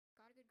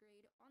got a good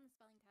grade on the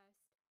spelling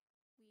test,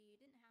 we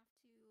didn't have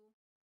to do it.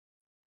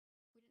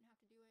 If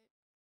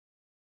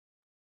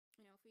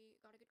we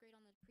got a good grade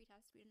on the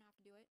pretest, we didn't have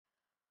to do it.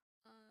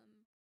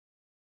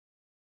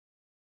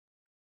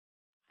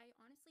 I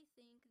honestly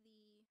think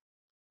the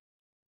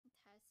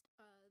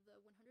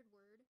the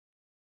 100-word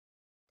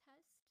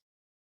test,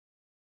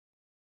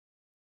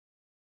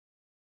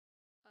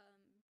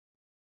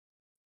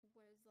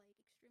 was like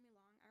extremely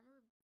long. I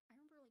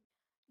remember like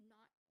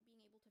not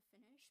being able to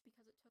finish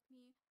because it took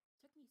me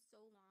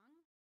so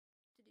long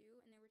to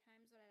do, and there were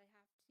times that I'd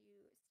have to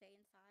stay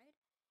inside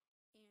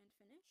and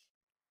finish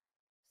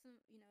some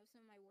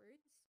of my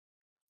words,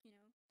 some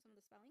of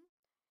the spelling,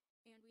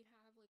 and we'd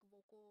have like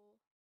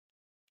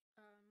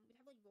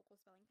vocal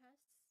spelling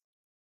tests,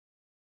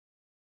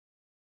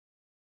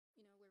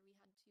 where we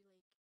had to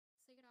like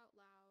say it out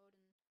loud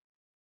and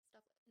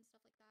stuff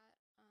like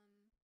that,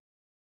 and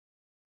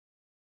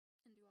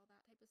do all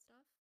that type of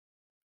stuff.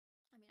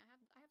 I mean, I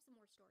have some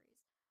more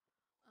stories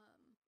on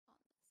this.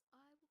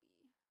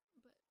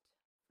 But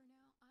for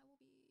now, I will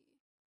be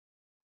right back.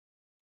 Hold on.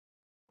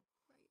 Yeah,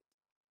 I'll be right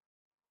back.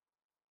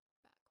 I'm gonna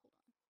pause this.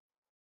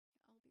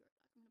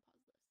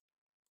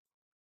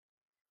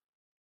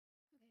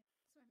 Okay,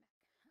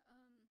 so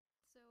I'm back.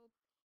 So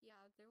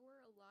yeah, there were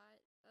a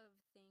lot of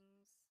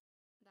things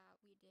that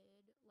we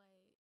did, like,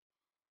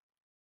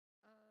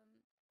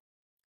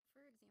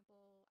 for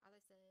example, as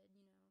I said,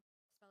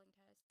 spelling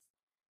tests.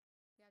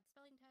 We had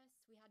spelling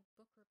tests. We had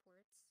book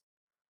reports.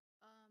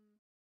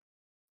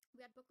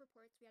 We had book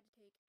reports. We had to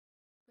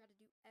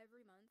do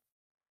every month.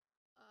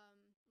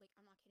 Like,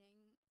 I'm not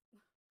kidding.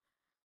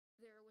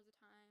 There was a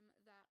time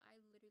that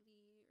I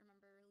literally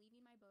remember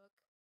leaving my book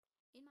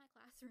in my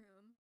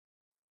classroom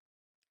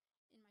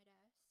in my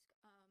desk,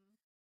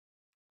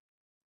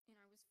 and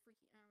I was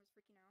freaking out.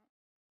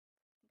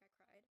 I think I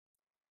cried,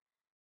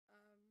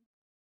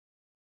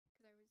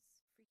 because I was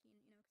freaking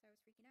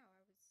out.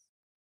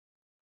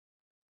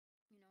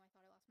 I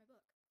thought I lost my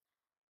book.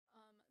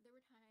 There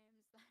were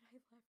times that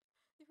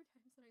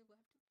I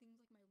left things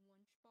like my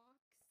lunchbox.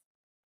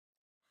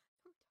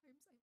 There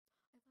were times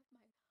I left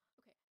my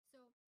okay.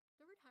 So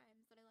there were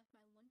times that I left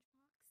my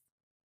lunchbox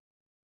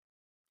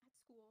at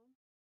school,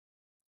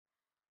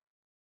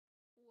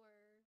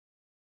 or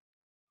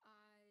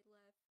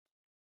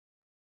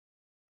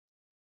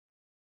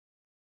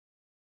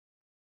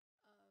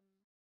I left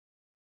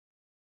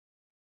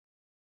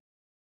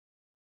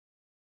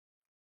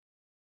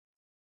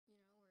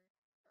um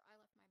or I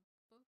left my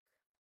book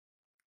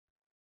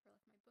or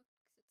left my books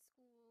at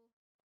school.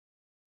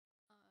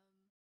 Um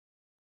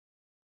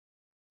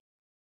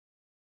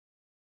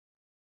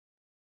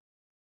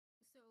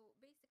so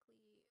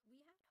basically we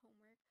had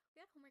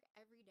homework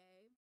every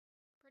day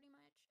pretty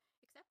much,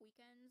 except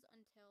weekends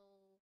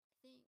until I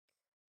think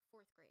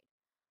 4th grade.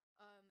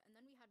 And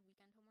then we had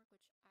weekend homework,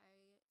 which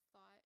I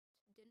thought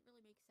didn't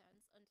really make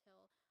sense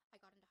until I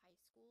got into high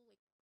school.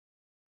 Like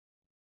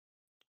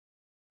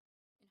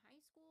in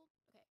high school,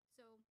 okay,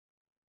 so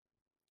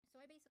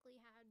I basically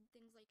had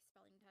things like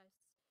spelling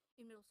tests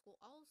in middle school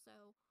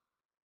also,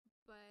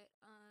 but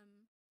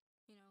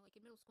like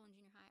in middle school and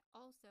junior high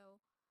also,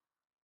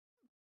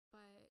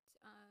 but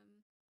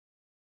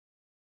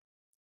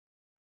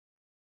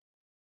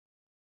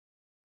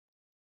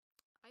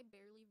I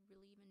barely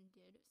really even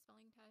did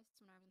spelling tests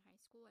when I was in high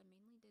school. I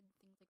mainly did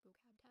things like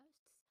vocab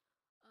tests,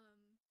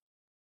 um,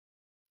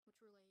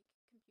 which were like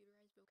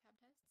computerized vocab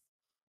tests.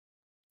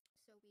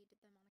 So we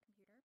did them on the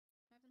computer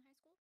when I was in high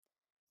school.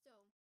 So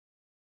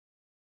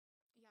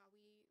yeah,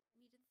 we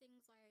did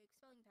things like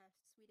spelling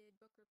tests. We did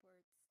book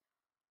reports.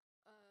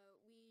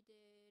 We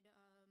did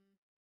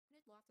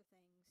lots of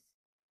things.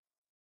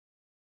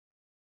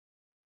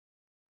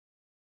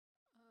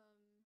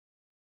 Um,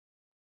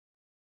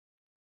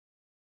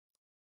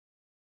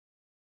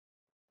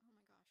 oh my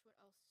gosh, what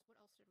else? What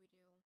else did we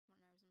do when I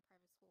was in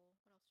private school?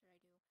 What else did I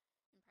do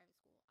in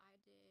private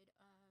school?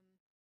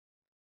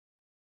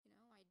 You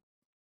know,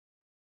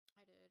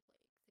 I did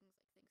like things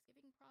like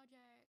Thanksgiving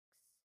projects.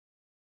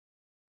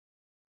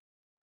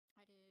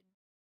 I did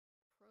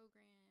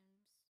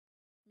programs,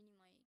 meaning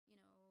like,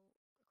 a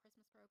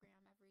Christmas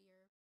program every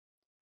year.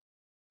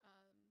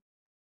 Um,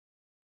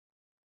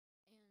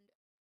 and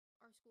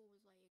our school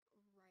was like right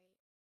smack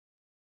dab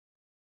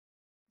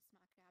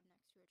next to a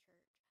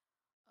church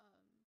that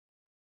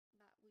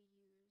we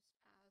used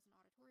as an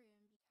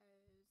auditorium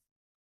because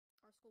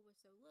our school was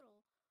so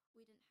little,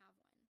 we didn't have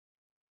one.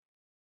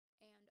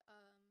 And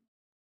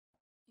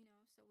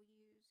so we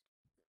used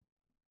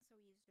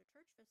a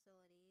church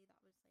facility that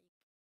was like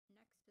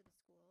next to the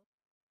school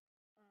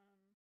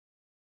um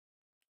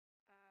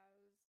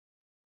as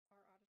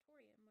our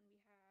auditorium when we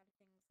had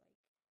things like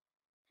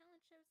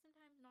talent shows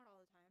sometimes, not all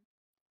the time.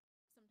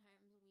 Sometimes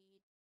we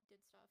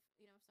did stuff,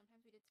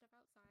 sometimes we did stuff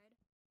outside.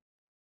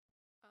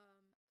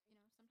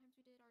 Sometimes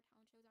we did our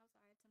talent shows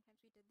outside,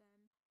 sometimes we did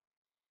them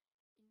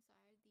inside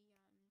the church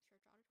auditorium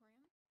that we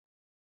had.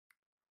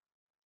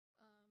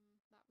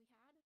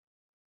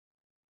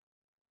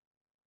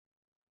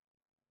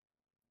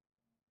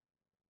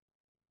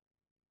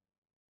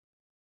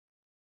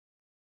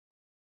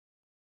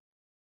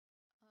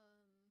 Um,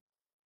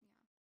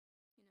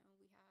 yeah,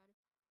 we had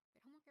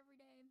homework every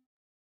day.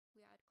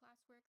 We had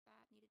classwork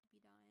that needed to be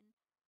done.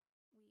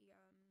 We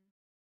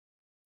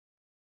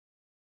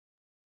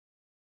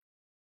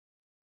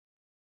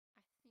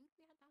I think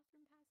we had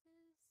bathroom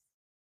passes.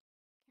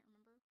 Can't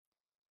remember.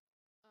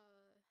 Yeah,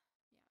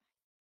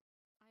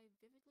 I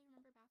vividly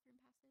remember bathroom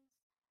passes.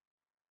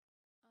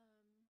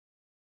 Um,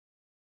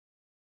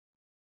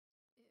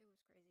 it was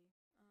crazy.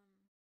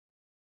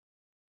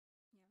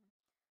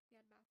 Yeah,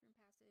 we had bathroom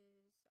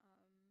passes.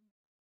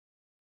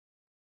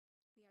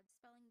 We had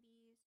spelling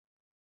bees.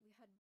 We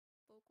had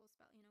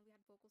we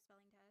had vocal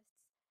spelling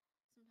tests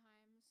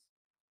sometimes.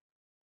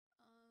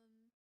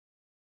 Um,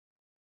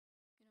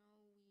 we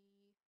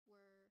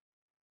were,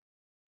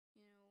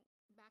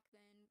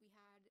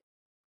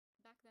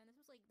 back then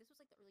this was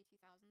like the early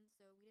 2000s,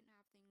 so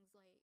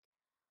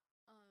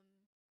um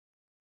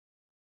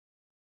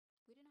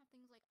we didn't have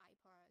things like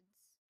iPods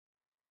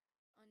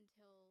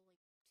until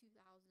like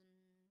 2000,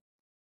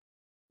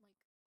 like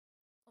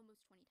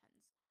almost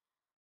 2010s.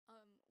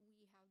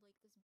 We had like this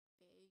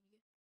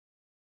big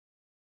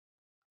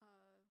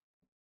uh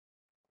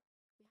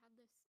we had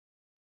this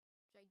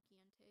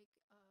gigantic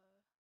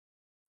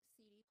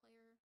CD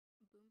player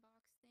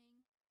boombox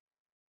thing,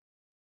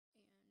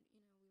 and we were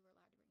allowed to bring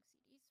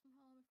CDs from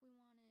home if we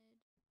wanted.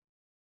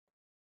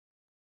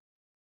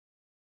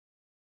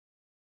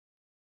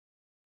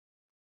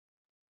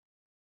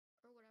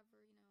 Or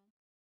whatever,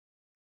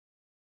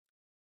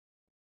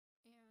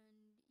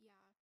 and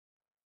yeah.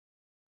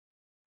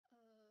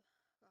 uh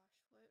Gosh,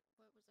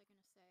 what was I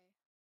gonna say?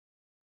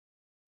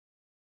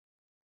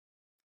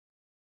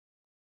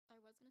 I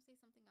was gonna say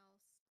something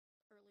else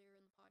earlier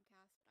in the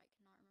podcast, but I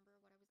cannot remember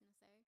what I was gonna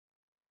say.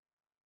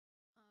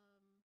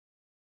 um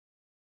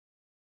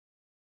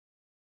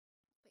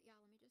but yeah,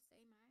 let me just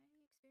say my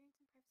experience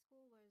in prep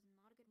school was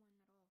not a good one at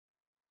all.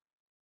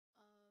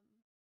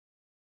 um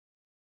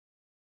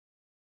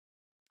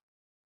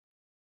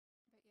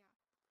but yeah.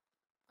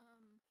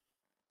 um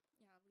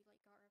yeah, we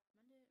like got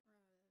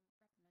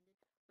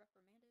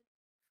reprimanded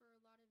for a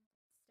lot of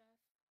stuff. um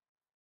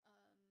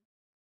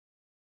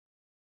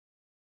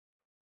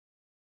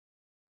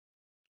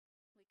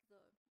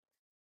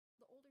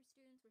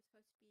students. We're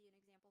supposed to be an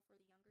example for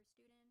the younger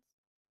students.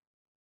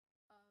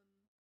 Um,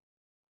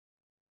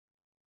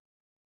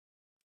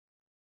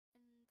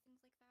 and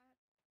things like that.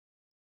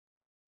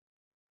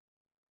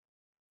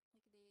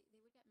 Like they would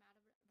get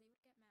mad they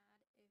would get mad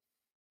if,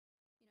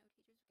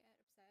 teachers would get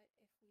upset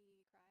if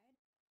we cried.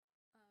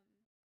 Um,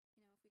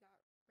 if we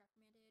got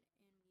reprimanded and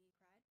we cried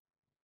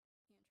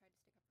and tried to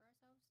stick up for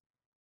ourselves.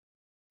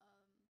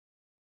 Um,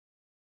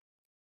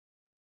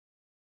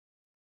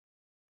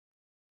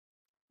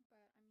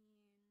 but I mean,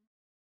 like,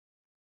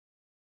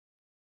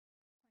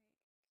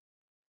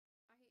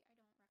 I don't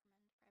recommend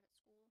private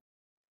school.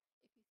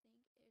 If you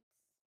think it's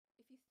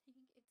if you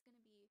think it's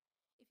gonna be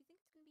if you think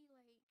it's gonna be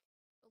like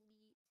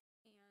elite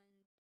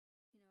and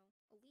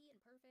elite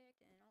and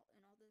perfect and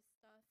all this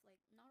stuff,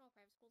 like not all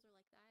private schools are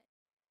like that.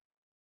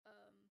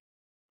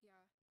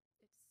 Yeah,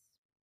 it's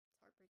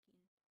heartbreaking.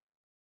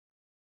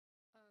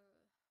 Sure,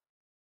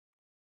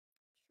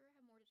 I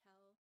have more to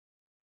tell.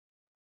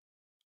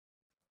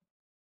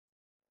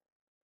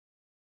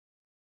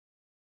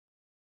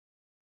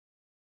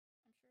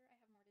 I'm sure I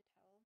have more to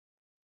tell,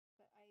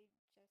 but I just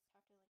have to like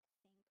think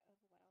of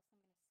what else I'm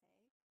gonna say.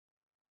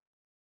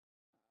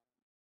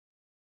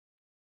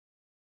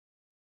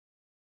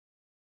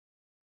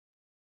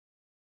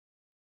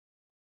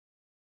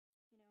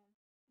 Um,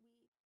 you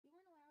know, we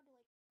weren't allowed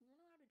to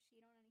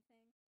cheat on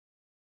anything,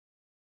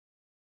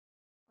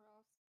 or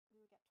else we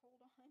would get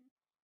told on.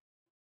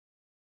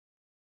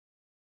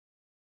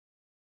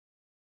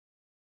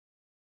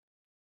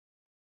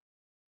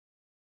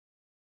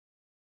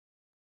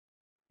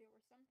 There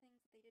were some things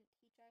that they didn't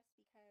teach us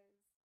because,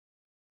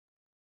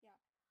 yeah,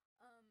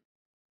 um,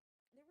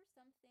 there were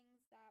some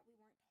things that we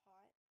weren't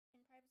taught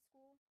in private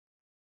school.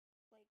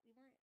 Like we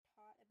weren't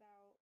taught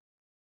about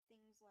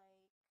things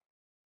like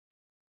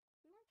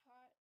we weren't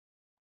taught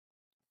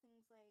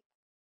things like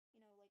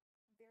like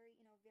very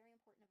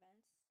important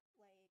events,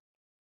 like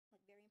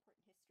very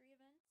important history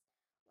events.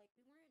 Like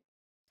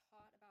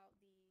taught about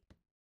the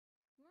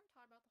we weren't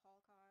taught about the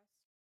Holocaust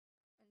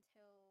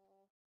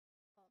until,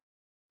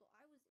 well,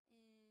 I was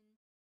in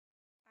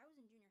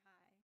junior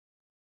high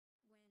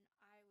when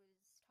I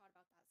was taught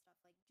about that stuff,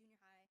 like junior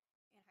high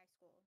and high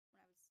school when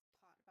I was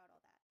taught about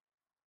all that.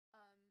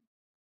 Um,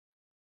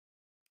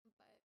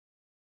 but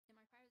in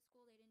my private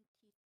school, they didn't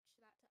teach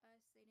that to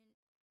us.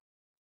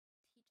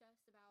 Teach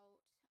us about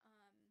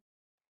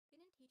they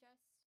didn't teach us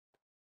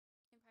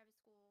in private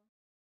school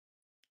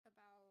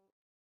about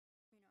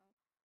you know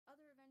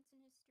other events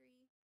in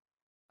history.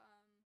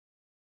 Um,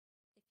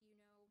 if you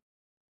know what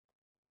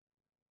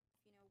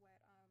if you're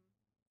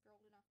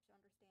old enough to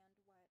understand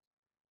what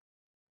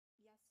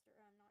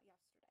not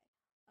yesterday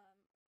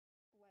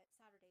what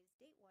Saturday's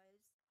date was,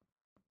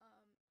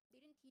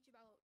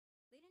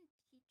 they didn't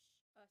teach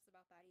us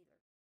about that either.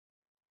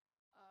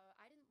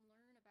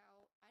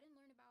 I didn't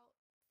learn about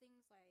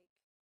things like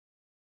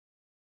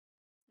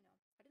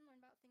I didn't learn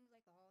about things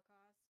like the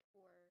Holocaust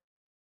or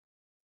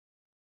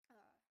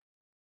uh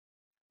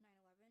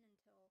 9/11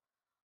 until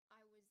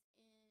I was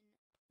in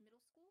middle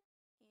school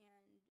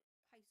and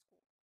high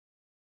school.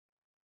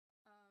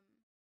 Um,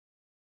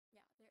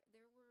 yeah,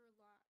 there were a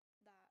lot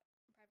that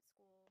private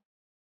school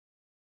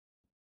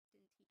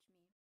didn't teach me.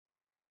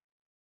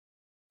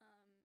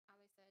 As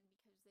I said,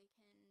 because they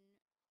can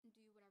do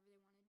whatever they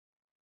wanted.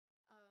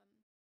 Um,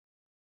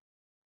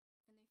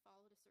 and they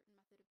followed a certain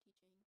method of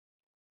teaching.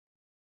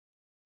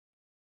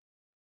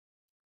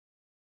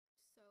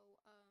 So,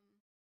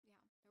 yeah,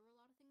 there were a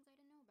lot of things I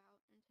didn't know about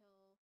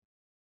until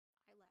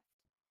I left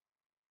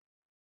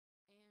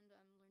and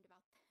learned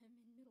about them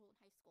in middle and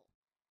high school.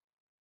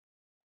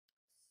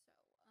 So,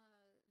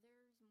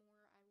 there's more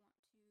I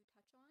want to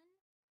touch on.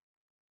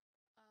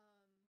 Um,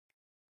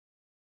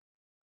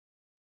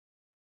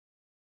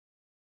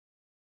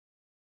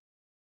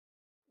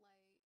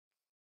 like,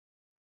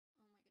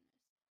 oh my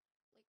goodness.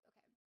 Like,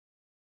 okay.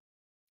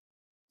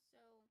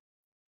 So,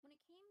 when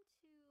it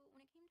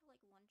came to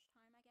like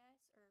lunchtime, I guess,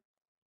 or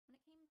when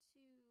it came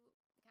to the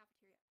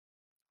cafeteria,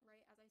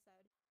 right? As I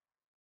said,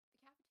 the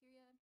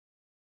cafeteria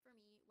for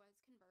me was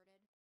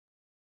converted.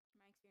 In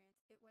my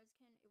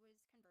experience, it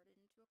was converted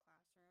into a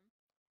classroom.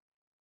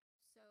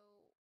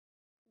 So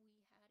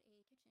we had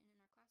a kitchen in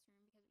our classroom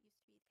because it used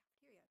to be the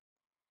cafeteria.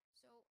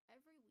 So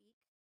every week,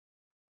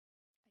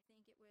 I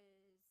think it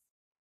was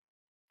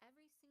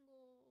every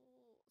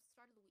single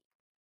start of the week,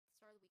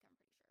 I'm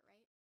pretty sure,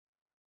 right?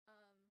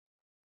 Um,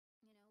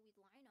 we'd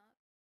line up.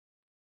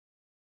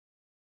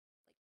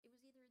 Like it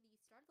was either the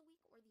start of the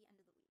week or the end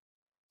of the week.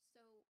 So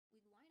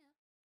we'd line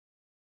up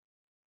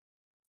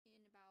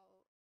in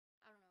about,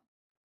 I don't know,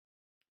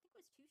 I think it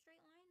was two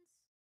straight lines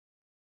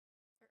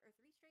or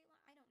three straight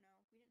lines. I don't know.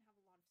 We didn't have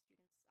a lot of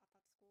students at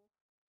that school.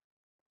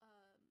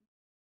 Um,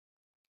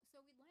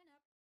 so we'd line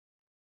up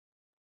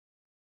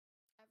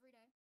every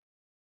day,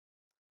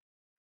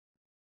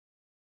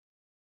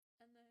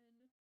 and then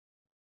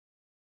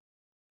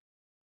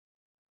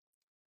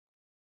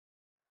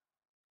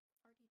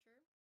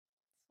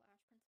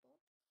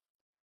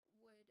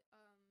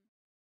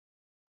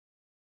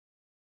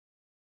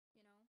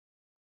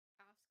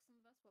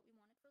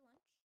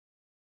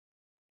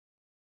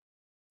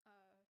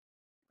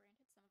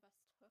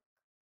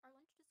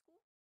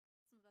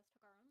us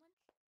took our own lunch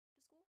to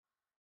school,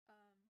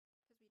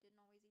 because we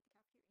didn't always eat the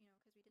cafeteria,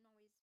 because we didn't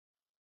always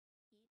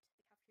eat the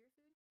cafeteria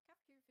food.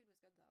 Cafeteria food was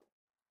good though.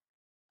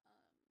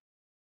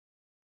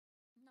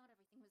 Not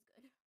everything was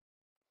good.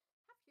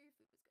 Cafeteria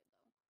food was good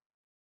though.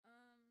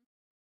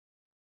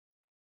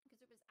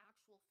 Because it was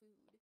actual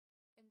food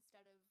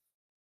instead of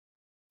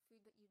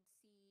food that you'd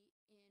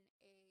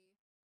see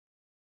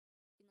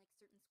in like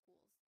certain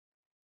schools.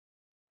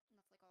 And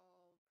that's like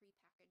all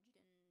prepackaged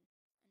and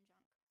junk.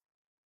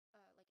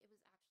 Like it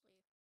was actually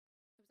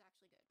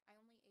good. I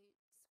only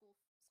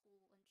ate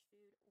school lunch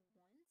food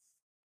once,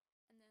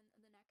 and then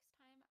the next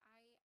time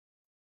I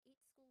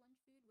ate school lunch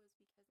food was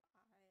because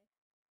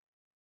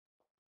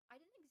I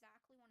didn't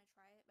exactly want to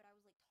try it, but I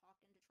was like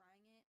talked into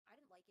trying it. I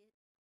didn't like it.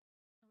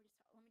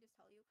 Let me just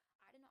tell you,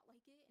 I did not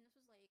like it, and this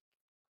was like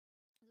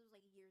years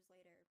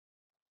later,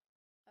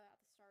 at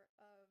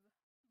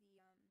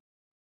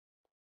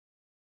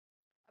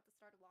the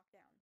start of the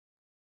lockdown.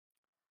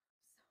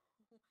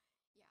 So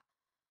yeah.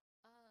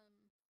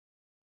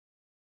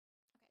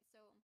 Okay, so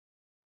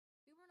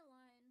we were in a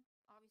line,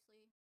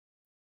 obviously.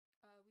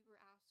 We were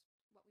asked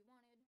what we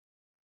wanted.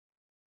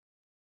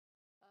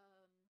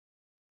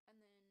 And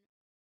then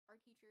our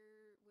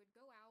teacher would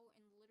go out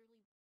and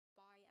literally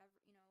buy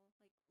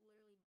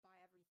literally buy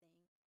everything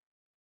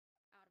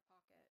out of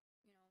pocket,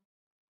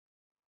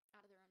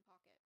 out of their own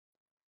pocket.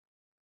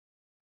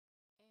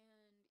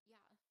 And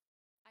yeah,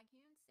 I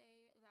can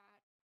say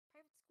that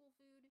private school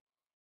food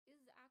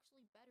is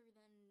actually better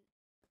than,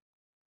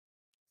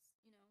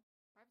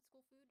 private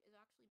school food is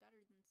actually better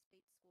than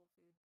state school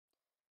food,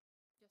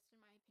 just in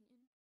my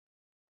opinion,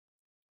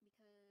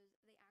 because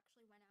they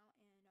actually went out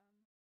and bought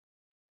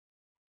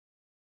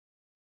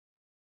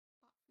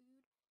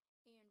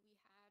food,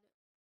 and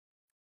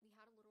we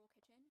had a literal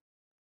kitchen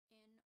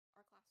in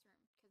our classroom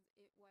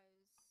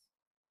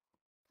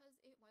because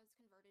it was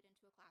converted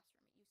into a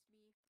classroom. It used to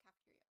be the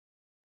cafeteria.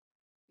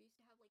 We used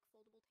to have like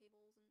foldable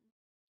tables and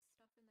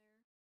stuff in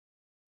there.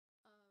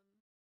 And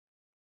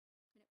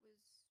it was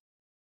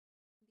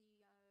the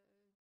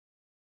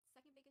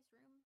second biggest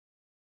room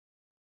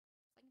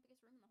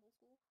in the whole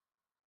school,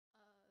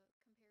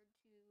 compared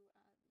to the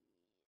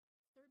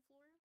third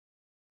floor.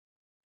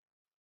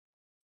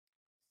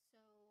 So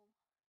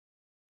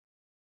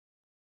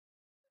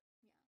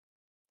yeah.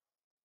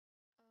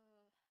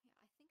 Yeah,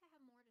 I think I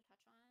have more to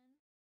touch on here.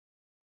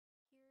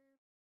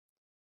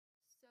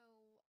 So,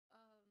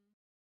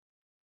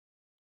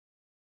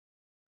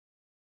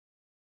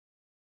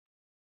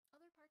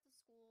 other parts of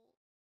school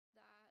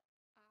that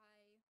I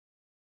remember was, like,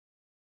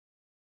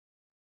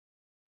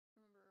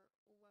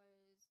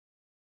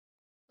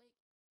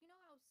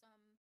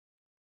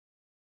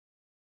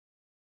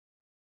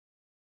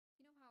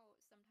 how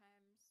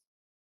sometimes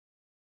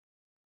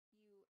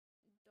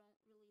you don't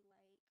really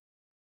like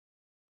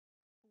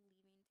leaving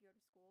to go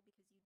to school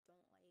because you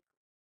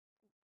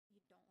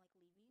don't like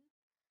leaving.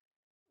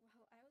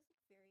 Well, I was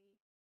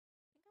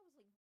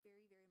like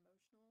very, very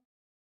emotional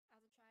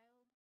as a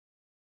child.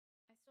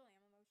 I still am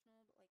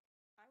emotional, but like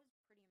I was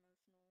pretty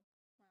emotional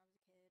when I was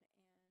a kid and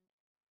had to go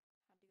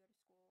to school. Like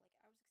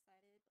I was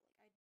excited,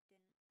 but like I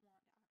didn't want to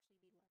actually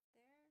be left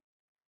there.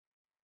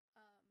 And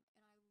I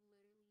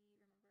literally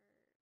remember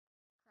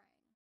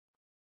crying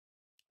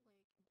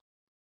like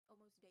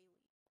almost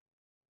daily.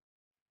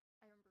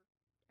 I remember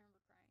crying.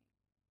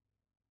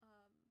 Um,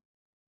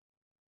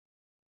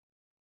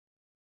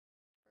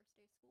 First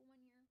day of school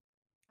one year,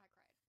 I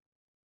cried.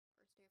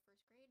 First day of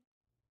first grade,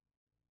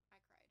 I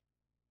cried.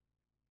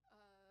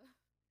 Uh,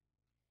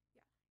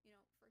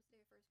 yeah, first day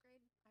of first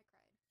grade, I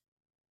cried.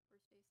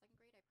 First day of second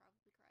grade, I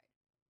probably cried.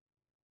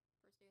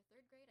 First day of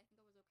third grade, I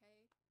think I was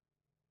okay.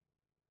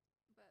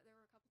 But there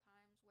were a couple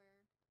times where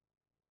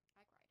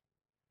I cried.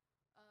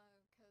 Cause I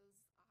was very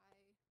emotional. I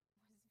was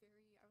a kid.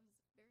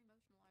 I didn't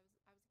know any better.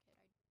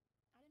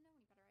 I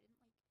didn't like,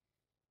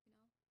 you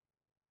know,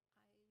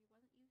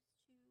 I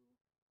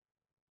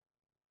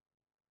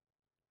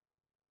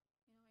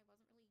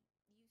wasn't used to,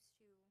 I wasn't really used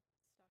to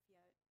stuff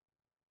yet.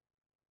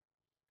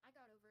 I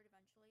got over it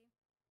eventually,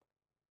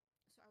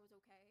 so I was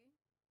okay.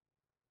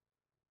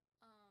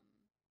 Um,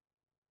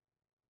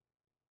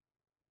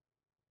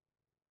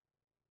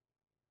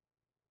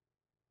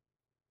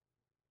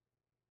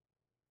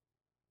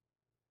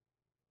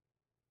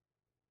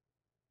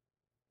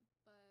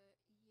 but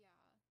yeah.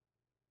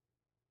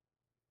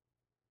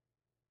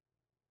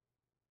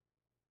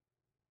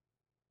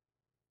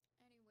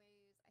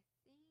 Anyways, I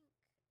think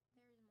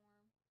there's more I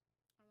want to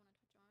touch on.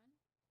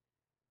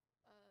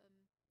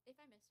 If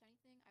I missed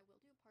anything, I will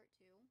do a part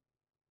two.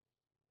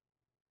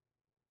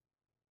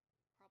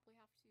 Probably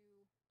have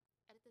to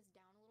edit this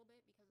down a little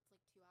bit because it's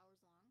like 2 hours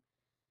long.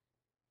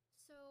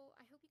 So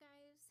I hope you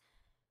guys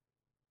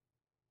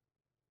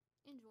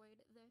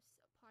enjoyed this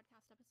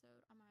podcast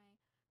episode on my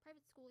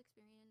private school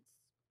experience.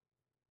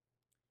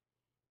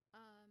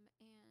 And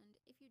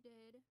if you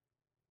did,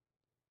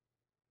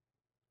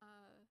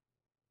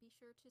 be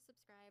sure to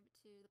subscribe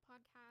to the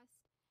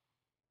podcast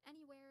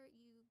anywhere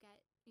you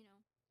get,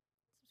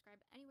 subscribe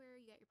anywhere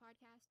you get your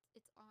podcast.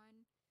 It's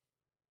on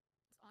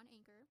on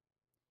Anchor.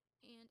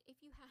 And if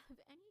you have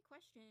any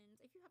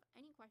questions,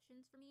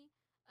 for me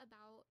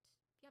about,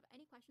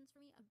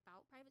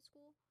 private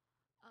school,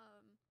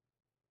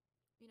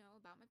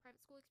 about my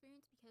private school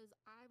experience, because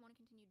I want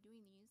to continue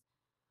doing these,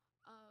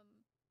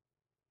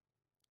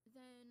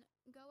 then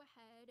go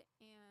ahead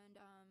and,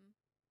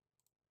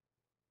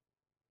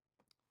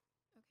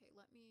 okay,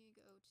 let me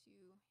go to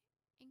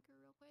Anchor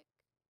real quick,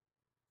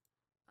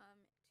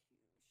 to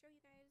show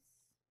you guys.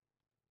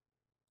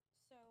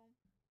 So,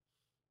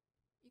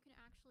 you can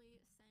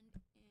actually send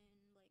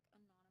in, like,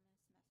 anonymous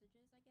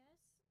messages, I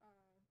guess,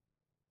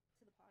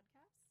 to the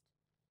podcast.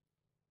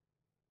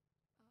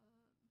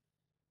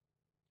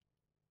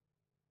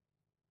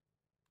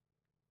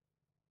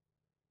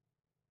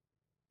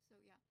 So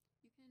yeah,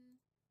 you can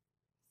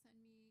send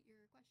me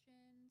your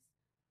questions.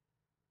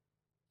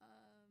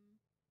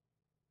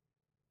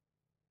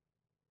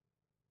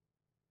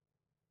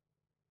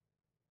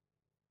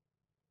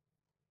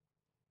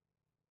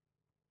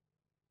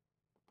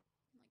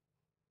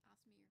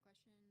 Ask me your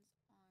questions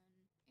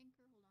on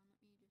Anchor. Hold on,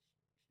 let me just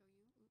show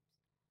you.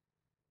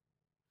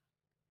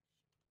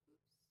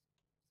 Oops.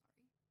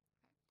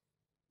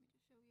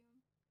 Sorry. Okay, let me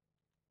just show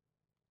you.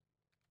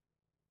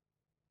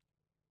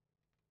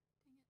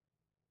 Dang it.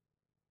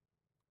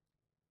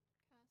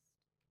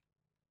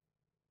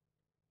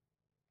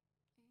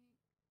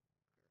 Cast.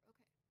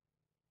 Anchor.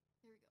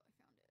 Okay. There we go. I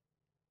found it.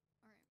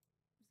 Alright.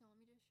 So let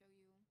me just show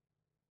you.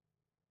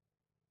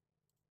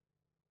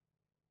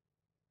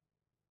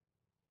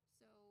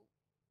 So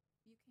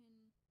you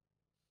can.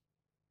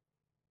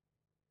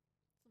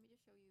 So let me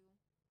just show you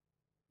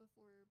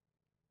before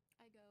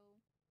I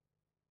go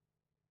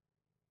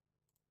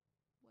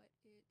what it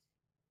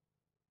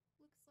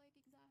looks like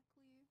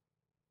exactly.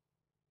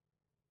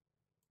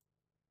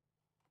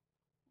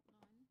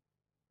 Hold on.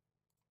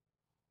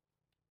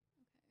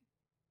 Okay.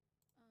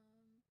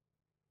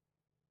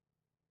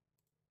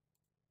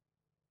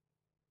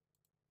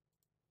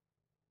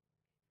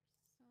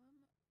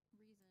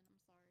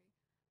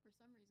 For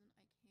some reason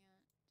I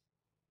can't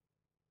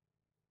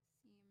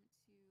seem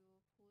to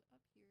pull it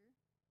up here.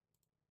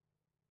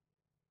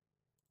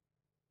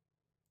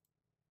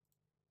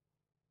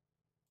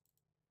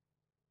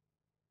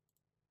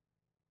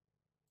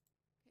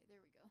 Okay, there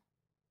we go.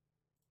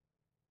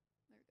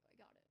 I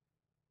got it.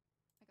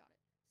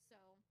 So,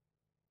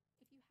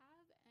 if you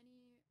have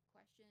any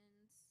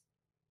questions,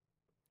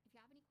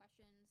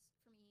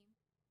 for me,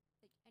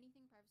 like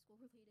anything private school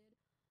related,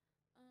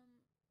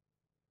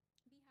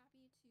 be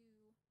happy to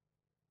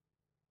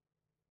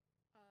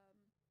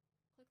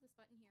click this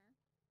button here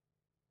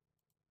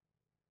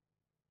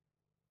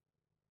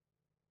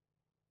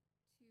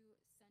to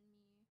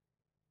send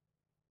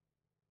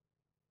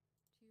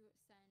a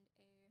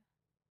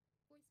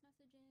voice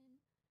message in,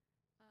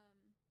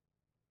 and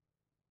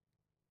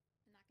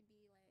that could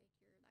be like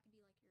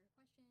your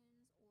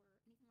questions or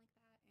anything like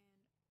that,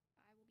 and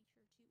I will be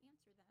sure to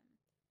answer them.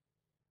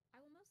 I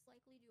will most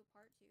likely do a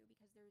part 2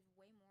 because there's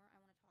way more I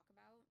want to talk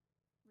about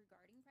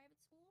regarding private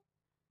school,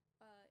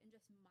 in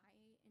just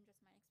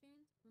my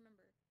experience.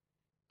 Remember,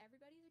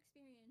 everybody's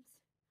experience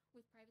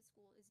with private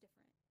school is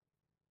different.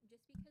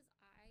 Just because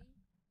I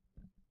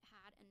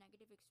had a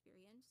negative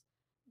experience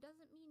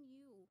doesn't mean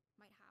you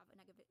might have a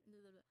negative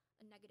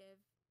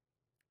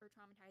or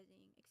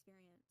traumatizing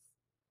experience.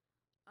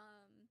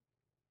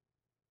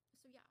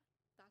 So yeah,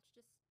 that's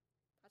just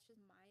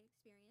my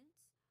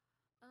experience.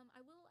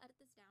 I will edit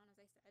this down,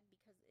 as I said,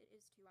 because it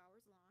is 2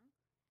 hours long.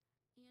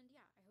 And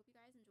yeah, I hope you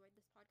guys enjoyed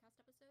this podcast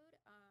episode.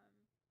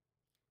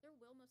 There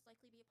will most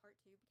likely be a part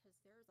 2 because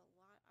there's a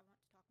lot I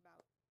want to talk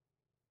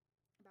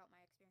about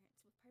my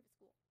experience with private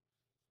school.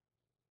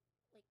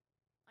 Like,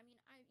 I mean,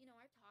 I've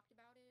talked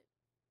about it.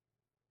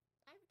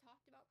 I've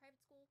talked about private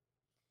school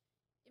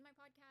in my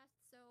podcast,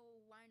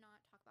 so why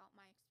not talk about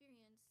my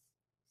experience,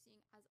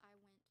 seeing as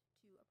I went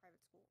to a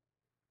private school,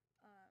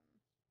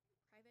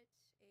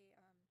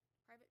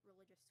 private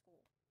religious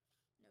school,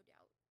 no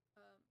doubt.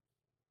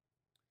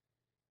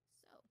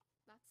 So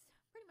that's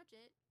pretty much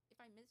it. If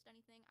I missed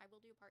anything, I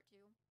will do a part 2.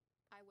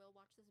 I will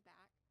watch this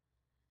back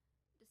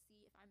to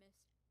see if I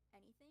missed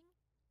anything.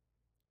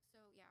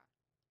 So yeah,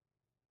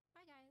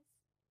 bye guys.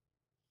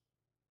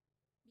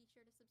 Be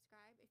sure to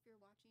subscribe if you're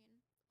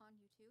watching on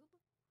YouTube.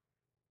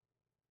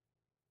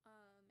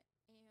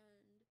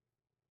 And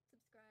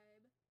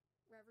subscribe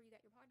wherever you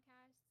get your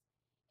podcasts.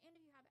 And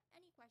if you have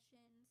any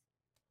questions,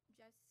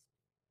 just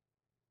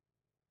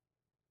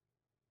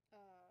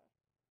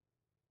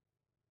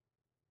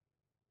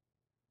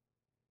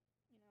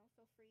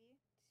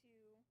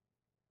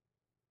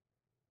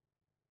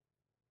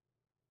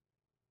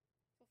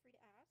feel free to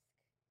ask.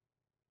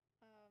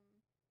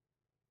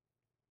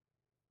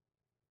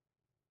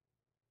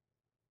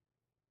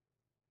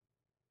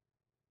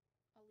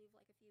 I'll leave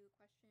like a few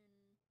question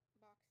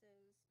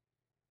boxes,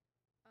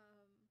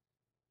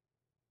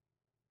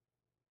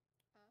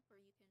 where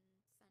you can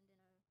send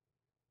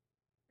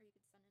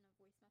in a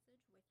voice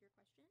message with your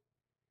question.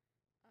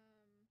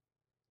 And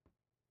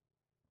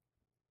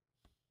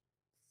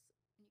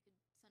you could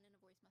send in a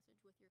voice message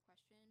message with your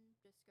question,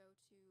 just go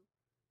to,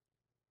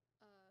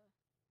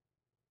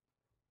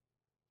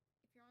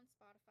 if you're on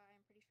Spotify,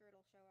 I'm pretty sure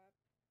it'll show up.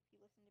 If you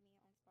listen to me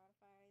on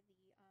Spotify, the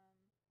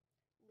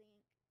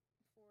link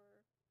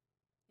for,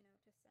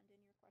 to send in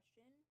your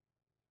question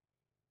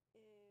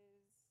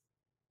is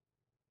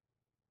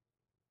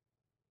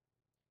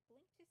the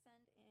link to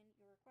send in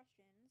your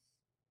questions,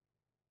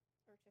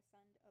 or to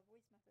send a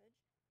voice message,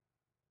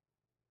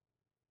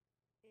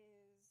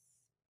 is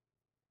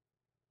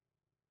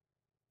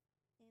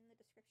in the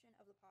description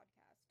of the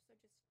podcast. So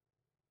just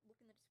look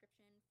in the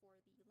description for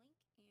the link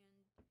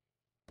and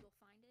you'll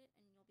find it,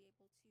 and you'll be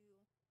able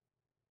to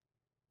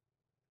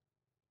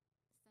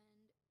send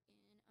in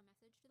a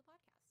message to the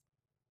podcast.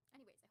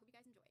 Anyways, I hope you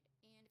guys enjoyed,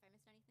 and if I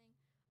missed anything,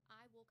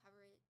 I will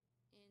cover it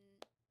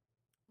in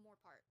more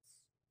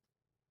parts,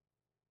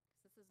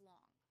 because this is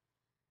long.